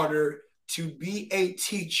your daughter to be a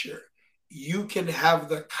teacher, you can have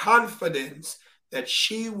the confidence that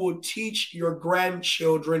she will teach your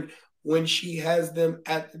grandchildren when she has them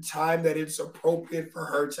at the time that it's appropriate for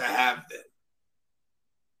her to have them.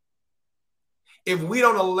 If we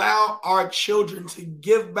don't allow our children to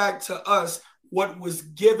give back to us what was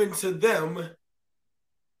given to them,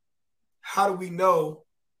 how do we know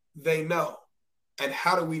they know? And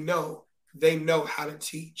how do we know they know how to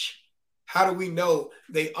teach? How do we know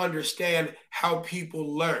they understand how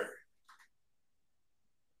people learn?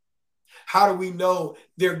 How do we know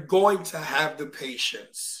they're going to have the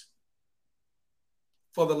patience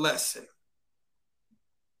for the lesson?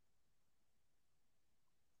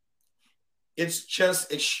 It's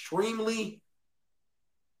just extremely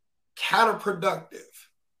counterproductive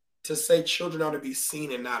to say children ought to be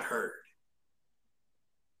seen and not heard.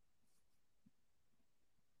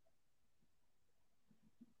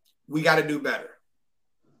 We got to do better.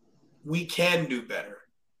 We can do better.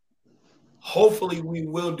 Hopefully we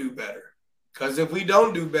will do better. Because if we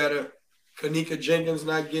don't do better, Kanika Jenkins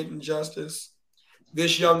not getting justice.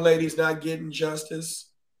 This young lady's not getting justice.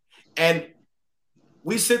 And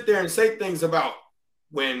we sit there and say things about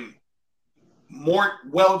when more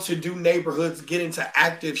well-to-do neighborhoods get into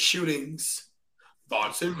active shootings,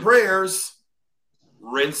 thoughts and prayers,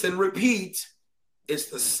 rinse and repeat. It's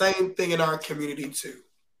the same thing in our community too.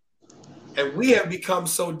 And we have become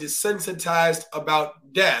so desensitized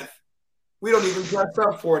about death, we don't even dress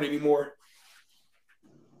up for it anymore.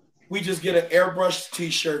 We just get an airbrushed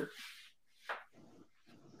t-shirt.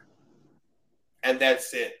 And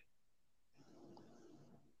that's it.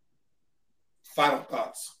 Final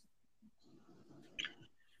thoughts.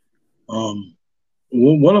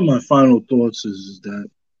 One of my final thoughts is that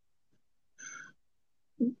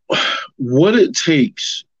what it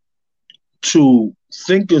takes to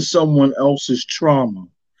think of someone else's trauma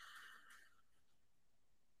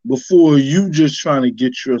before you just trying to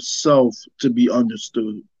get yourself to be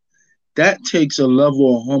understood. That takes a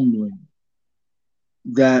level of humbling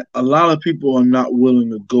that a lot of people are not willing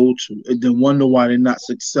to go to and then wonder why they're not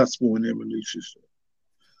successful in their relationship.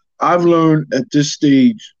 I've learned at this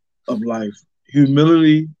stage of life,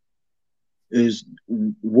 humility is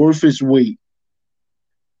worth its weight.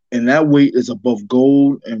 And that weight is above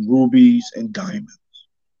gold and rubies and diamonds.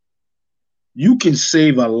 You can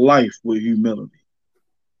save a life with humility.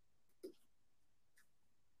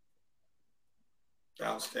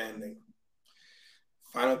 Outstanding.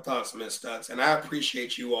 Final thoughts, Miss Stutz. And I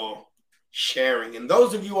appreciate you all sharing. And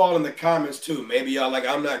those of you all in the comments too. Maybe y'all like,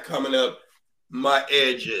 I'm not coming up my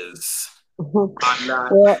edges. I'm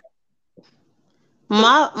not. Well,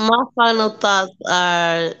 my final thoughts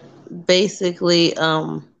are basically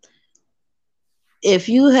if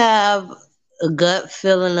you have a gut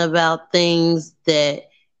feeling about things that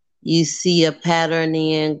you see a pattern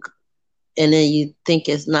in and then you think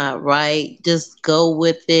it's not right, just go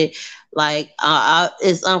with it. Like,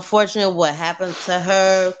 it's unfortunate what happened to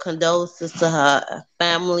her. Condolences to her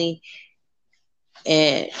family.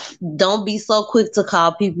 And don't be so quick to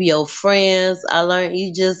call people your friends. I learned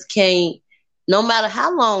you just can't, no matter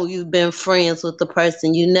how long you've been friends with the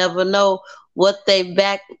person, you never know what they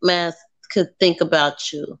backmask could think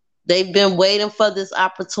about you. They've been waiting for this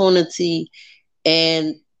opportunity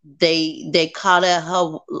and they caught at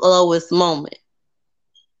her lowest moment.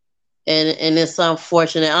 And it's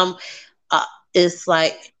unfortunate. It's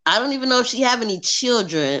like I don't even know if she have any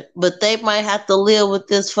children, but they might have to live with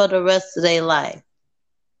this for the rest of their life.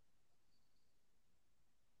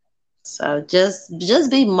 So just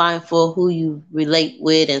be mindful who you relate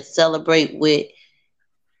with and celebrate with,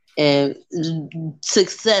 and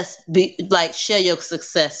success be like share your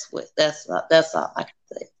success with. That's all I can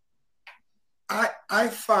say. I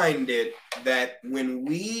find it that when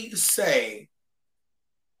we say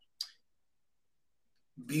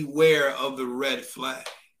beware of the red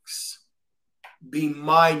flags, be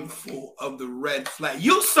mindful of the red flag.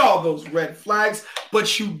 You saw those red flags,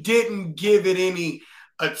 but you didn't give it any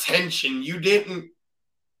attention. You didn't.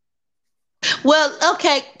 Well,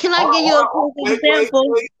 okay. Can I give you a quick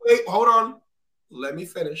example? Wait. Hold on. Let me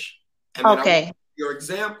finish. And then Okay. I want your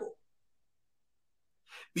example.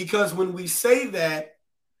 Because when we say that,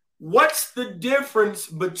 what's the difference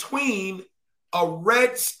between a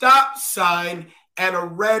red stop sign and a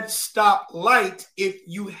red stop light if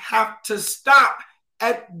you have to stop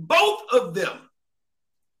at both of them?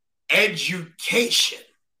 Education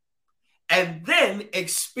and then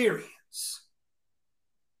experience.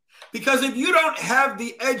 Because if you don't have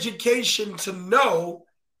the education to know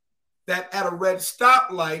that at a red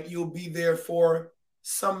stoplight you'll be there for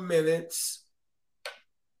some minutes,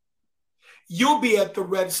 you'll be at the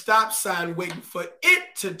red stop sign waiting for it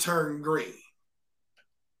to turn green.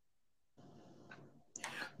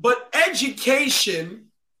 But education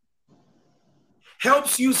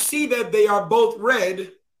helps you see that they are both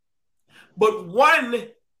red, but one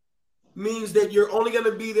means that you're only going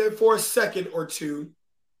to be there for a second or two.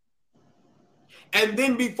 And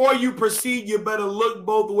then before you proceed, you better look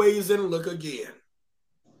both ways and look again.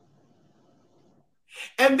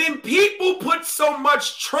 And then people put so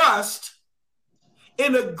much trust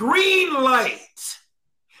in a green light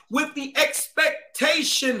with the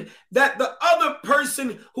expectation that the other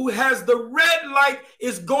person who has the red light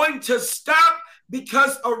is going to stop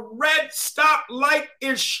because a red stop light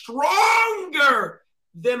is stronger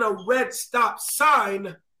than a red stop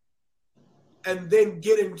sign, and then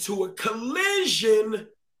get into a collision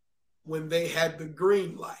when they had the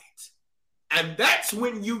green light. And that's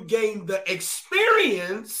when you gain the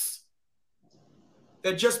experience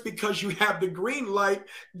that just because you have the green light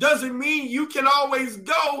doesn't mean you can always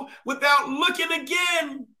go without looking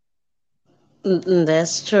again.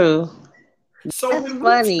 That's true. So that's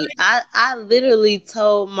funny. I literally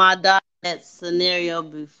told my daughter that scenario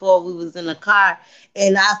before we was in the car,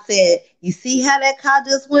 and I said, "You see how that car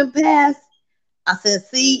just went past?" I said,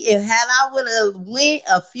 "See, if had I would have went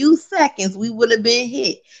a few seconds, we would have been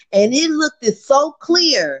hit." And it looked so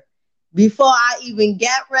clear before I even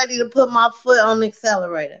got ready to put my foot on the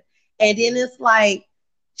accelerator. And then it's like,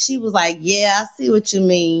 she was like, "Yeah, I see what you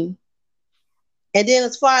mean." And then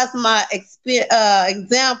as far as my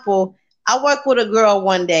example, I worked with a girl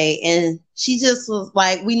one day, and she just was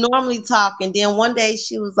like, we normally talk, and then one day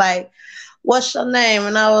she was like, "What's your name?"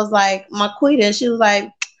 And I was like, "Marquita." And she was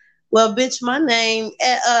like, "Well, bitch, my name."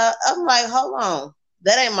 I'm like, "Hold on,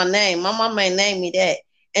 that ain't my name. My mama ain't named me that."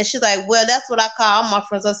 And she's like, "Well, that's what I call all my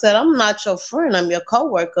friends." I said, "I'm not your friend. I'm your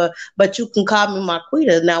coworker, but you can call me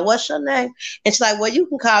Marquita. Now, what's your name?" And she's like, "Well, you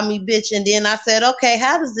can call me bitch." And then I said, "Okay,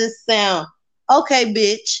 how does this sound?" "Okay,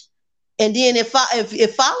 bitch." And then if I was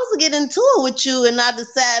to get into it with you and I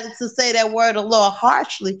decided to say that word a little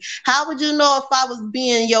harshly, how would you know if I was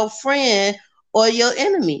being your friend or your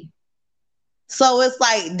enemy? So it's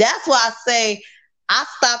like, that's why I say I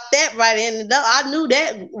stopped that right in the door. I knew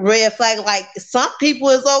that red flag. Like, some people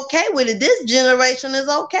is okay with it. This generation is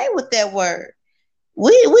okay with that word.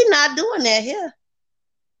 We not doing that here.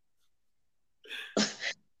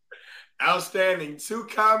 Outstanding. Two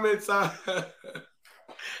comments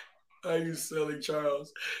Are you silly,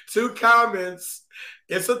 Charles? 2 comments.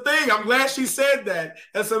 It's a thing. I'm glad she said that.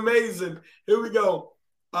 That's amazing. Here we go.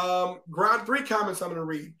 3 comments I'm going to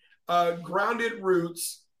read. Grounded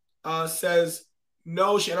Roots says,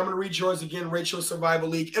 no, and I'm going to read yours again, Rachel Survival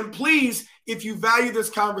League. And please, if you value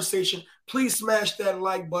this conversation, please smash that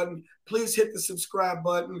like button. Please hit the subscribe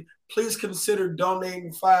button. Please consider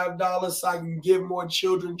donating $5 so I can give more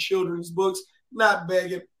children's books. Not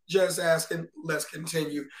begging, just asking. Let's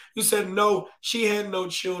continue. You said, no, she had no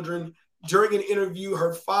children. During an interview,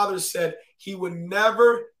 her father said he would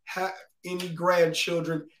never have any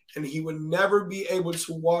grandchildren and he would never be able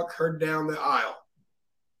to walk her down the aisle.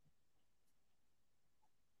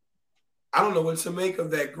 I don't know what to make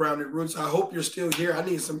of that, Grounded Roots. I hope you're still here. I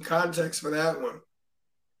need some context for that one.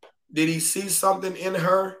 Did he see something in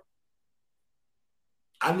her?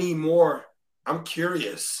 I need more. I'm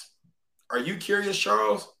curious. Are you curious,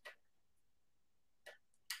 Charles?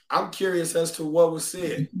 I'm curious as to what was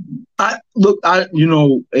said.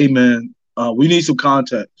 Amen. We need some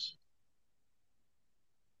context.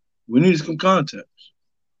 We need some context.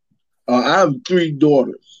 I have 3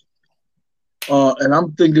 daughters. And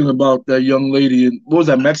I'm thinking about that young lady in, what was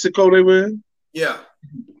that, Mexico they were in? Yeah.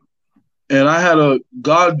 And I had a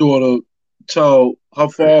goddaughter tell her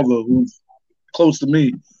father, who's close to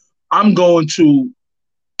me, I'm going to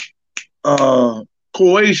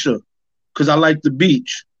Croatia because I like the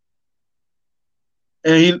beach.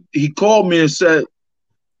 And he called me and said,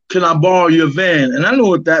 can I borrow your van? And I knew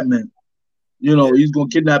what that meant. He's going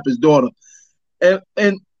to kidnap his daughter.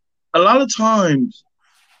 And a lot of times,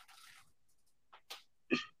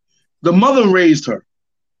 the mother raised her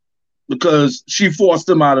because she forced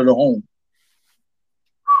him out of the home.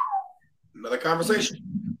 Another conversation,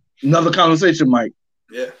 Mike.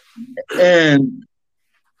 Yeah. And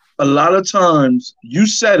a lot of times, you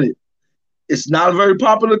said it. It's not a very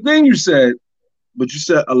popular thing you said, but you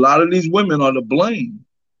said a lot of these women are to blame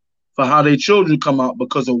for how their children come out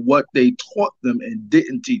because of what they taught them and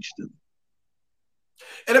didn't teach them.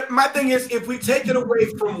 And my thing is, if we take it away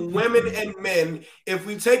from women and men, if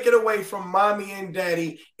we take it away from mommy and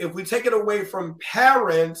daddy, if we take it away from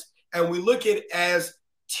parents and we look at it as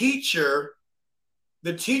teacher,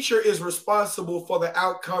 the teacher is responsible for the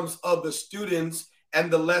outcomes of the students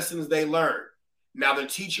and the lessons they learn. Now, the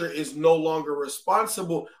teacher is no longer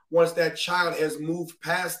responsible once that child has moved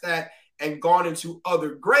past that and gone into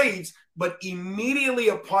other grades, but immediately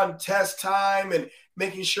upon test time and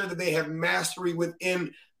making sure that they have mastery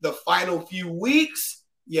within the final few weeks,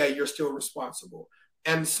 yeah, you're still responsible.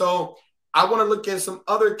 And so I want to look at some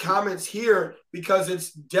other comments here because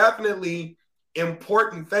it's definitely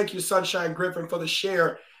important. Thank you, Sunshine Griffin, for the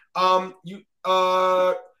share.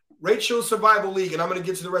 Rachel Survival League, and I'm going to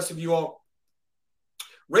get to the rest of you all.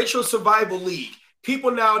 Rachel Survival League.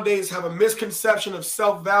 People nowadays have a misconception of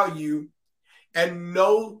self-value and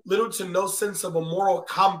little to no sense of a moral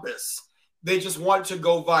compass. They just want to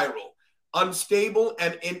go viral, unstable,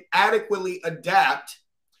 and inadequately adapt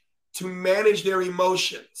to manage their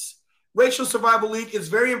emotions. Rachel Survival League, is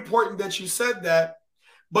very important that you said that,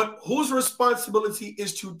 but whose responsibility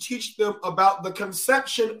is to teach them about the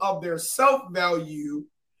conception of their self-value?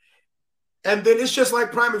 And then it's just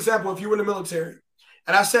like, prime example, if you were in the military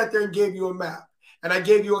and I sat there and gave you a map and I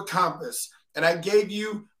gave you a compass and I gave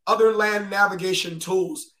you other land navigation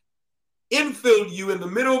tools, infilled you in the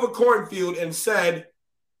middle of a cornfield and said,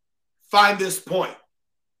 find this point.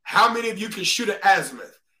 How many of you can shoot an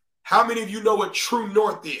azimuth? How many of you know what true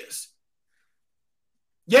north is?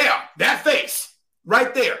 Yeah, that face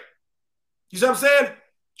right there. You see what I'm saying?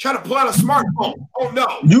 Trying to pull out a smartphone. Oh,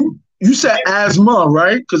 no. You said asthma,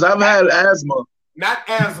 right? Because I've had asthma. Not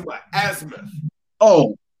asthma, azimuth.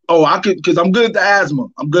 Oh, I could, because I'm good at the asthma.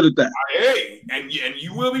 I'm good at that. Hey, and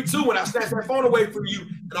you will be too when I snatch that phone away from you,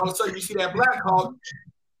 and all of a sudden you see that Black Hawk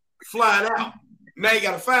flying out. Now you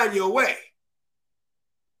got to find your way.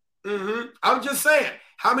 I'm just saying,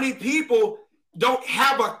 how many people don't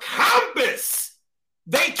have a compass?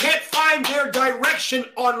 They can't find their direction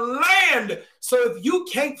on land. So if you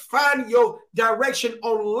can't find your direction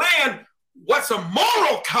on land, what's a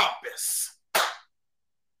moral compass?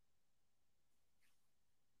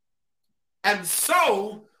 And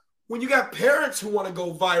so when you got parents who want to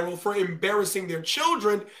go viral for embarrassing their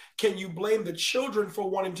children, can you blame the children for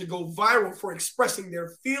wanting to go viral for expressing their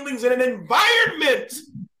feelings in an environment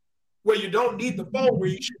where you don't need the phone, where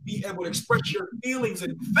you should be able to express your feelings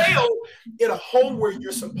and fail in a home where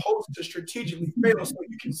you're supposed to strategically fail so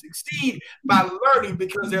you can succeed by learning,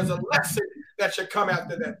 because there's a lesson that should come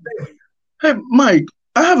after that failure? Hey, Mike,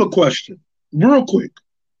 I have a question real quick.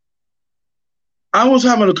 I was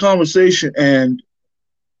having a conversation and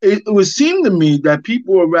it would seem to me that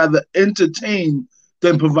people would rather entertain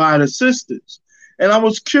than provide assistance. And I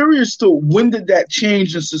was curious to when did that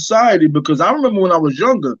change in society? Because I remember when I was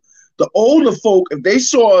younger, the older folk, if they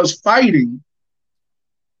saw us fighting,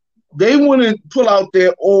 they wouldn't pull out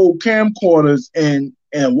their old camcorders and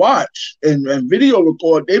watch and video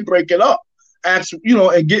record. They break it up, and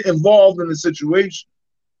get involved in the situation.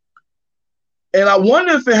 And I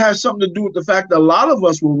wonder if it has something to do with the fact that a lot of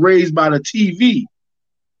us were raised by the TV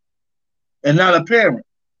and not a parent,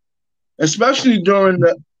 especially during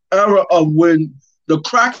the era of when the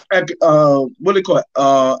crack,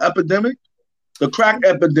 epidemic, the crack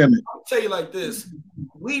epidemic. I'll tell you like this: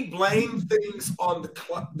 we blame things on the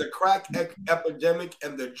crack epidemic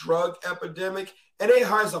and the drug epidemic, and it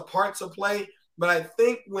has a part to play. But I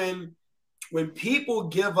think when people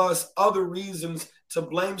give us other reasons to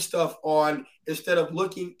blame stuff on, instead of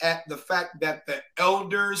looking at the fact that the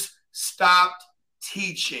elders stopped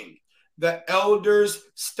teaching, the elders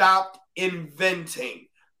stopped inventing.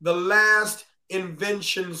 The last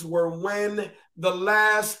inventions were when, the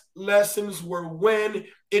last lessons were when.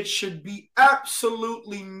 It should be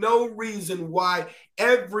absolutely no reason why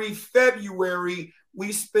every February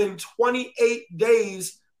we spend 28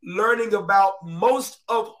 days learning about most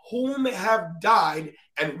of whom have died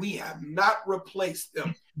and we have not replaced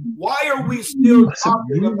them. Why are we still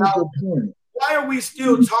talking about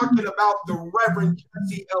the Reverend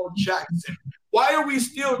Jesse L. Jackson? Why are we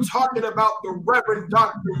still talking about the Reverend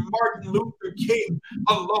Dr. Martin Luther King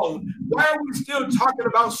alone? Why are we still talking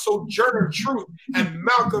about Sojourner Truth and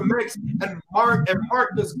Malcolm X and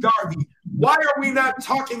Marcus Garvey? Why are we not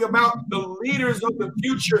talking about the leaders of the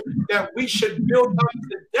future that we should build up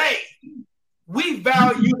today? We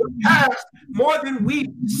value the past more than we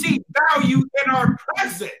see value in our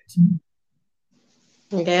present.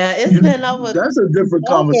 Yeah, it's been over. That's a different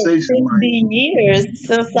conversation, 50 years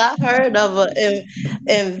since I heard of an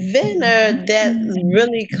inventor that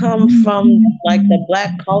really comes from like the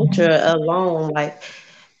Black culture alone.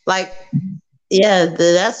 Like, yeah,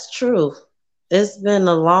 that's true. It's been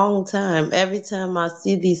a long time. Every time I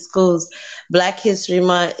see these schools, Black History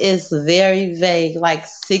Month is very vague, like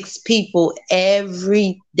 6 people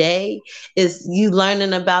every day. Is you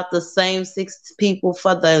learning about the same 6 people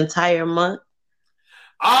for the entire month?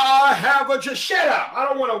 I have just shut up. I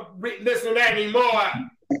don't want to listen to that anymore.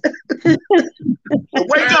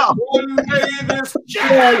 Wake up. One day this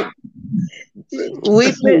shut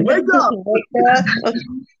Wake up.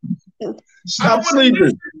 Stop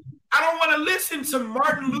sleeping. I don't want to listen to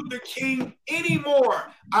Martin Luther King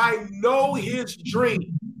anymore. I know his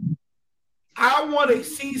dream. I want to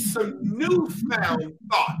see some newfound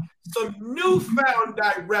thought, some newfound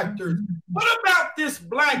directors. What about this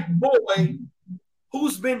Black boy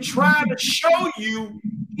who's been trying to show you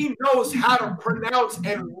he knows how to pronounce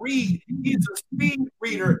and read? He's a speed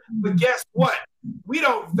reader. But guess what? We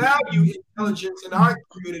don't value intelligence in our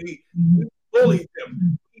community. We bully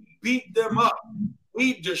them. We beat them up.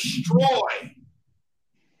 We destroy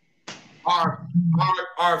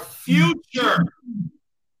our future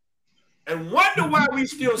and wonder why we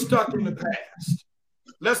still stuck in the past.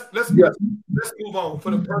 Let's move on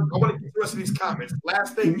for the purpose. I want to get the rest of these comments.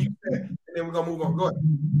 Last thing you said, and then we're gonna move on. Go ahead.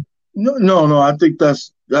 No. I think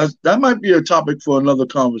that might be a topic for another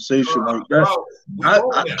conversation like that.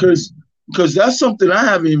 Because that's something I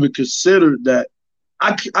haven't even considered. That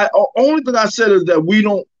I only thing I said is that we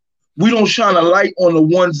don't shine a light on the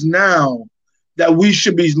ones now that we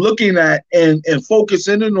should be looking at and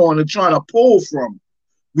focusing in on and trying to pull from.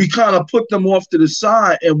 We kind of put them off to the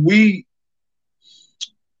side, and we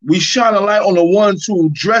shine a light on the ones who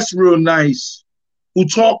dress real nice, who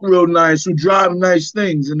talk real nice, who drive nice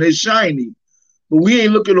things, and they're shiny. But we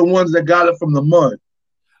ain't looking at the ones that got it from the mud.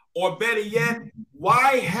 Or better yet,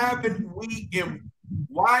 why haven't we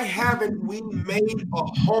made a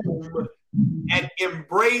home and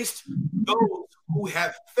embraced those who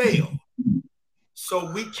have failed, so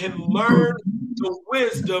we can learn the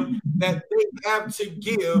wisdom that they have to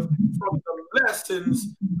give from the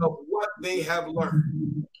lessons of what they have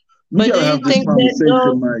learned? But do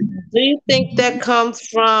you think that comes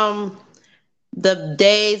from the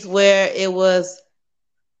days where it was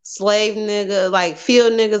slave nigga, like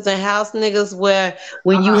field niggas and house niggas, where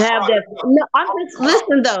when you have that? No, I'm just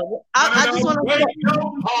listen though. I just want to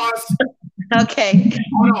pause. Okay.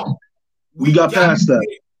 Hold on. We got past that.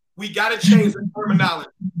 We got to change the terminology.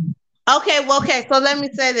 Okay. So let me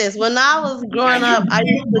say this. When I was growing up, I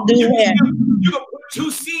used to do hair. You can put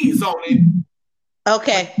 2 C's on it.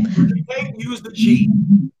 Okay. You can't use the G.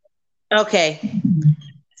 Okay.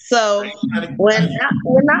 So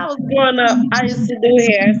when I was growing up, I used to do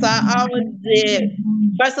hair. So I always did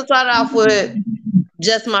First, I started off with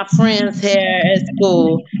just my friends here at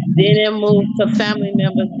school. Then it moved to family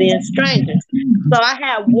members, then strangers. So I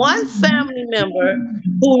had one family member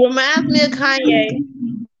who reminds me of Kanye.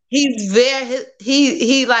 He's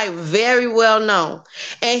he like very well known,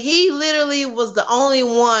 and he literally was the only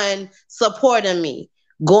one supporting me,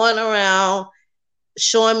 going around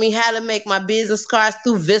showing me how to make my business cards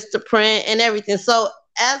through Vistaprint and everything. So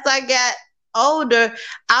as I got older,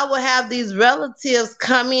 I would have these relatives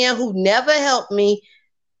come in who never helped me,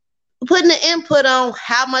 putting the input on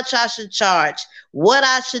how much I should charge, what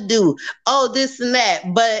I should do, oh, this and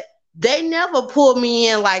that. But they never pulled me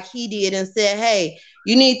in like he did and said, hey,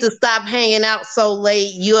 you need to stop hanging out so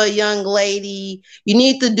late. You're a young lady. You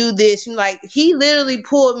need to do this. Like, he literally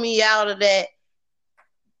pulled me out of that.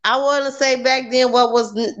 I want to say back then, what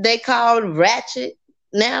was they called ratchet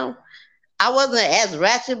now? I wasn't as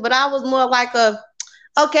ratchet, but I was more like okay,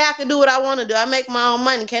 I can do what I want to do. I make my own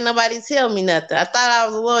money. Can't nobody tell me nothing. I thought I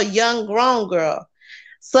was a little young, grown girl.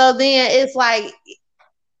 So then it's like,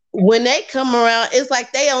 when they come around, it's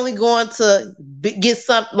like they only going to get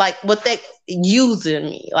something, like what they using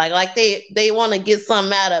me. Like they want to get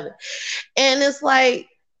something out of it. And it's like,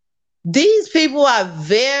 these people are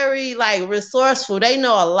very like resourceful. They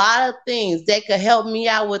know a lot of things. They could help me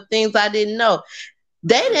out with things I didn't know.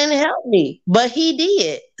 They didn't help me, but he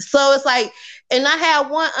did. So it's like, and I had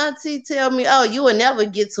one auntie tell me, oh, you will never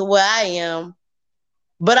get to where I am.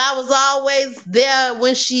 But I was always there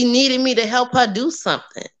when she needed me to help her do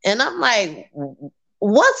something. And I'm like,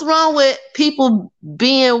 what's wrong with people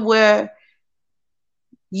being where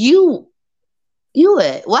you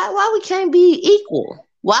at? Why we can't be equal?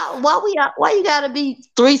 Why you gotta be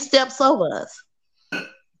 3 steps over us?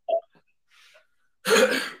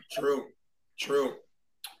 True.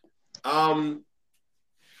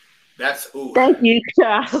 That's ooh. Thank you,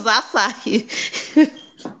 Charles. I saw you.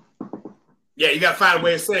 Yeah, you gotta find a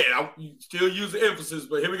way to say it. I still use the emphasis,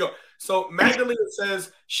 but here we go. So Magdalena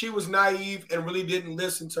says she was naive and really didn't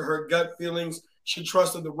listen to her gut feelings. She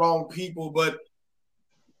trusted the wrong people, but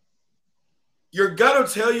your gut will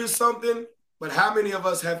tell you something, but how many of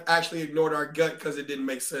us have actually ignored our gut because it didn't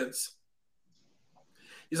make sense?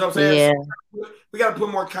 You know what I'm saying? Yeah. So we got to put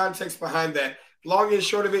more context behind that. Long and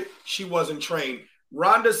short of it, she wasn't trained.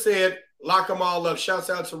 Rhonda said, lock them all up. Shouts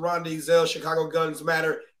out to Rhonda Ezell, Chicago Guns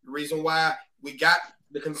Matter. The reason why we got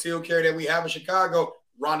the concealed carry that we have in Chicago,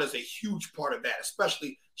 Rhonda's a huge part of that,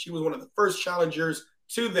 especially she was one of the first challengers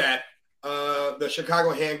to that, the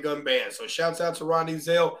Chicago handgun ban. So shouts out to Rhonda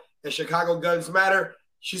Ezell and Chicago Guns Matter.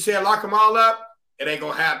 She said, lock them all up. It ain't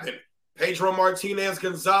going to happen. Pedro Martinez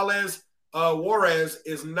Gonzalez Juarez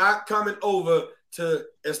is not coming over to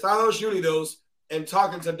Estados Unidos and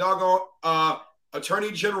talking to doggone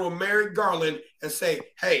Attorney General Merrick Garland and say,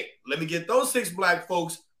 hey, let me get those 6 black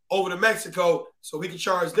folks over to Mexico so we can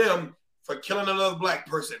charge them for killing another black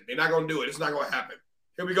person. They're not going to do it. It's not going to happen.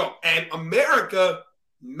 Here we go. And America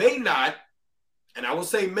may not, and I will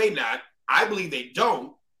say may not, I believe they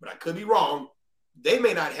don't, but I could be wrong. They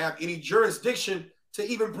may not have any jurisdiction to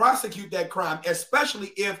even prosecute that crime, especially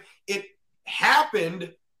if it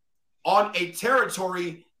happened on a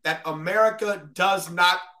territory that America does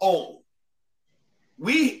not own.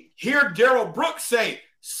 We hear Darrell Brooks say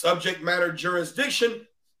subject matter jurisdiction.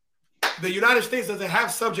 The United States doesn't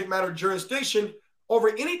have subject matter jurisdiction over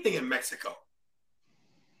anything in Mexico.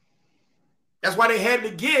 That's why they had to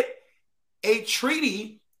get a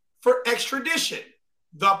treaty for extradition,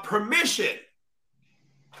 the permission.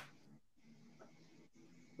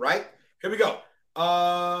 Right? Here we go.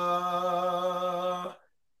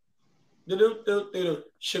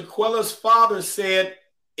 Shanquella's father said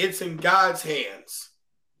it's in God's hands.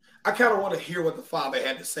 I kind of want to hear what the father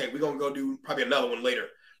had to say. We're going to go do probably another one later.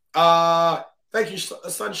 Thank you,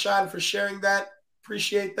 Sunshine, for sharing that.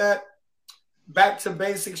 Appreciate that. Back to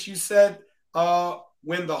basics, you said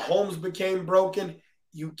when the homes became broken,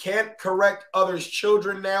 you can't correct others'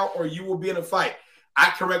 children now or you will be in a fight.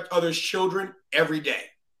 I correct others' children every day.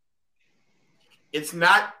 It's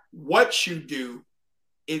not what you do,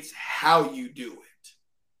 it's how you do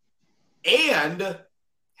it. And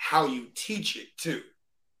how you teach it too.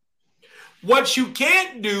 What you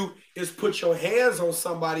can't do is put your hands on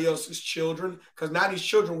somebody else's children, because now these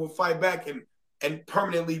children will fight back and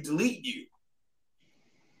permanently delete you.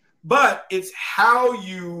 But it's how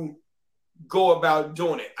you go about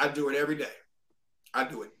doing it. I do it every day. I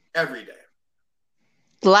do it every day.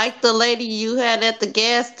 Like the lady you had at the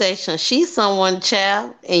gas station. She's someone,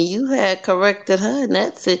 child, and you had corrected her in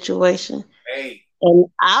that situation. Hey. And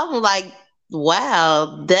I'm like,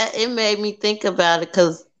 wow, that it made me think about it,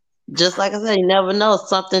 because just like I said, you never know,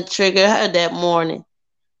 something triggered her that morning.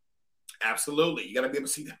 Absolutely. You got to be able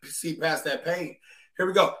to see past that pain. Here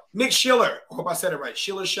we go. Nick Schiller. I hope I said it right.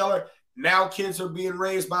 Scheller. Now kids are being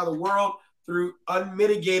raised by the world through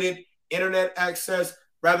unmitigated internet access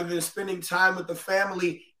rather than spending time with the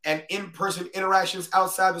family and in-person interactions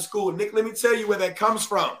outside the school. Nick, let me tell you where that comes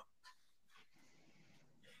from.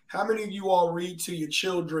 How many of you all read to your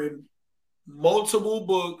children multiple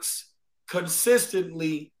books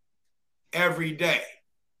consistently every day?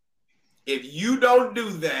 If you don't do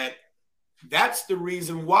that, that's the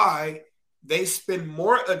reason why they spend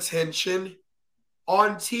more attention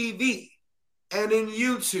on TV and in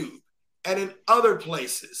YouTube and in other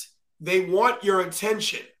places. They want your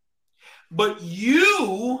attention. But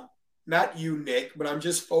you, not you, Nick, but I'm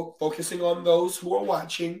just focusing on those who are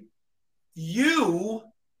watching, you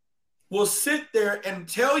will sit there and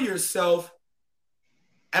tell yourself,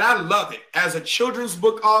 and I love it, as a children's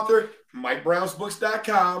book author,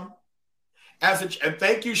 MikeBrownsBooks.com, and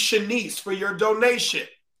thank you, Shanice, for your donation.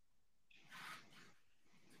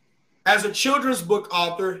 As a children's book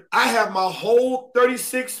author, I have my whole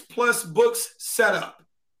 36 plus books set up,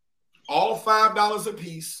 all $5 a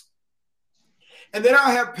piece. And then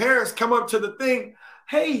I'll have parents come up to the thing,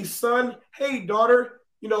 hey, son, hey, daughter,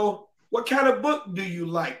 what kind of book do you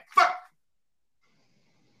like? Fuck.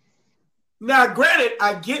 Now, granted,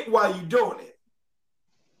 I get why you're doing it.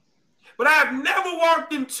 But I have never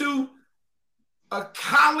walked into a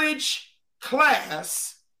college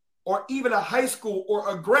class or even a high school or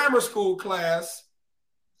a grammar school class,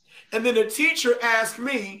 and then the teacher asked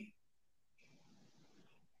me,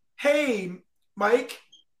 hey, Mike,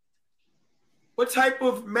 what type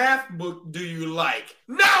of math book do you like?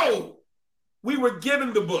 No! We were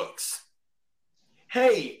given the books.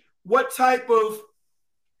 Hey, what type of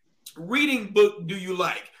reading book do you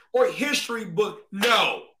like? Or history book?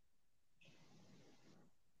 No.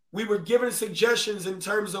 We were given suggestions in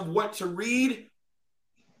terms of what to read.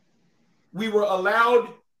 We were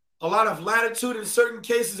allowed a lot of latitude in certain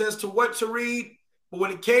cases as to what to read. But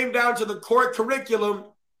when it came down to the core curriculum,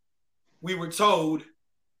 we were told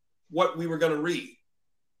what we were going to read.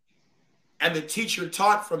 And the teacher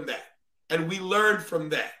taught from that. And we learned from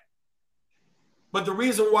that. But the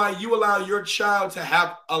reason why you allow your child to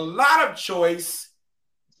have a lot of choice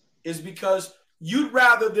is because you'd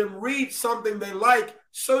rather them read something they like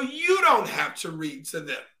so you don't have to read to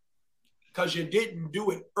them, because you didn't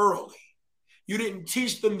do it early. You didn't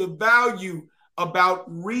teach them the value about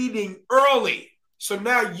reading early. So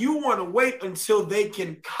now you want to wait until they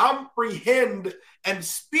can comprehend and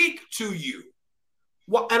speak to you.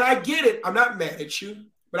 Well, and I get it. I'm not mad at you,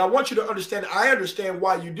 but I want you to understand, I understand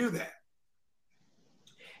why you do that.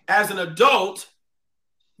 As an adult,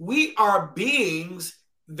 we are beings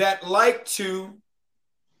that like to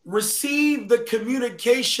receive the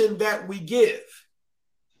communication that we give.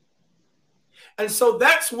 And so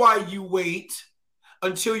that's why you wait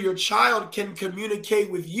until your child can communicate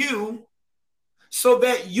with you so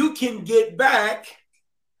that you can get back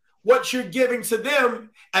what you're giving to them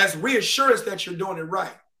as reassurance that you're doing it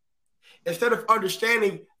right. Instead of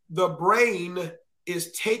understanding the brain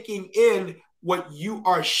is taking in what you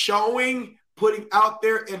are showing, putting out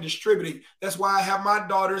there, and distributing. That's why I have my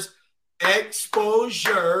daughters,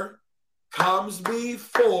 exposure comes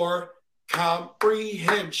before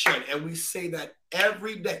comprehension. And we say that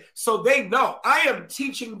every day. So they know I am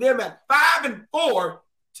teaching them at 5 and 4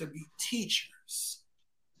 to be teachers.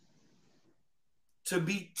 To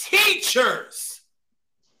be teachers.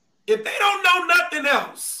 If they don't know nothing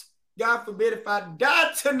else, God forbid if I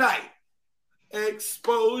die tonight,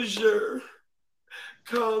 exposure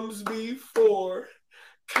comes before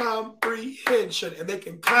comprehension. And they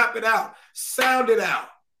can clap it out, sound it out.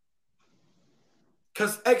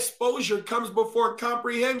 Because exposure comes before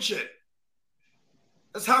comprehension.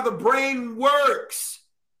 That's how the brain works.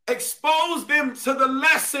 Expose them to the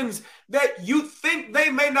lessons that you think they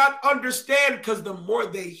may not understand, because the more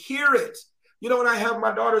they hear it. You know what I have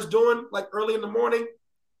my daughters doing, like early in the morning?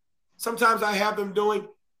 Sometimes I have them doing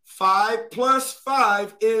 5 plus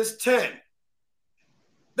 5 is 10.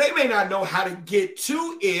 They may not know how to get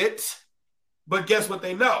to it, but guess what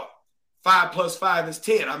they know? 5 plus 5 is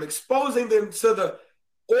 10. I'm exposing them to the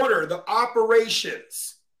order, the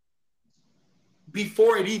operations,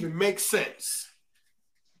 before it even makes sense.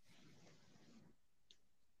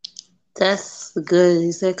 That's good,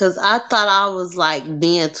 you said, because I thought I was like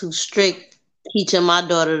being too strict, teaching my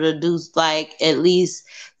daughter to do like at least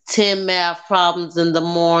 10 math problems in the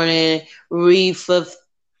morning, read for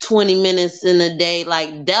 20 minutes in a day.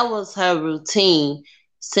 Like that was her routine.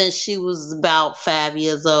 since she was about 5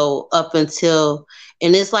 years old up until,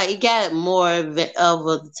 and it's like it got more over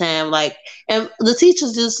the time. Like, and the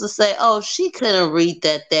teachers used to say, "Oh, she couldn't read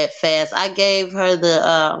that fast." I gave her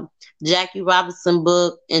the Jackie Robinson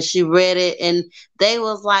book, and she read it, and they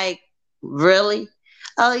was like, "Really?"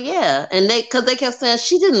 Oh yeah, and because they kept saying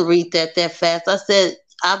she didn't read that fast. I said,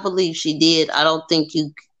 "I believe she did. I don't think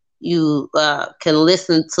you can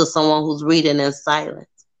listen to someone who's reading in silence.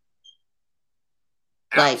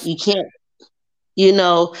 Like you can't,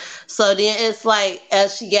 So then it's like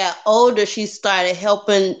as she got older, she started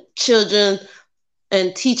helping children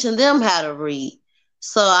and teaching them how to read.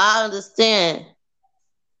 So I understand.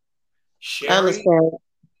 Sherry,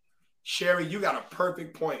 you got a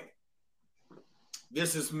perfect point.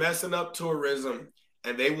 This is messing up tourism,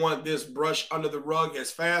 and they want this brush under the rug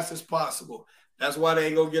as fast as possible. That's why they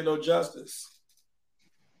ain't gonna get no justice.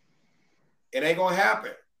 It ain't gonna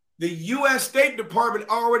happen. The U.S. State Department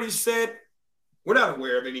already said we're not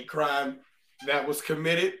aware of any crime that was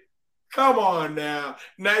committed. Come on now.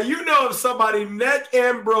 Now you know if somebody's neck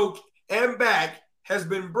and back has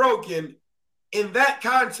been broken, in that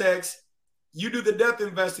context, you do the death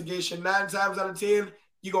investigation 9 times out of 10,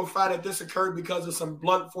 you're gonna find that this occurred because of some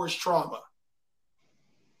blunt force trauma.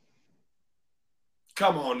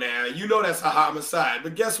 Come on now. You know that's a homicide.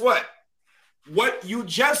 But guess what? What you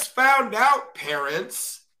just found out,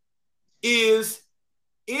 parents, is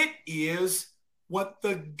it is what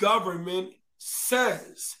the government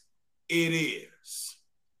says it is.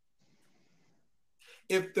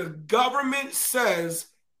 If the government says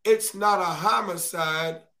it's not a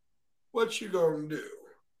homicide, what you gonna do?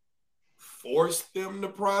 Force them to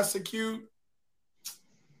prosecute?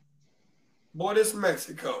 Boy, this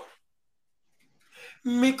Mexico.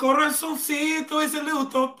 Mi corazoncito es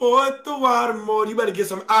luto por tu amor. You better get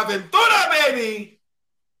some aventura, baby.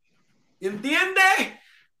 ¿Entiende?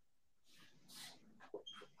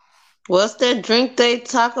 What's that drink they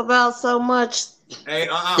talk about so much? Hey,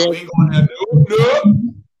 we ain't gonna have no.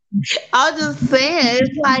 I'm just saying,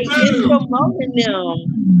 it's like it's promoting them,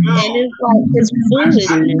 and it's like it's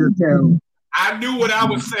foolishness. I knew what I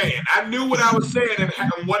was saying. I knew what I was saying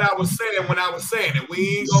and what I was saying when I was saying it.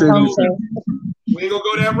 We ain't gonna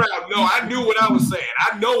go that route. No, I knew what I was saying.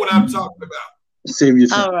 I know what I'm talking about. Save your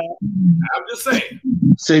channel. All right. I'm just saying.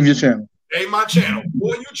 Save your channel. Ain't my channel.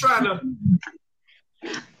 Boy, you trying to.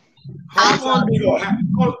 Whole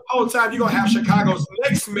time you're gonna have Chicago's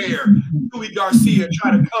next mayor, Louis Garcia,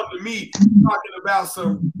 try to come to me talking about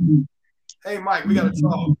some. Hey, Mike, we gotta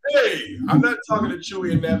talk. Hey, I'm not talking to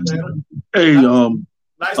Chewy in that manner. Hey,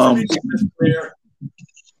 nice to meet you, Mr. Mayor.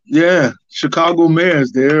 Yeah, Chicago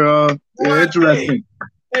mayors, they're interesting.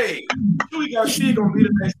 Hey, Chewy Garcia gonna be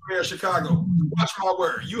the next mayor of Chicago. Watch my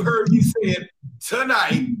word. You heard me saying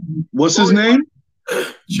tonight. What's his name?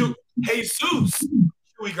 Jesus.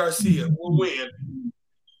 Chewy Garcia will win.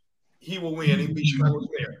 He will win. He'll be Chicago's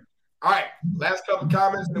mayor. All right, last couple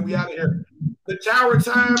comments, and then we out of here. The tower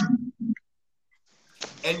time.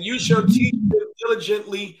 And you shall teach them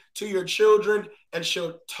diligently to your children, and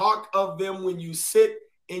shall talk of them when you sit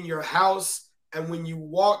in your house, and when you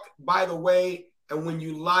walk by the way, and when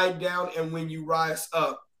you lie down, and when you rise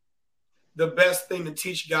up. The best thing to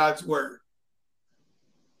teach God's word.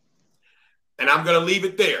 And I'm going to leave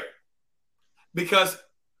it there, because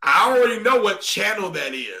I already know what channel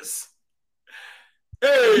that is.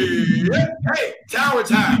 Hey, tower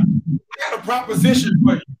time. I got a proposition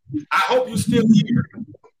for you. I hope you still here.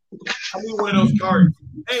 I need one of those cards.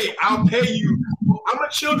 Hey, I'll pay you. I'm a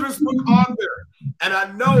children's book author, and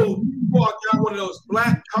I know you all got one of those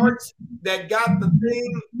black cards that got the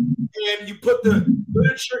thing, and you put the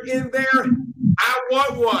literature in there. I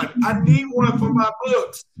want one. I need one for my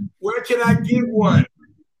books. Where can I get one?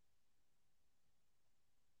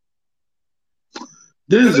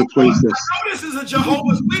 There's a place I know this is a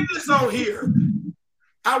Jehovah's Witness on here.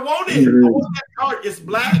 I want it. I want that card. It's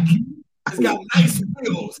black. It's got nice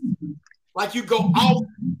wheels. Like you go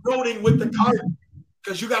off-roading with the cart,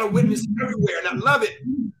 because you got a witness everywhere. And I love it.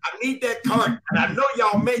 I need that cart. And I know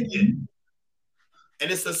y'all make it.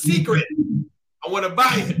 And it's a secret. I want to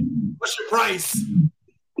buy it. What's your price?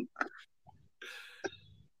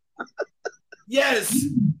 Yes.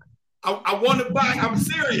 I want to buy. I'm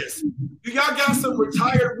serious. Do y'all got some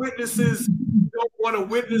retired witnesses who don't want to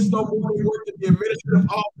witness no more? They work in the administrative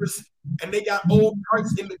office, and they got old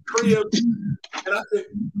carts in the crib. And I said,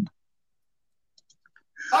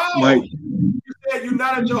 Mike. You said you're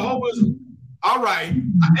not a Jehovah's. All right.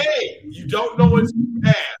 Hey, you don't know what to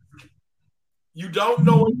ask. You don't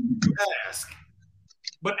know what to ask.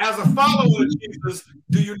 But as a follower of Jesus,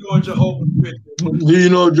 do you know a Jehovah's Witness? Do you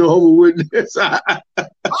know a Jehovah's Witness?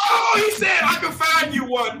 he said I can find you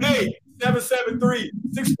one. Hey,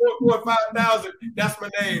 773-644-5000. That's my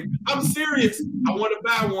name. I'm serious. I want to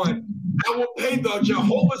buy one. I will pay the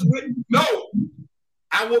Jehovah's Witness. No,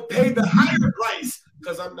 I will pay the higher price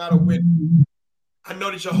because I'm not a witness. I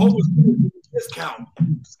know the Jehovah's Witness discount.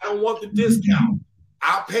 I don't want the discount.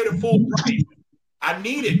 I'll pay the full price. I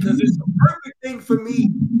need it because it's the perfect thing for me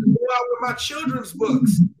to go out with my children's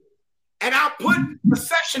books. And I'll put a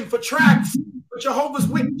section for tracts for Jehovah's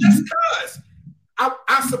Witness just because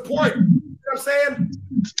I support. You know what I'm saying?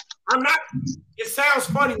 I'm not, it sounds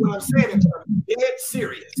funny when I'm saying it, but I'm dead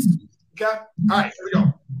serious. Okay? All right, here we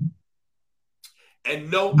go.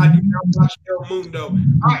 And no, I do not watch El Mundo. All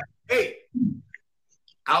right, hey.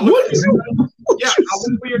 I'll look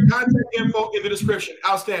for your contact info in the description.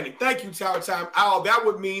 Outstanding. Thank you, Tower Time. Oh, that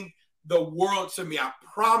would mean the world to me. I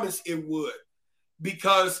promise it would.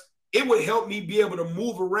 Because it would help me be able to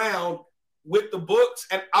move around with the books,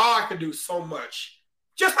 and I could do so much.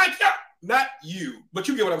 Just like that. Not you, but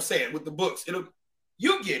you get what I'm saying with the books.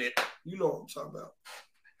 You get it. You know what I'm talking about.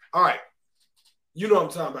 All right. You know what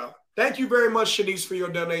I'm talking about. Thank you very much, Shanice, for your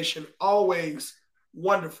donation. Always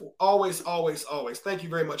wonderful. Always, always, always. Thank you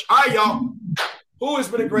very much. All right, y'all. Ooh, it's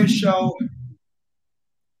been a great show.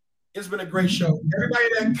 It's been a great show. Everybody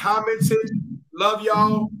that commented, love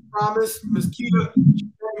y'all. Promise. Miss Keita,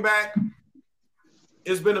 coming back.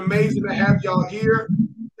 It's been amazing to have y'all here.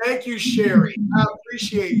 Thank you, Sherry. I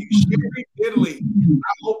appreciate you. Sherry Italy.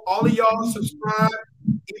 I hope all of y'all subscribe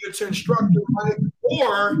either to Instructor Mike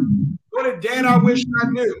or go to Dad I Wish I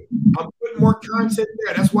Knew. I'm putting more content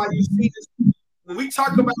there. That's why you see this. When we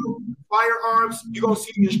talk about firearms, you're going to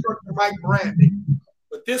see the Instructor Mike branding.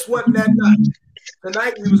 But this wasn't that night.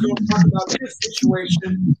 Tonight we was going to talk about this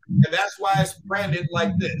situation, and that's why it's branded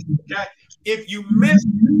like this. Okay? If you missed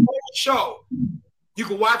the whole show, you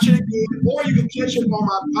can watch it again, or you can catch it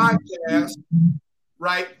on my podcast,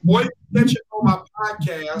 right? Or you can catch it on my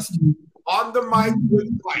podcast, On the Mic with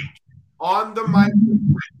Mike. On the Mic with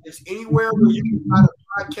Mike. It's anywhere where you can find a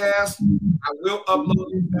podcast. I will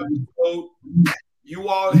upload this episode. You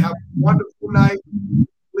all have a wonderful night.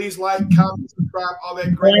 Please like, comment, subscribe, all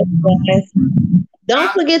that great stuff.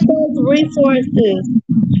 Don't forget those resources.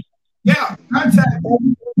 Yeah, contact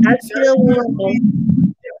me. I still want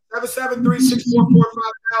them.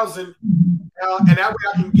 773-644-5000. And that way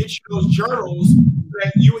I can get you those journals so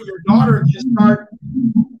that you and your daughter can start,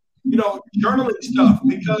 journaling stuff,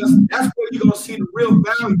 because that's where you're going to see the real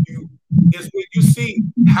value is when you see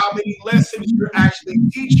how many lessons you're actually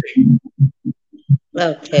teaching.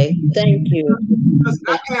 Okay, thank you. Because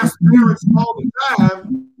I ask parents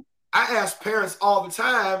all the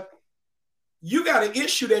time, you got an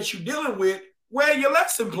issue that you're dealing with, where are your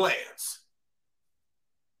lesson plans?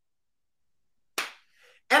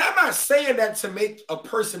 And I'm not saying that to make a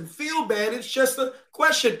person feel bad. It's just a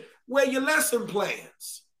question, where are your lesson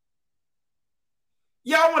plans?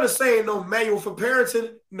 Y'all want to say no manual for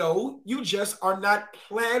parenting? No, you just are not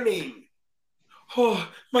planning. Oh,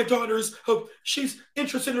 my daughter is, she's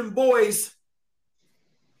interested in boys.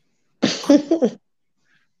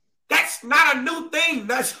 That's not a new thing.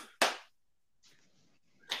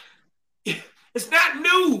 It's not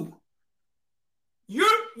new.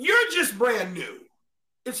 You're just brand new.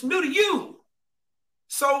 It's new to you.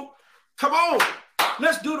 So come on,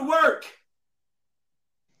 let's do the work.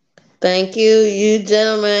 Thank you. You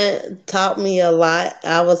gentlemen taught me a lot.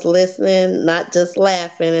 I was listening, not just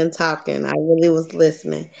laughing and talking. I really was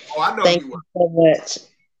listening. Oh, I know Thank you were. So much.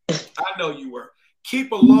 I know you were.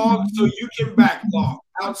 Keep a log so you can backlog.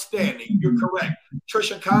 Outstanding. You're correct.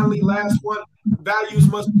 Trisha Conley, last one. Values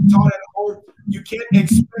must be taught at home. You can't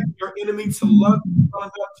expect your enemy to love you well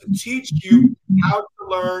enough to teach you how to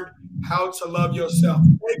learn how to love yourself.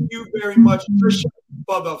 Thank you very much, Trisha,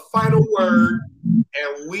 for the final word.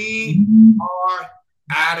 And we are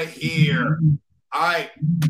out of here. All right.